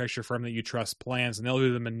give an architecture firm that you trust plans, and they'll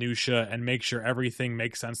do the minutia and make sure everything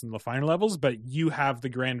makes sense in the finer levels. But you have the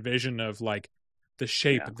grand vision of like the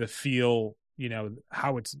shape, the feel,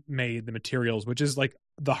 how it's made, the materials, which is like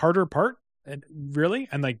the harder part, and really,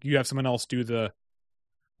 and like you have someone else do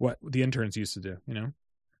what the interns used to do,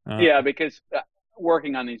 Yeah, because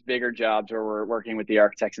working on these bigger jobs where we're working with the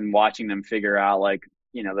architects and watching them figure out like,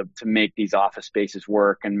 to make these office spaces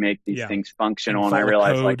work and make these things functional. And I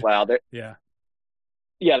realized like, wow, there's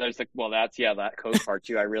like, that code part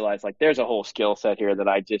too. I realized like there's a whole skill set here that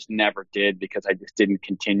I just never did because I just didn't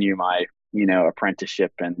continue my,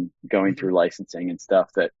 apprenticeship and going through licensing and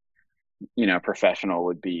stuff that, professional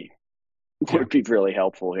would be really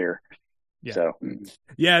helpful here. Yeah. So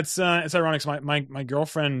it's ironic. So my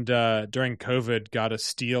girlfriend during COVID got a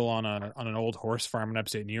steal on an old horse farm in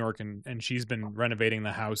upstate New York, and she's been renovating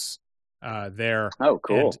the house there. Oh,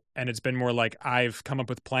 cool. And it's been more like I've come up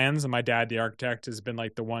with plans, and my dad, the architect, has been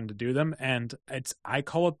like the one to do them. And I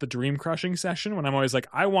call it the dream crushing session when I'm always like,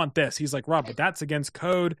 I want this. He's like, Rob, but that's against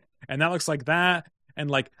code, and that looks like that. And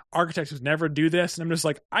like architects would never do this. And I'm just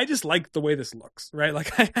like, I just like the way this looks, right? Like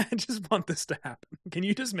I just want this to happen. Can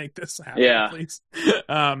you just make this happen, please?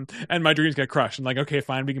 And my dreams get crushed. I'm like, okay,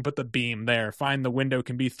 fine. We can put the beam there. Fine. The window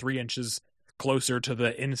can be 3 inches closer to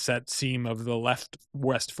the inset seam of the left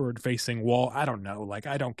westward facing wall. I don't know. Like,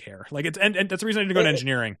 I don't care. Like and that's the reason I didn't go to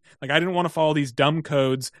engineering. Like I didn't want to follow these dumb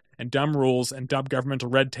codes and dumb rules and dumb governmental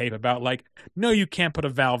red tape about like, no, you can't put a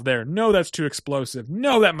valve there. No, that's too explosive.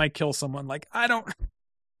 No, that might kill someone. Like, I don't.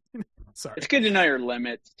 Sorry. It's good to know your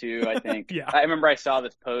limits too, I think. I remember I saw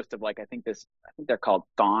this post of like, I think they're called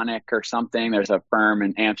Thonic or something. There's a firm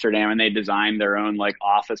in Amsterdam and they designed their own like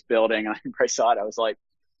office building. And I remember I saw it. I was like,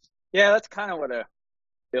 yeah, that's kind of what a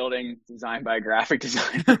building designed by a graphic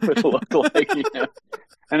designer would look like,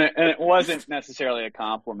 And it wasn't necessarily a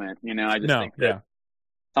compliment, I just think that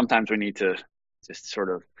sometimes we need to just sort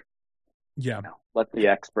of, let the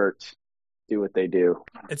experts do what they do.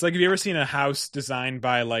 It's like, have you ever seen a house designed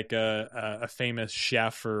by like a famous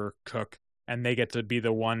chef or cook, and they get to be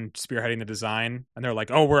the one spearheading the design, and they're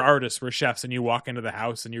like, oh, we're artists, we're chefs, and you walk into the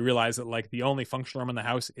house and you realize that like the only functional room in the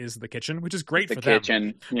house is the kitchen, which is great for them. The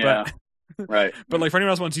kitchen, yeah. But, right. But like for anyone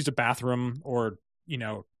else who wants to use a bathroom or,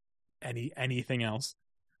 anything else.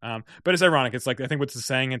 But it's ironic. It's like, I think what's the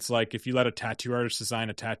saying? It's like, if you let a tattoo artist design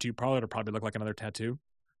a tattoo, it'll probably look like another tattoo.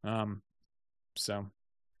 So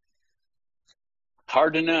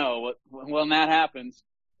hard to know when that happens.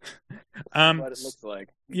 What it looks like.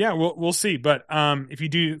 Yeah, we'll see. But if you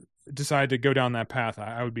do decide to go down that path,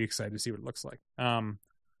 I would be excited to see what it looks like. And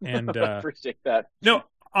appreciate that. No,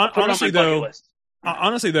 honestly though,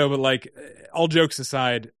 but like all jokes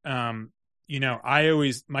aside, my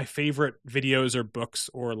favorite videos or books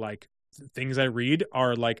or like things I read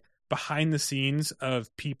are like behind the scenes of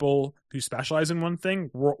people who specialize in one thing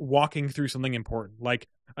walking through something important, like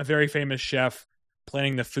a very famous chef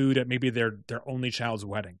planning the food at maybe their only child's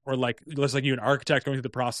wedding, or like let's like you an architect going through the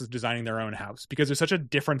process of designing their own house, because there's such a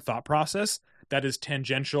different thought process that is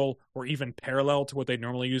tangential or even parallel to what they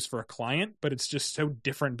normally use for a client, but it's just so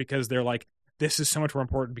different because they're like, this is so much more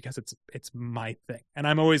important because it's my thing. And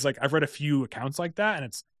I'm always like, I've read a few accounts like that, and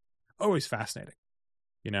it's always fascinating,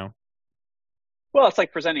 Well, it's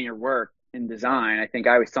like presenting your work in design. I think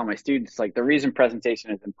I always tell my students, like, the reason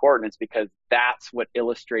presentation is important is because that's what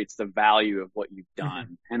illustrates the value of what you've done.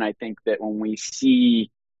 Mm-hmm. And I think that when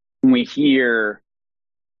we hear,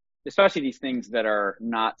 especially these things that are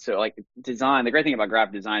not so like design, the great thing about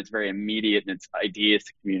graphic design is very immediate and it's ideas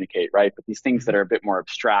to communicate, right? But these things that are a bit more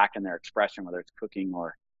abstract in their expression, whether it's cooking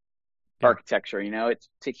or architecture, it's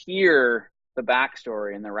to hear the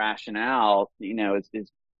backstory and the rationale,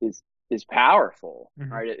 is powerful,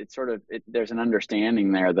 mm-hmm. right? It's sort of, there's an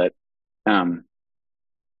understanding there that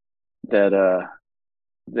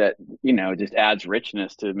just adds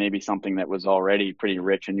richness to maybe something that was already pretty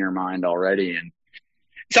rich in your mind already. And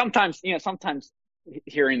sometimes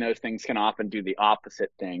hearing those things can often do the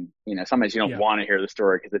opposite thing. Sometimes you don't want to hear the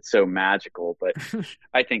story because it's so magical, but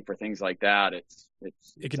I think for things like that, it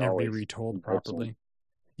can never be retold properly.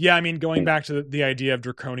 Yeah, I mean, going back to the idea of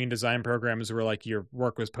draconian design programs where like your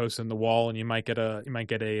work was posted on the wall and you might get a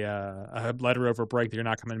letter over break that you're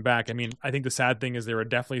not coming back. I mean, I think the sad thing is there were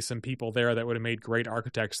definitely some people there that would have made great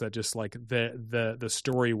architects that just like the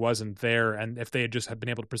story wasn't there, and if they had just been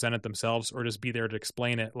able to present it themselves or just be there to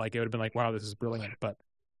explain it, like it would have been like, wow, this is brilliant. But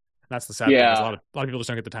that's the sad thing. A lot of people just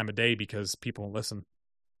don't get the time of day because people won't listen.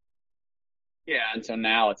 Yeah, and so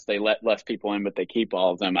now they let less people in, but they keep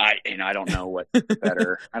all of them. I don't know what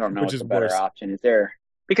better. I don't know what the better option is there,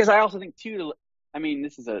 because I also think too. I mean,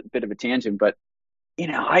 this is a bit of a tangent, but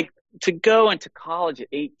to go into college at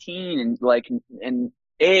 18 and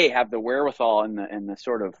have the wherewithal and the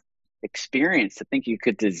sort of experience to think you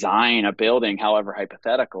could design a building, however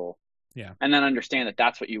hypothetical, and then understand that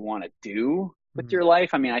that's what you want to do with your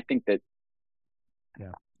life. I mean, I think that.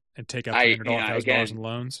 Yeah, and take out $300,000 in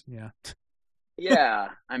loans. Yeah. Yeah,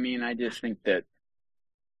 I mean, I just think that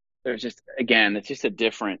there's just, again, it's a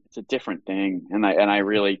different thing, and I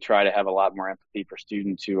really try to have a lot more empathy for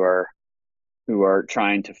students who are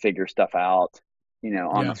trying to figure stuff out,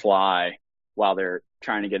 on the fly while they're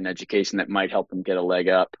trying to get an education that might help them get a leg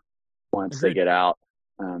up once they get out.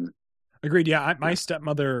 Agreed. Yeah, my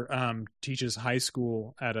stepmother teaches high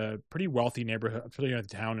school at a pretty wealthy neighborhood, pretty near the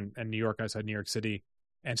town in New York, outside New York City.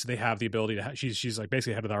 And so they have the ability to, she's like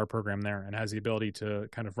basically head of the art program there and has the ability to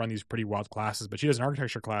kind of run these pretty wild classes, but she does an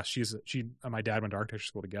architecture class. My dad went to architecture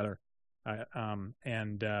school together. It's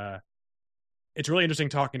really interesting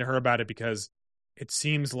talking to her about it because it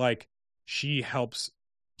seems like she helps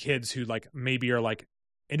kids who like maybe are like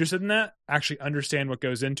interested in that actually understand what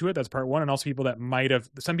goes into it. That's part one. And also people that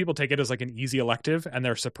some people take it as like an easy elective and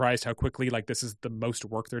they're surprised how quickly like this is the most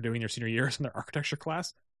work they're doing their senior years in their architecture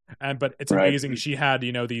class. But it's amazing. She had,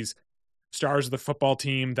 these stars of the football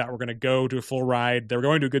team that were going to go to a full ride. They were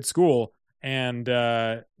going to a good school, and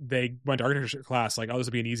they went to architecture class. Like, oh, this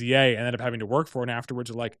will be an easy A, and ended up having to work for it. And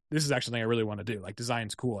afterwards, are like, this is actually something I really want to do. Like,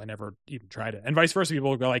 design's cool. I never even tried it. And vice versa. People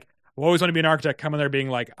will go like, I always want to be an architect. Come in there being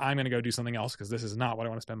like, I'm going to go do something else because this is not what I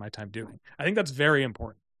want to spend my time doing. I think that's very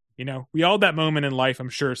important. We all had that moment in life. I'm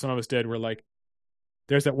sure some of us did where like,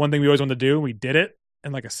 there's that one thing we always wanted to do. And we did it.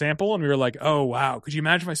 And like a sample, and we were like, oh, wow, could you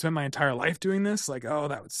imagine if I spent my entire life doing this? Like, oh,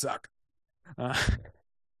 that would suck.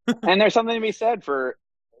 And there's something to be said for,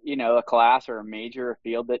 a class or a major or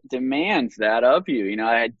field that demands that of you.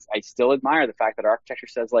 I still admire the fact that architecture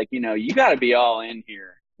says like, you got to be all in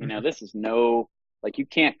here. This is you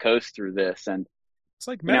can't coast through this. And it's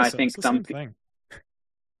like medicine. I think it's the same thing.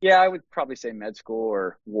 Yeah, I would probably say med school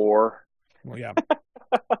or war. Well, yeah.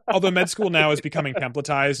 Although med school now is becoming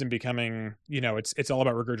templatized and becoming, it's all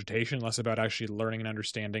about regurgitation, less about actually learning and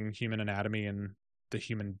understanding human anatomy and the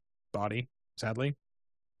human body, sadly.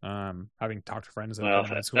 Having talked to friends that have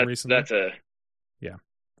been in med school recently. That's a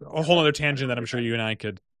whole other tangent that I'm sure you and I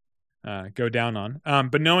could go down on.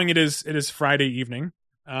 But knowing it is Friday evening,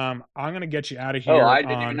 I'm going to get you out of here. Oh, I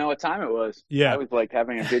didn't even know what time it was. Yeah. I was like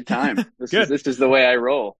having a good time. This is the way I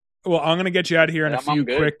roll. Well, I'm going to get you out of here in a I'm few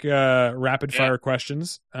good. quick rapid fire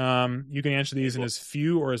questions. You can answer these in as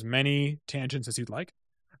few or as many tangents as you'd like.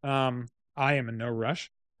 I am in no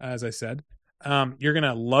rush, as I said. You're going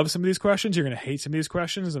to love some of these questions. You're going to hate some of these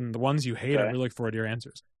questions. And the ones you hate, I really look forward to your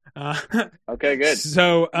answers. Okay, good.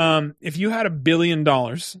 So if you had $1 billion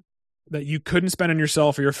that you couldn't spend on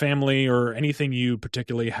yourself or your family or anything you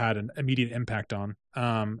particularly had an immediate impact on,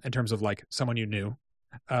 in terms of like someone you knew,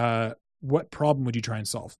 what problem would you try and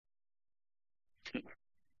solve?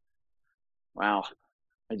 Wow.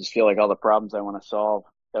 I just feel like all the problems I want to solve,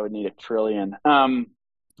 that would need $1 trillion. A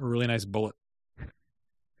really nice bullet.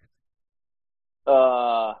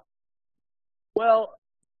 Well,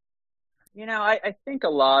 I think a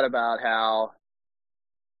lot about how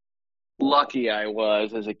lucky I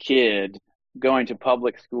was as a kid going to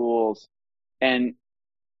public schools and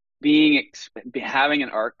having an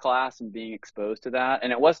art class and being exposed to that.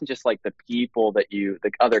 And it wasn't just like the people the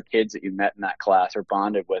other kids that you met in that class or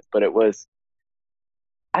bonded with, but it was,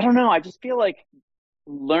 I don't know. I just feel like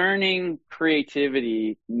learning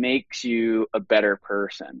creativity makes you a better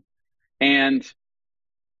person. And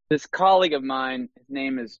this colleague of mine, his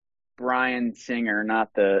name is Bryan Singer,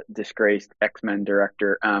 not the disgraced X-Men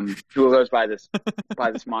director, who goes by this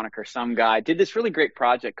moniker, Some Guy, did this really great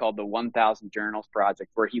project called the 1000 Journals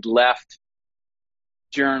Project, where he left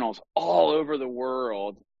journals all over the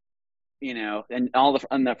world, and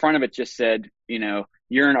on the front of it just said,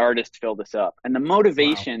 you're an artist, fill this up. And the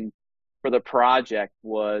motivation for the project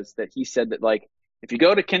was that he said that, like, if you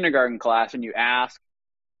go to kindergarten class and you ask,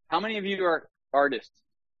 how many of you are artists?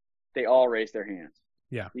 They all raise their hands.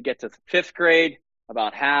 Yeah. You get to 5th grade,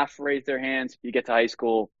 about half raise their hands. You get to high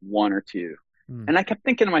school, 1 or 2. And I kept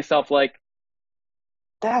thinking to myself, like,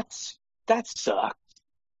 that sucks.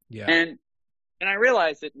 Yeah. And I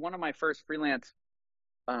realized that one of my first freelance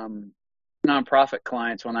nonprofit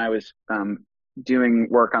clients when I was doing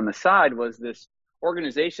work on the side was this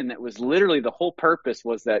organization that was literally, the whole purpose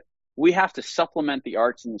was that we have to supplement the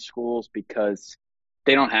arts in the schools because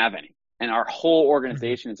they don't have any. And our whole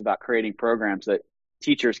organization is about creating programs that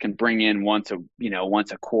teachers can bring in once a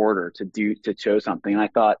quarter to show something. And I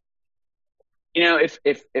thought, if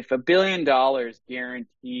 $1 billion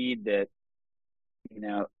guaranteed that,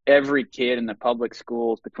 every kid in the public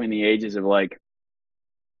schools between the ages of like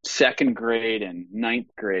 2nd grade and 9th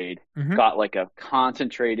grade got like a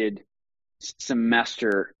concentrated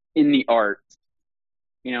semester in the arts,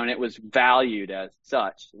 and it was valued as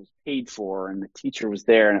such, it was paid for, and the teacher was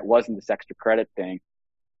there, and it wasn't this extra credit thing.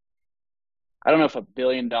 I don't know if $1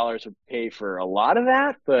 billion would pay for a lot of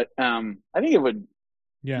that, but I think it would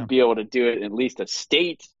be able to do it in at least a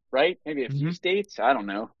state, right? Maybe a few states. I don't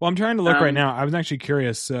know. Well, I'm trying to look right now. I was actually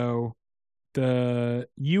curious. So the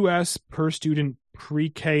U.S. per student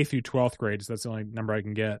pre-K through 12th grade, so that's the only number I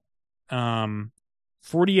can get,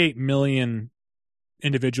 48 million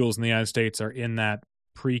individuals in the United States are in that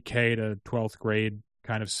pre-K to 12th grade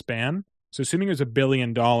kind of span. So assuming it was $1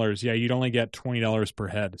 billion, yeah, you'd only get $20 per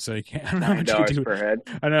head. So you can't. I don't know how much you could do per head.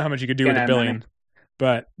 I don't know how much you could do with $1 billion.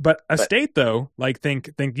 But a state though, like think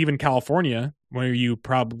even California, where you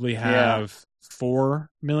probably have 4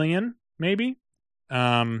 million, maybe.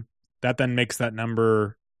 That then makes that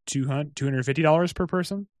number $250 per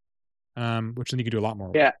person. Which then you could do a lot more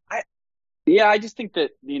with. I just think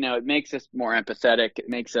that, it makes us more empathetic. It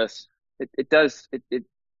makes us,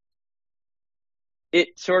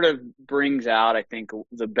 it sort of brings out, I think,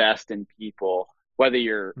 the best in people, whether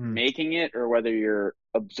you're making it or whether you're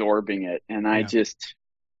absorbing it. And I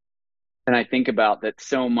think about that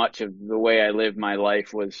so much of the way I live my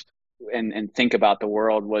life was, and think about the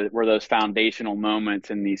world were those foundational moments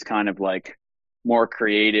in these kind of like more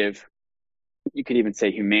creative, you could even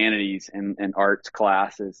say humanities and arts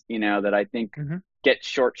classes, that I think get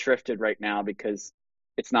short shrifted right now because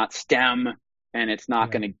it's not STEM and it's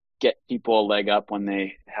not going to get people a leg up when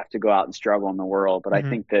they have to go out and struggle in the world. But I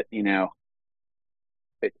think that,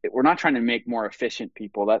 we're not trying to make more efficient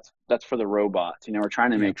people. That's for the robots. We're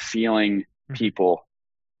trying to make feeling people.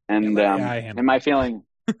 And am I feeling,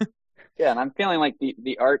 and I'm feeling like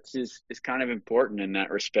the arts is kind of important in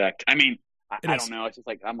that respect. I mean, I don't know. It's just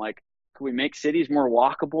like, I'm like, could we make cities more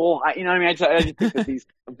walkable? I just think that these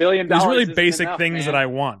 $1 billion. There's really basic things that I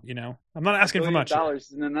want, I'm not asking for much. $1 billion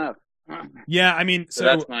isn't enough. Yeah. I mean, so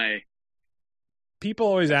that's people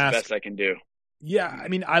always ask. The best I can do. Yeah. I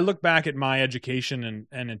mean, I look back at my education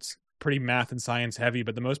and it's pretty math and science heavy,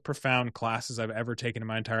 but the most profound classes I've ever taken in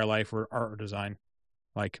my entire life were art or design.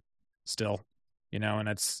 Like still, and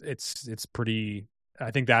it's pretty,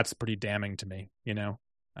 I think that's pretty damning to me,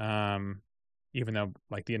 even though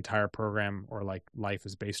like the entire program or like life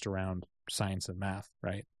is based around science and math.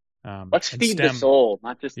 Right. Let's and feed the STEM. soul,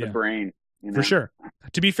 not just the Yeah. brain. You know? For sure.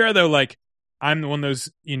 To be fair though, like I'm one of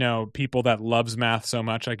those, people that loves math so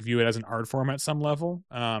much, I view it as an art form at some level.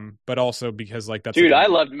 But also because like that's Dude, like I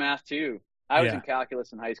loved math too. I was in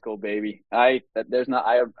calculus in high school, baby.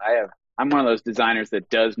 I'm one of those designers that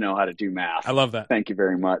does know how to do math. I love that. Thank you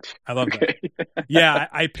very much. I love that. Yeah,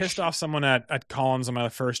 I pissed off someone at Collins on my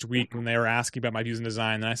first week when they were asking about my views in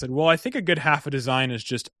design. And I said, well, I think a good half of design is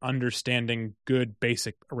just understanding good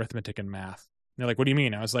basic arithmetic and math. And they're like, what do you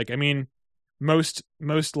mean? I was like, I mean, most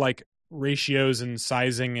like ratios and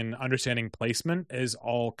sizing and understanding placement is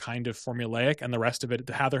all kind of formulaic, and the rest of it,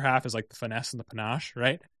 the other half is like the finesse and the panache,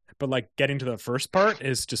 right? But like getting to the first part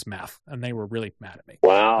is just math, and they were really mad at me.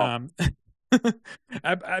 Wow.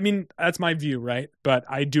 I mean, that's my view, right? But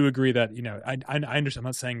I do agree that I understand. I'm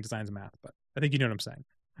not saying design's math, but I think you know what I'm saying.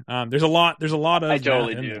 There's a lot of I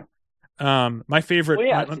totally do. My favorite. Well,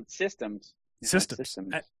 yeah, it's systems. Systems.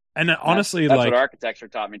 And honestly, that's like what architecture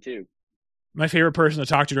taught me too. My favorite person to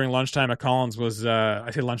talk to during lunchtime at Collins was,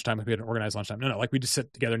 I say lunchtime like we had an organized lunchtime. No, like we just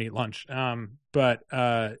sit together and eat lunch. But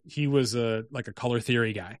he was like a color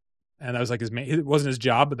theory guy. And that was like it wasn't his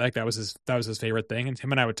job, but like that was his favorite thing. And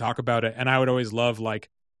him and I would talk about it. And I would always love, like,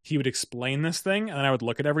 he would explain this thing and then I would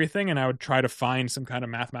look at everything and I would try to find some kind of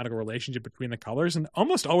mathematical relationship between the colors. And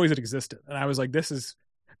almost always it existed. And I was like, this is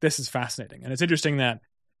fascinating. And it's interesting that,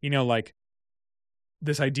 like,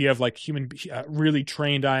 this idea of like really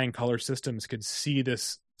trained eye and color systems could see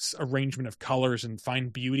this arrangement of colors and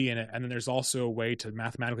find beauty in it. And then there's also a way to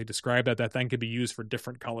mathematically describe that then could be used for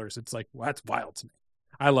different colors. It's like, well, that's wild to me.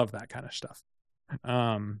 I love that kind of stuff.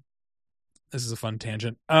 This is a fun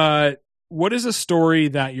tangent. What is a story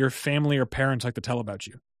that your family or parents like to tell about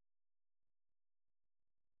you?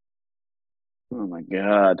 Oh my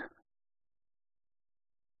God.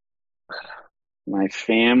 My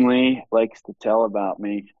family likes to tell about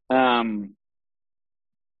me. Oof.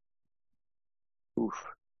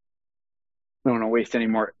 I don't want to waste any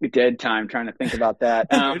more dead time trying to think about that.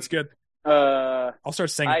 It's good. I'll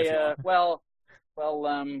start saying it. Well,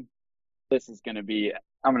 this is going to be,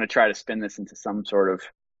 I'm going to try to spin this into some sort of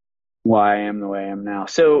why I am the way I am now.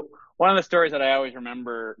 So one of the stories that I always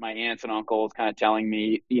remember my aunts and uncles kind of telling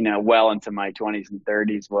me, well into my 20s and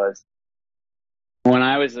 30s was when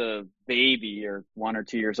I was a baby or 1 or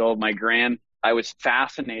 2 years old, I was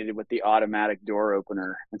fascinated with the automatic door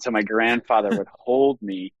opener. And so my grandfather would hold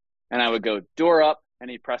me and I would go, door up,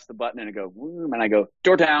 and he'd press the button and it'd go, boom, and I go,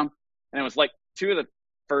 door down. And it was like two of the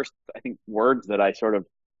first, I think, words that I sort of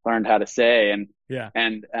learned how to say. And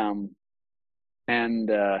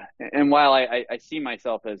while I see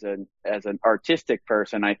myself as an artistic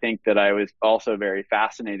person, I think that I was also very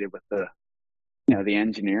fascinated with the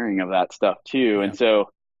engineering of that stuff too. Yeah. And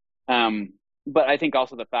so, but I think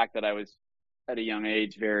also the fact that I was at a young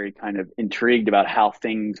age very kind of intrigued about how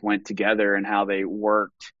things went together and how they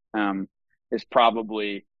worked, is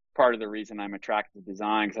probably part of the reason I'm attracted to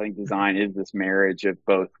design, because I think design is this marriage of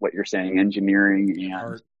both what you're saying, engineering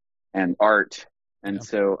and art. And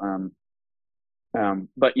so,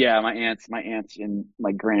 but yeah, my aunts and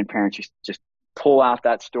my grandparents used to just pull out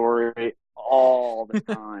that story all the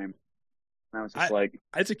time. And I was just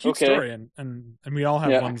it's a cute story. And we all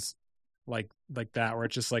have ones like that, where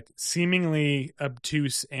it's just like seemingly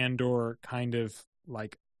obtuse and or kind of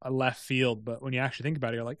like a left field. But when you actually think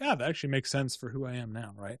about it, you're like, that actually makes sense for who I am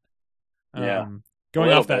now. Right. Yeah.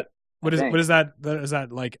 Going off that. What is that? Is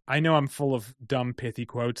that like, I know I'm full of dumb, pithy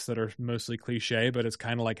quotes that are mostly cliche, but it's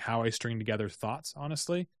kind of like how I string together thoughts,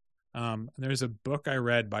 honestly. There's a book I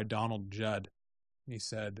read by Donald Judd. He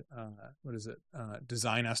said, what is it?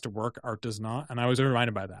 Design has to work, art does not. And I was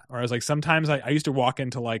reminded by that. Or I was like, sometimes I used to walk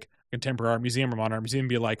into like a contemporary art museum or modern art museum and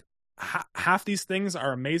be like, half these things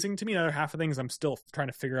are amazing to me. The other half of things I'm still trying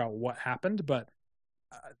to figure out what happened, but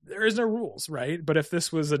there is no rules, right? But if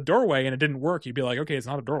this was a doorway and it didn't work, you'd be like, okay, it's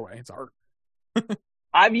not a doorway, it's art.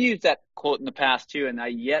 I've used that quote in the past too, and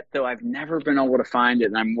I've never been able to find it,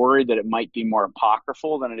 and I'm worried that it might be more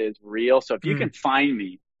apocryphal than it is real. So if you can find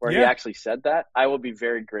me where he actually said that, I will be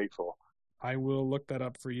very grateful. I will look that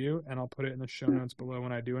up for you, and I'll put it in the show notes below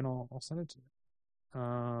when I do, and I'll send it to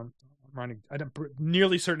you. I'm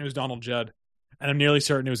nearly certain it was Donald Judd, and I'm nearly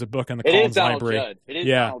certain it was a book in the Collins Library. It is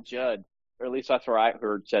Donald Judd, or at least that's where I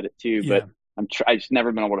heard said it too. But I've just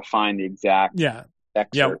never been able to find the exact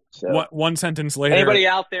excerpt. So. One sentence later. Anybody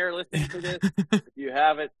out there listening to this, if you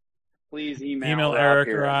have it, please email Eric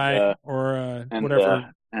or I or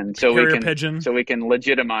whatever. And so we can pigeon. So we can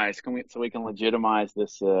legitimize. So we can legitimize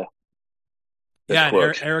this. And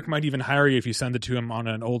Eric might even hire you if you send it to him on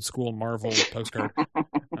an old school Marvel postcard.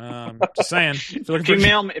 Just saying.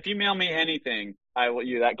 If you mail me anything,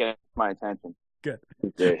 That gets my attention. Good.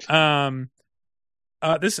 These days. So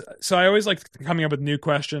I always like coming up with new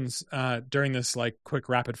questions during this like quick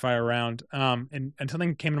rapid fire round. And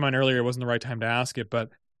something came to mind earlier. It wasn't the right time to ask it, but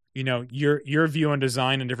you know, your view on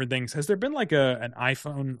design and different things. Has there been like an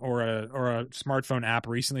iPhone or a smartphone app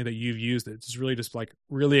recently that you've used that's really just like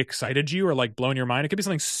really excited you or like blown your mind? It could be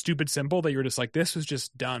something stupid simple that you're just like, this was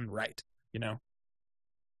just done right, you know?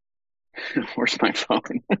 Where's my phone?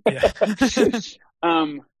 Yeah.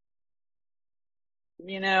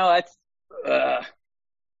 You know, it's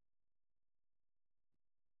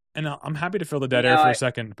And I'm happy to fill the dead air for a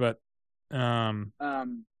second, but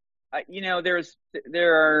you know,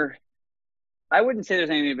 there are, I wouldn't say there's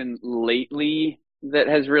anything been lately that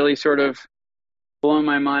has really sort of blown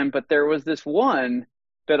my mind, but there was this one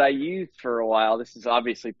that I used for a while. This is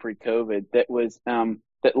obviously pre-COVID, that was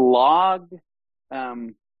that logged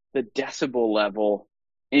the decibel level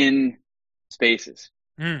in spaces.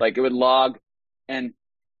 Like it would log, and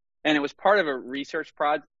it was part of a research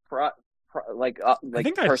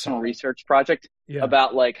personal research project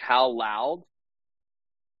about like how loud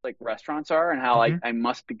like restaurants are and how I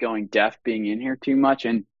must be going deaf being in here too much.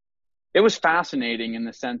 And it was fascinating in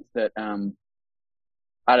the sense that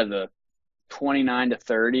out of the 29 to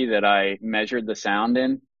 30 that I measured the sound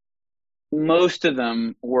in, most of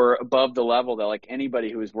them were above the level that like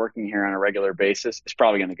anybody who is working here on a regular basis is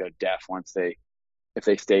probably going to go deaf if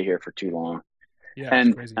they stay here for too long. Yeah,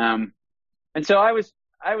 and crazy. And so I was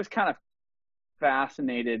kind of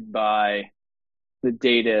fascinated by the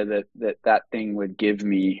data that thing would give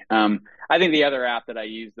me. I think the other app that I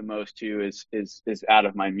use the most too is out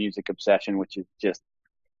of my music obsession, which is just,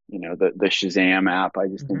 you know, the Shazam app. I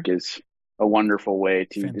just think is a wonderful way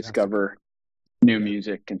to discover new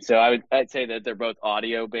music. And so I'd say that they're both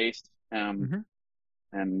audio based. And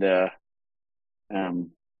those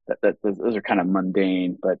are kind of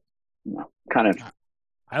mundane, but you know, kind of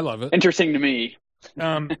I love it. Interesting to me.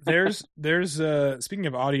 There's speaking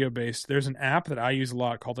of audio based, there's an app that I use a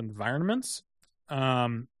lot called Environments.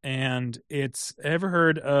 And it's, ever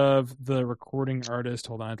heard of the recording artist?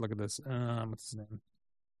 Hold on, I have to look at this. What's his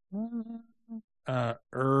name?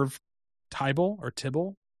 Irv Teibel or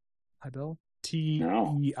Tibble? Teibel.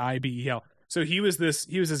 So he was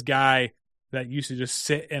this guy that used to just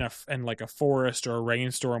sit in like a forest or a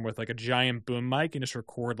rainstorm with like a giant boom mic and just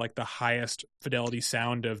record like the highest fidelity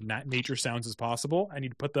sound of nature sounds as possible, and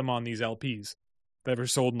he'd put them on these LPs that were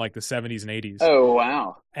sold in like the 70s and 80s. Oh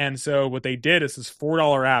wow. And so what they did is this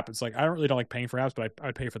 $4 app. It's like, I don't like paying for apps, but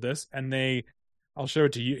I'd pay for this. And I'll show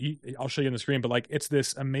it to you. I'll show you on the screen, but like it's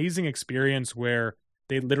this amazing experience where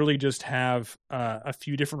they literally just have a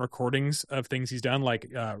few different recordings of things he's done,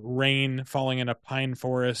 like rain falling in a pine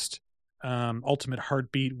forest, Ultimate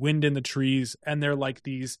Heartbeat, Wind in the Trees, and they're like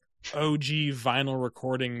these OG vinyl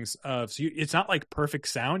recordings of. So it's not like perfect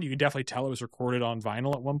sound. You can definitely tell it was recorded on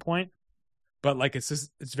vinyl at one point, but like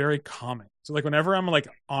it's very calming. So like whenever I'm like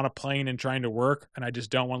on a plane and trying to work and I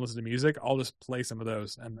just don't want to listen to music, I'll just play some of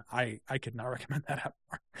those, and I could not recommend that app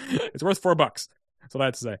more. It's worth $4. That's what I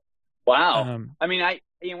had to say. Wow. I mean,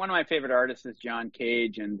 one of my favorite artists is John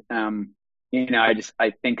Cage, and you know,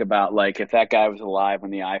 I think about like if that guy was alive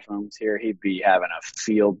when the iPhone was here, he'd be having a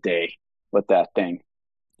field day with that thing.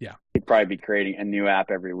 Yeah, he'd probably be creating a new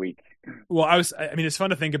app every week. Well, I mean, it's fun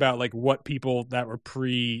to think about like what people that were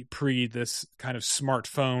pre this kind of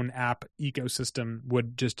smartphone app ecosystem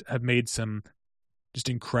would just have made some just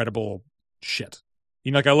incredible shit.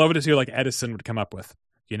 You know, like I love it to see like Edison would come up with,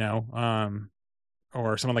 you know,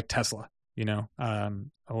 or someone like Tesla, you know,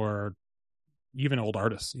 or even old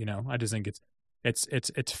artists, you know. I just think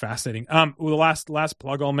it's fascinating. Well, the last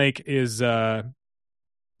plug I'll make is apps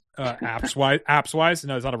wise.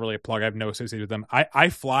 No, it's not really a plug. I have no association with them. I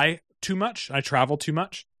fly too much. I travel too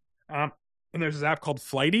much. And there's this app called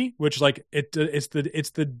Flighty, which like it's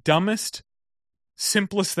the dumbest,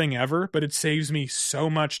 simplest thing ever, but it saves me so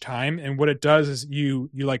much time. And what it does is you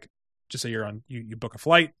like, just say you book a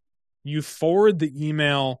flight, you forward the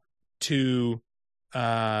email to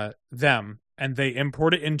them, and they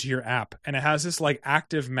import it into your app, and it has this like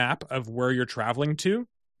active map of where you're traveling to.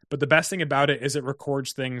 But the best thing about it is it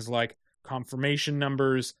records things like confirmation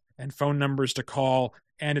numbers and phone numbers to call,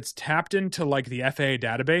 and it's tapped into like the FAA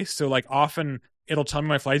database. So like often it'll tell me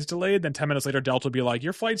my flight's delayed, then 10 minutes later Delta will be like,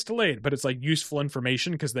 your flight's delayed, but it's like useful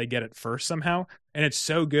information because they get it first somehow. And it's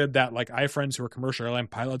so good that like I have friends who are commercial airline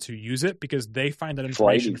pilots who use it because they find that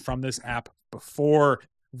information from this app before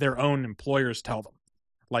their own employers tell them.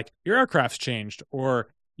 Like your aircraft's changed, or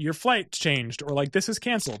your flight's changed, or like this is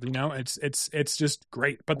canceled. You know, it's just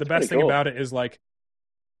great. But the best thing about it is like,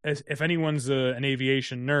 if anyone's an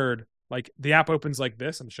aviation nerd, Like the app opens like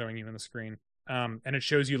this. I'm showing you on the screen. And it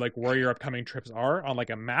shows you like where your upcoming trips are on like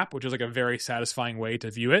a map, which is like a very satisfying way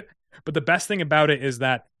to view it. But the best thing about it is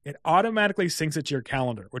that it automatically syncs it to your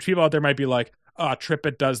calendar, which people out there might be like, oh,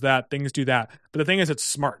 TripIt does that, things do that. But the thing is, it's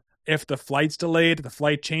smart. If the flight's delayed, the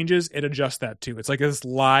flight changes, it adjusts that too. It's like this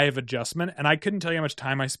live adjustment. And I couldn't tell you how much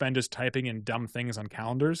time I spend just typing in dumb things on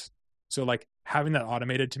calendars. So like having that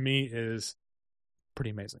automated to me is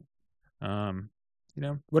pretty amazing.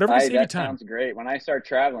 Whatever to save you time. That sounds great. When I start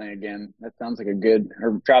traveling again, that sounds like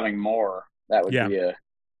or traveling more, that would be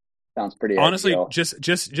sounds pretty honestly ideal.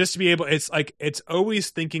 just to be able, it's like it's always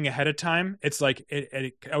thinking ahead of time. It's like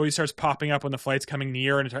it always starts popping up when the flight's coming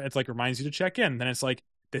near, and it's like reminds you to check in. Then it's like,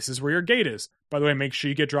 this is where your gate is, by the way, make sure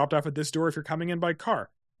you get dropped off at this door if you're coming in by car.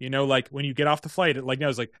 Like when you get off the flight, it like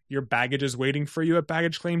knows like your baggage is waiting for you at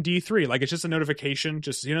baggage claim D3. Like it's just a notification.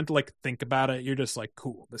 Just you don't have to like think about it. You're just like,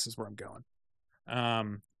 cool, this is where I'm going.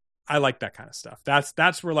 I like that kind of stuff.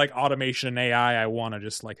 That's where like automation and AI, I want to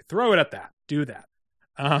just like throw it at that, do that.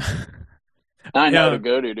 I know to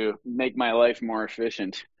go to make my life more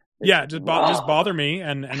efficient. Yeah, just bother me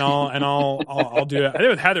and I'll do it. I did it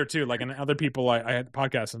with Heather too, like, and other people I had the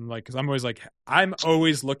podcast, and like, because I'm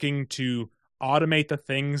always looking to automate the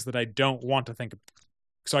things that I don't want to think of,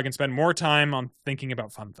 so I can spend more time on thinking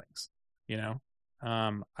about fun things. I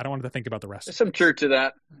don't want to think about the rest. There's some truth to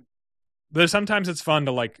that. But sometimes it's fun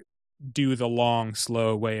to like do the long,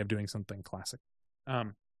 slow way of doing something classic.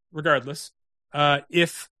 Regardless,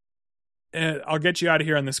 if I'll get you out of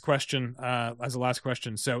here on this question as the last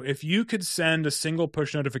question. So if you could send a single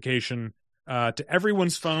push notification to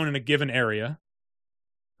everyone's phone in a given area,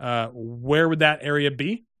 where would that area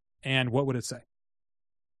be, and what would it say?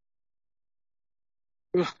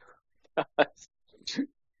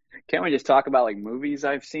 Can't we just talk about like movies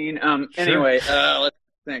I've seen? Sure. Anyway, let's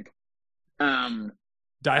think.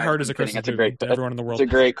 Die Hard is a Christmas movie to everyone in the world. It's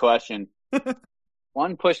a great question.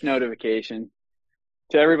 One push notification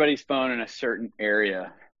to everybody's phone in a certain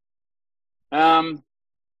area. I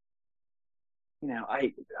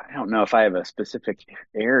don't know if I have a specific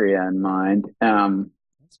area in mind.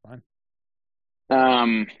 That's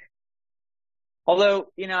fine. Although,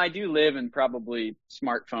 I do live in probably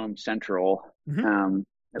smartphone central. Mm-hmm.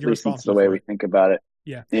 At least that's the way we think about it.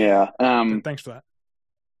 Yeah. Yeah. Thanks for that.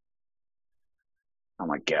 Oh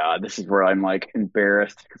my God, this is where I'm like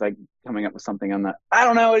embarrassed because I'm coming up with something on that. I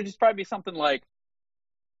don't know. It'd just probably be something like,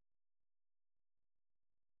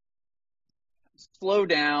 slow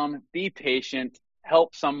down, be patient,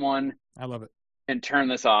 help someone. I love it. And turn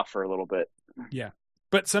this off for a little bit. Yeah.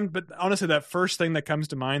 But honestly, that first thing that comes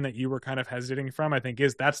to mind that you were kind of hesitating from, I think,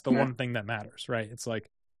 is that's the one thing that matters, right? It's like,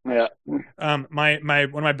 yeah.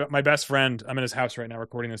 My best friend, I'm in his house right now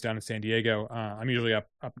recording this down in San Diego. I'm usually up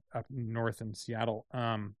north in Seattle.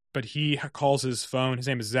 But he calls his phone, his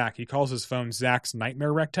name is Zach. He calls his phone Zach's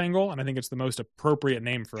Nightmare Rectangle, and I think it's the most appropriate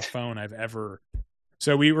name for a phone I've ever.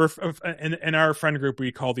 So we were in our friend group,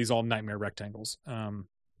 we call these all Nightmare Rectangles.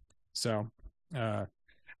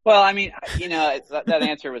 Well, I mean, that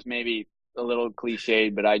answer was maybe a little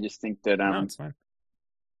cliched, but I just think that no, it's fine.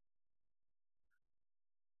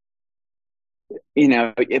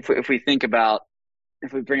 If we think about,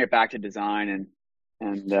 if we bring it back to design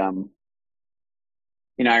and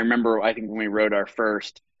I remember, I think when we wrote our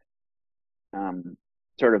first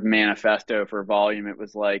sort of manifesto for Volume, it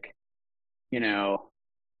was like, I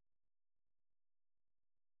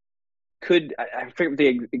forget what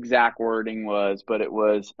the exact wording was, but it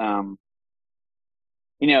was, can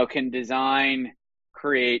design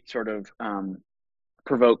create sort of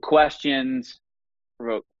provoke questions,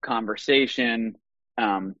 provoke conversation,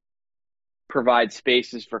 provide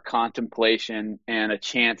spaces for contemplation and a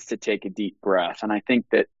chance to take a deep breath. And I think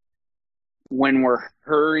that when we're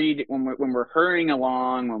hurried, when we're hurrying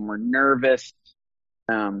along, when we're nervous,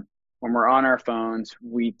 when we're on our phones,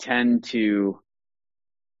 we tend to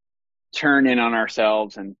turn in on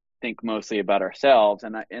ourselves and think mostly about ourselves.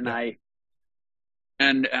 And I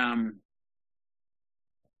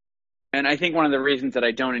think one of the reasons that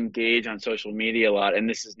I don't engage on social media a lot, and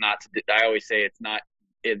this is not, I always say it's not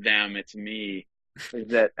them, it's me, is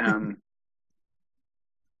that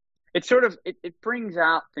it sort of, it brings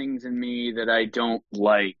out things in me that I don't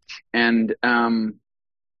like. And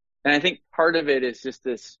I think part of it is just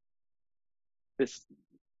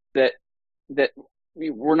that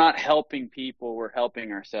we're not helping people, we're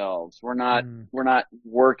helping ourselves. We're not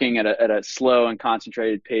working at a slow and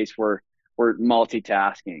concentrated pace. We're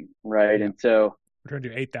multitasking, right? Yeah. And so we're trying to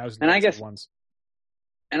do 8,000 and I guess at once.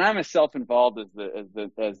 And I'm as self-involved as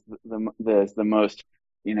the most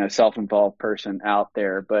self-involved person out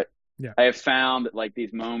there, but I have found that like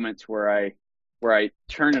these moments where I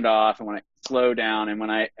turn it off, and when I slow down, and when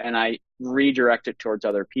I redirect it towards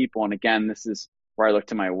other people. And again, this is where I look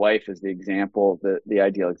to my wife as the example, the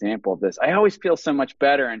ideal example of this. I always feel so much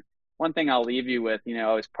better. And one thing I'll leave you with,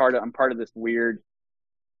 I'm part of this weird,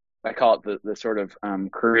 I call it the sort of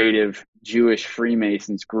creative Jewish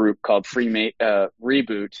Freemasons group called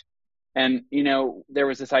Reboot. And there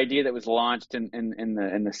was this idea that was launched in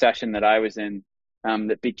the session that I was in,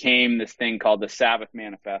 that became this thing called the Sabbath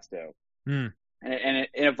Manifesto. And it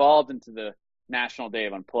evolved into the National Day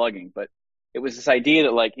of Unplugging. But it was this idea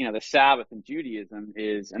that, like, the Sabbath in Judaism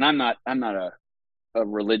is, and I'm not a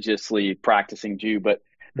religiously practicing Jew, but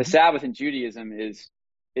the Sabbath in Judaism is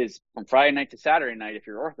from Friday night to Saturday night. If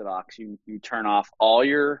you're Orthodox, you turn off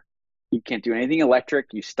you can't do anything electric.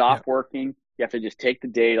 You stop working. You have to just take the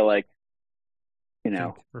day to, like,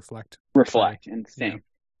 reflect and think,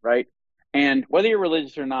 right? And whether you're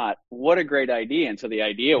religious or not, what a great idea. And so the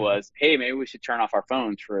idea was, hey, maybe we should turn off our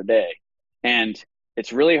phones for a day. And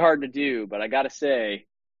it's really hard to do, but I got to say,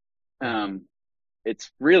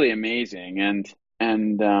 it's really amazing. And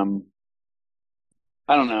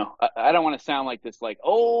I don't know. I don't want to sound like this, like,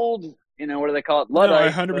 old, what do they call it?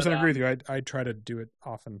 Luddite. No, I 100% agree with you. I try to do it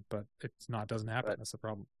often, but it doesn't happen. That's the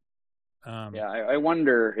problem. I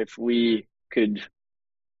wonder if we could,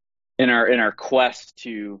 in our quest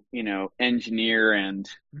to, engineer and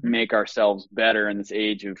make ourselves better in this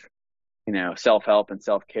age of, self-help and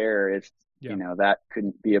self-care, if, that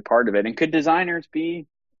couldn't be a part of it. And could designers be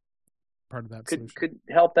part of that could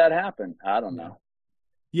help that happen? I don't know.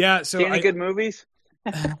 Yeah. So see any good movies?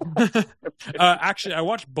 Actually, I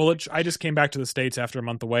watched I just came back to the States after a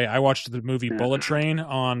month away. I watched the movie Bullet Train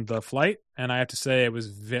on the flight, and I have to say it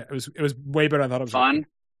was way better than I thought it was. Fun.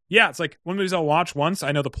 Yeah, it's like one of these I'll watch once.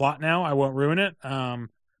 I know the plot now. I won't ruin it.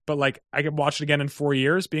 But like I could watch it again in 4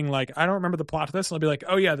 years, being like, I don't remember the plot of this, and I'll be like,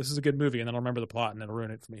 oh yeah, this is a good movie, and then I'll remember the plot, and it'll ruin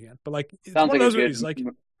it for me again. But like, it's sounds one like of those a good movies, like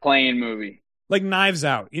plain movie, like Knives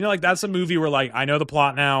Out. Like that's a movie where like I know the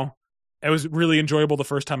plot now. It was really enjoyable the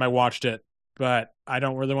first time I watched it, but I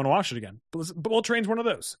don't really want to watch it again. Bullet Train's one of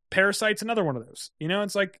those. Parasite's another one of those.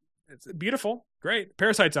 It's like, it's beautiful, great.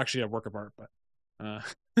 Parasite's actually a work of art, but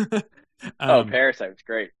Parasite was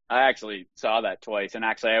great. I actually saw that twice, and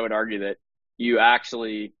actually I would argue that you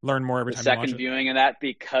actually learn more every time. The second viewing of that,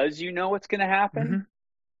 because you know what's going to happen,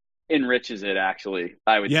 enriches it. Actually,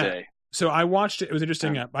 I would say. So I watched it. It was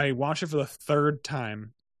interesting. I watched it for the third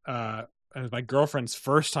time. It was my girlfriend's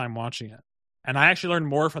first time watching it, and I actually learned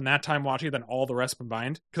more from that time watching it than all the rest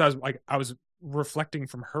combined, because I was reflecting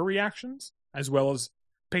from her reactions as well as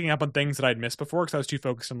picking up on things that I'd missed before, because I was too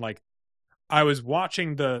focused on I was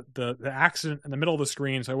watching the accident in the middle of the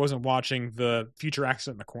screen, so I wasn't watching the future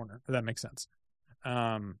accident in the corner, if that makes sense.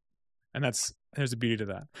 And there's a beauty to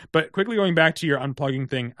that. But quickly going back to your unplugging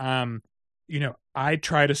thing, I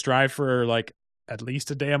try to strive for like at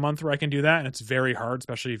least a day a month where I can do that, and it's very hard,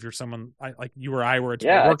 especially if you're someone like you or I, where it's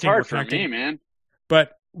working, it's hard for me, man.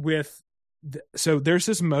 But so there's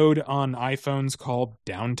this mode on iPhones called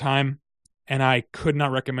downtime. And I could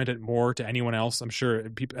not recommend it more to anyone else. I'm sure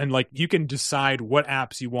people, and like you can decide what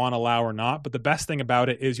apps you want to allow or not. But the best thing about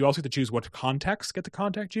it is you also get to choose what contacts get to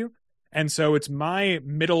contact you. And so it's my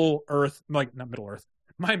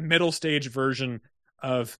my middle stage version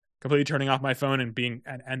of completely turning off my phone and being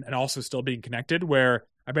and also still being connected, where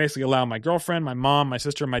I basically allow my girlfriend, my mom, my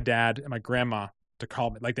sister, my dad, and my grandma to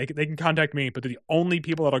call me. Like they can contact me, but they're the only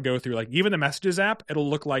people that'll go through. Like even the messages app, it'll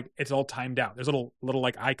look like it's all timed out. There's little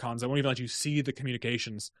like icons that won't even let you see the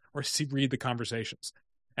communications or read the conversations.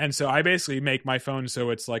 And so I basically make my phone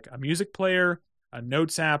so it's like a music player, a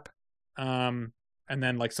notes app, and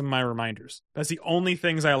then like some of my reminders. That's the only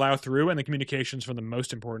things I allow through, and the communications from the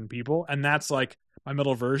most important people. And that's like my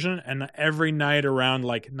middle version. And every night around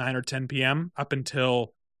like 9 or 10 p.m. up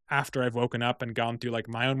until after I've woken up and gone through like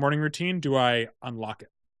my own morning routine, do I unlock it.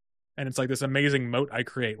 And it's like this amazing moat I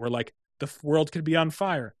create where like the world could be on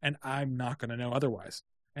fire and I'm not going to know otherwise.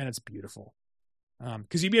 And it's beautiful.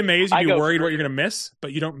 Because you'd be amazed, you'd be worried what you're going to miss,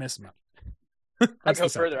 but you don't miss much. I go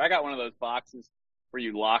further. I got one of those boxes where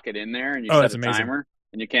you lock it in there and you set a timer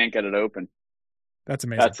and you can't get it open. That's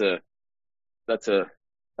amazing. That's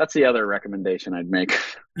the other recommendation I'd make.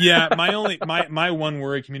 Yeah. My one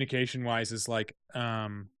worry communication wise is like,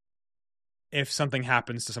 if something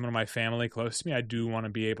happens to someone in my family close to me, I do want to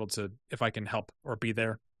be able to, if I can help or be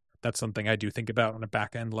there. That's something I do think about on a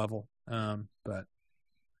back end level. But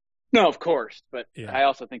no, of course. But yeah. I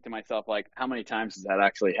also think to myself, like, how many times has that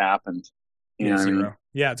actually happened? You know what I mean?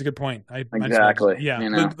 Yeah, it's a good point. Exactly. Yeah.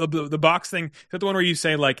 The box thing, is that the one where you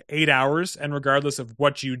say like 8 hours, and regardless of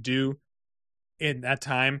what you do in that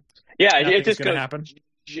time, Yeah, it nothing's just going to goes, happen.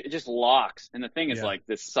 it just locks. And the thing is Yeah. like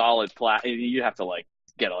this solid you have to like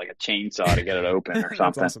get like a chainsaw to get it open or That's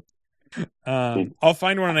something. awesome. I'll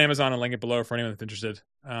find one on Amazon and link it below for anyone that's interested.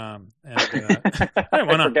 Why I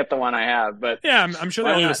not? forget the one I have, but Yeah, I'm sure they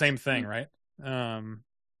why all do the not? same thing, right?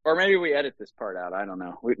 Or maybe we edit this part out. I don't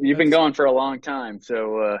know. You've been going for a long time,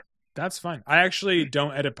 so that's fine. I actually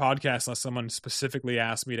don't edit podcasts unless someone specifically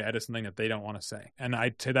asks me to edit something that they don't want to say, and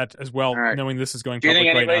I say that as well, right. knowing this is going do you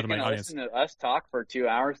public think right now anybody's to my going to audience. listen to us talk for 2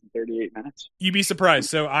 hours and 38 minutes? You'd be surprised.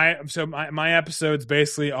 So my episodes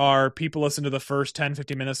basically are people listen to the first 10,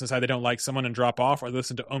 15 minutes and decide they don't like someone and drop off, or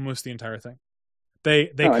listen to almost the entire thing. They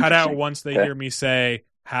cut out once they hear me say,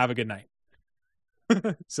 "Have a good night."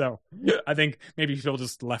 So I think maybe people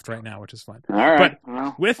just left right now, which is fine. All right. But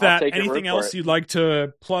well, with I'll that, take your anything word for else it. you'd like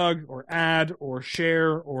to plug or add or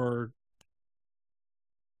share or?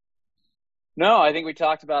 No, I think we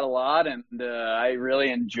talked about a lot, and I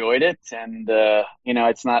really enjoyed it. And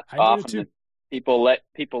it's not I did often too. that people let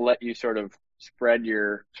you sort of spread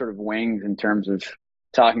your sort of wings in terms of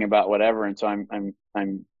talking about whatever. And so I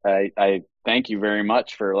thank you very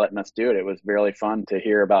much for letting us do it. It was really fun to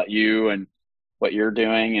hear about you and what you're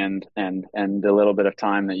doing, and the little bit of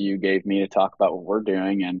time that you gave me to talk about what we're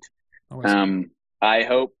doing. And Always. I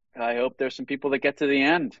hope there's some people that get to the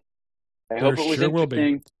end. I hope it was sure will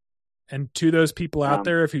interesting. be. And to those people out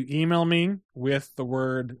there, if you email me with the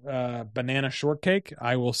word banana shortcake,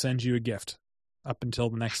 I will send you a gift up until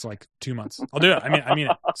the next 2 months. I'll do it. I mean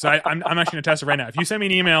it. So I'm actually going to test it right now. If you send me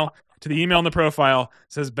an email to the email in the profile,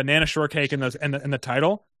 it says banana shortcake in the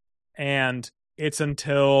title, and it's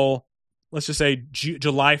until, let's just say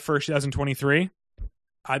July 1st, 2023.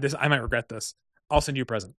 I might regret this. I'll send you a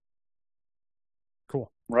present.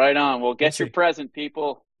 Cool. Right on. Well, get your present,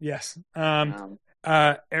 people. Yes.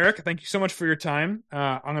 Eric, thank you so much for your time.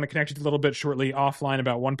 I'm going to connect you a little bit shortly offline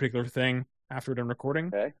about one particular thing after we're done recording.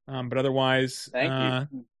 Okay. But otherwise,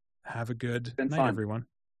 thank you. Have a good night, fun. everyone.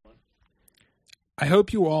 I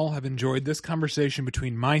hope you all have enjoyed this conversation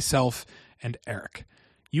between myself and Eric.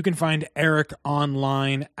 You can find Eric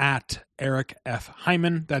online at Eric F.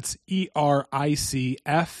 Hyman. That's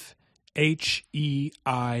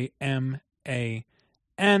EricFHeiman.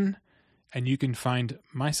 And you can find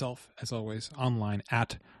myself, as always, online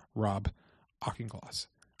at Rob Auchincloss.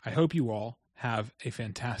 I hope you all have a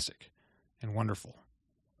fantastic and wonderful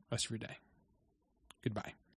rest of your day. Goodbye.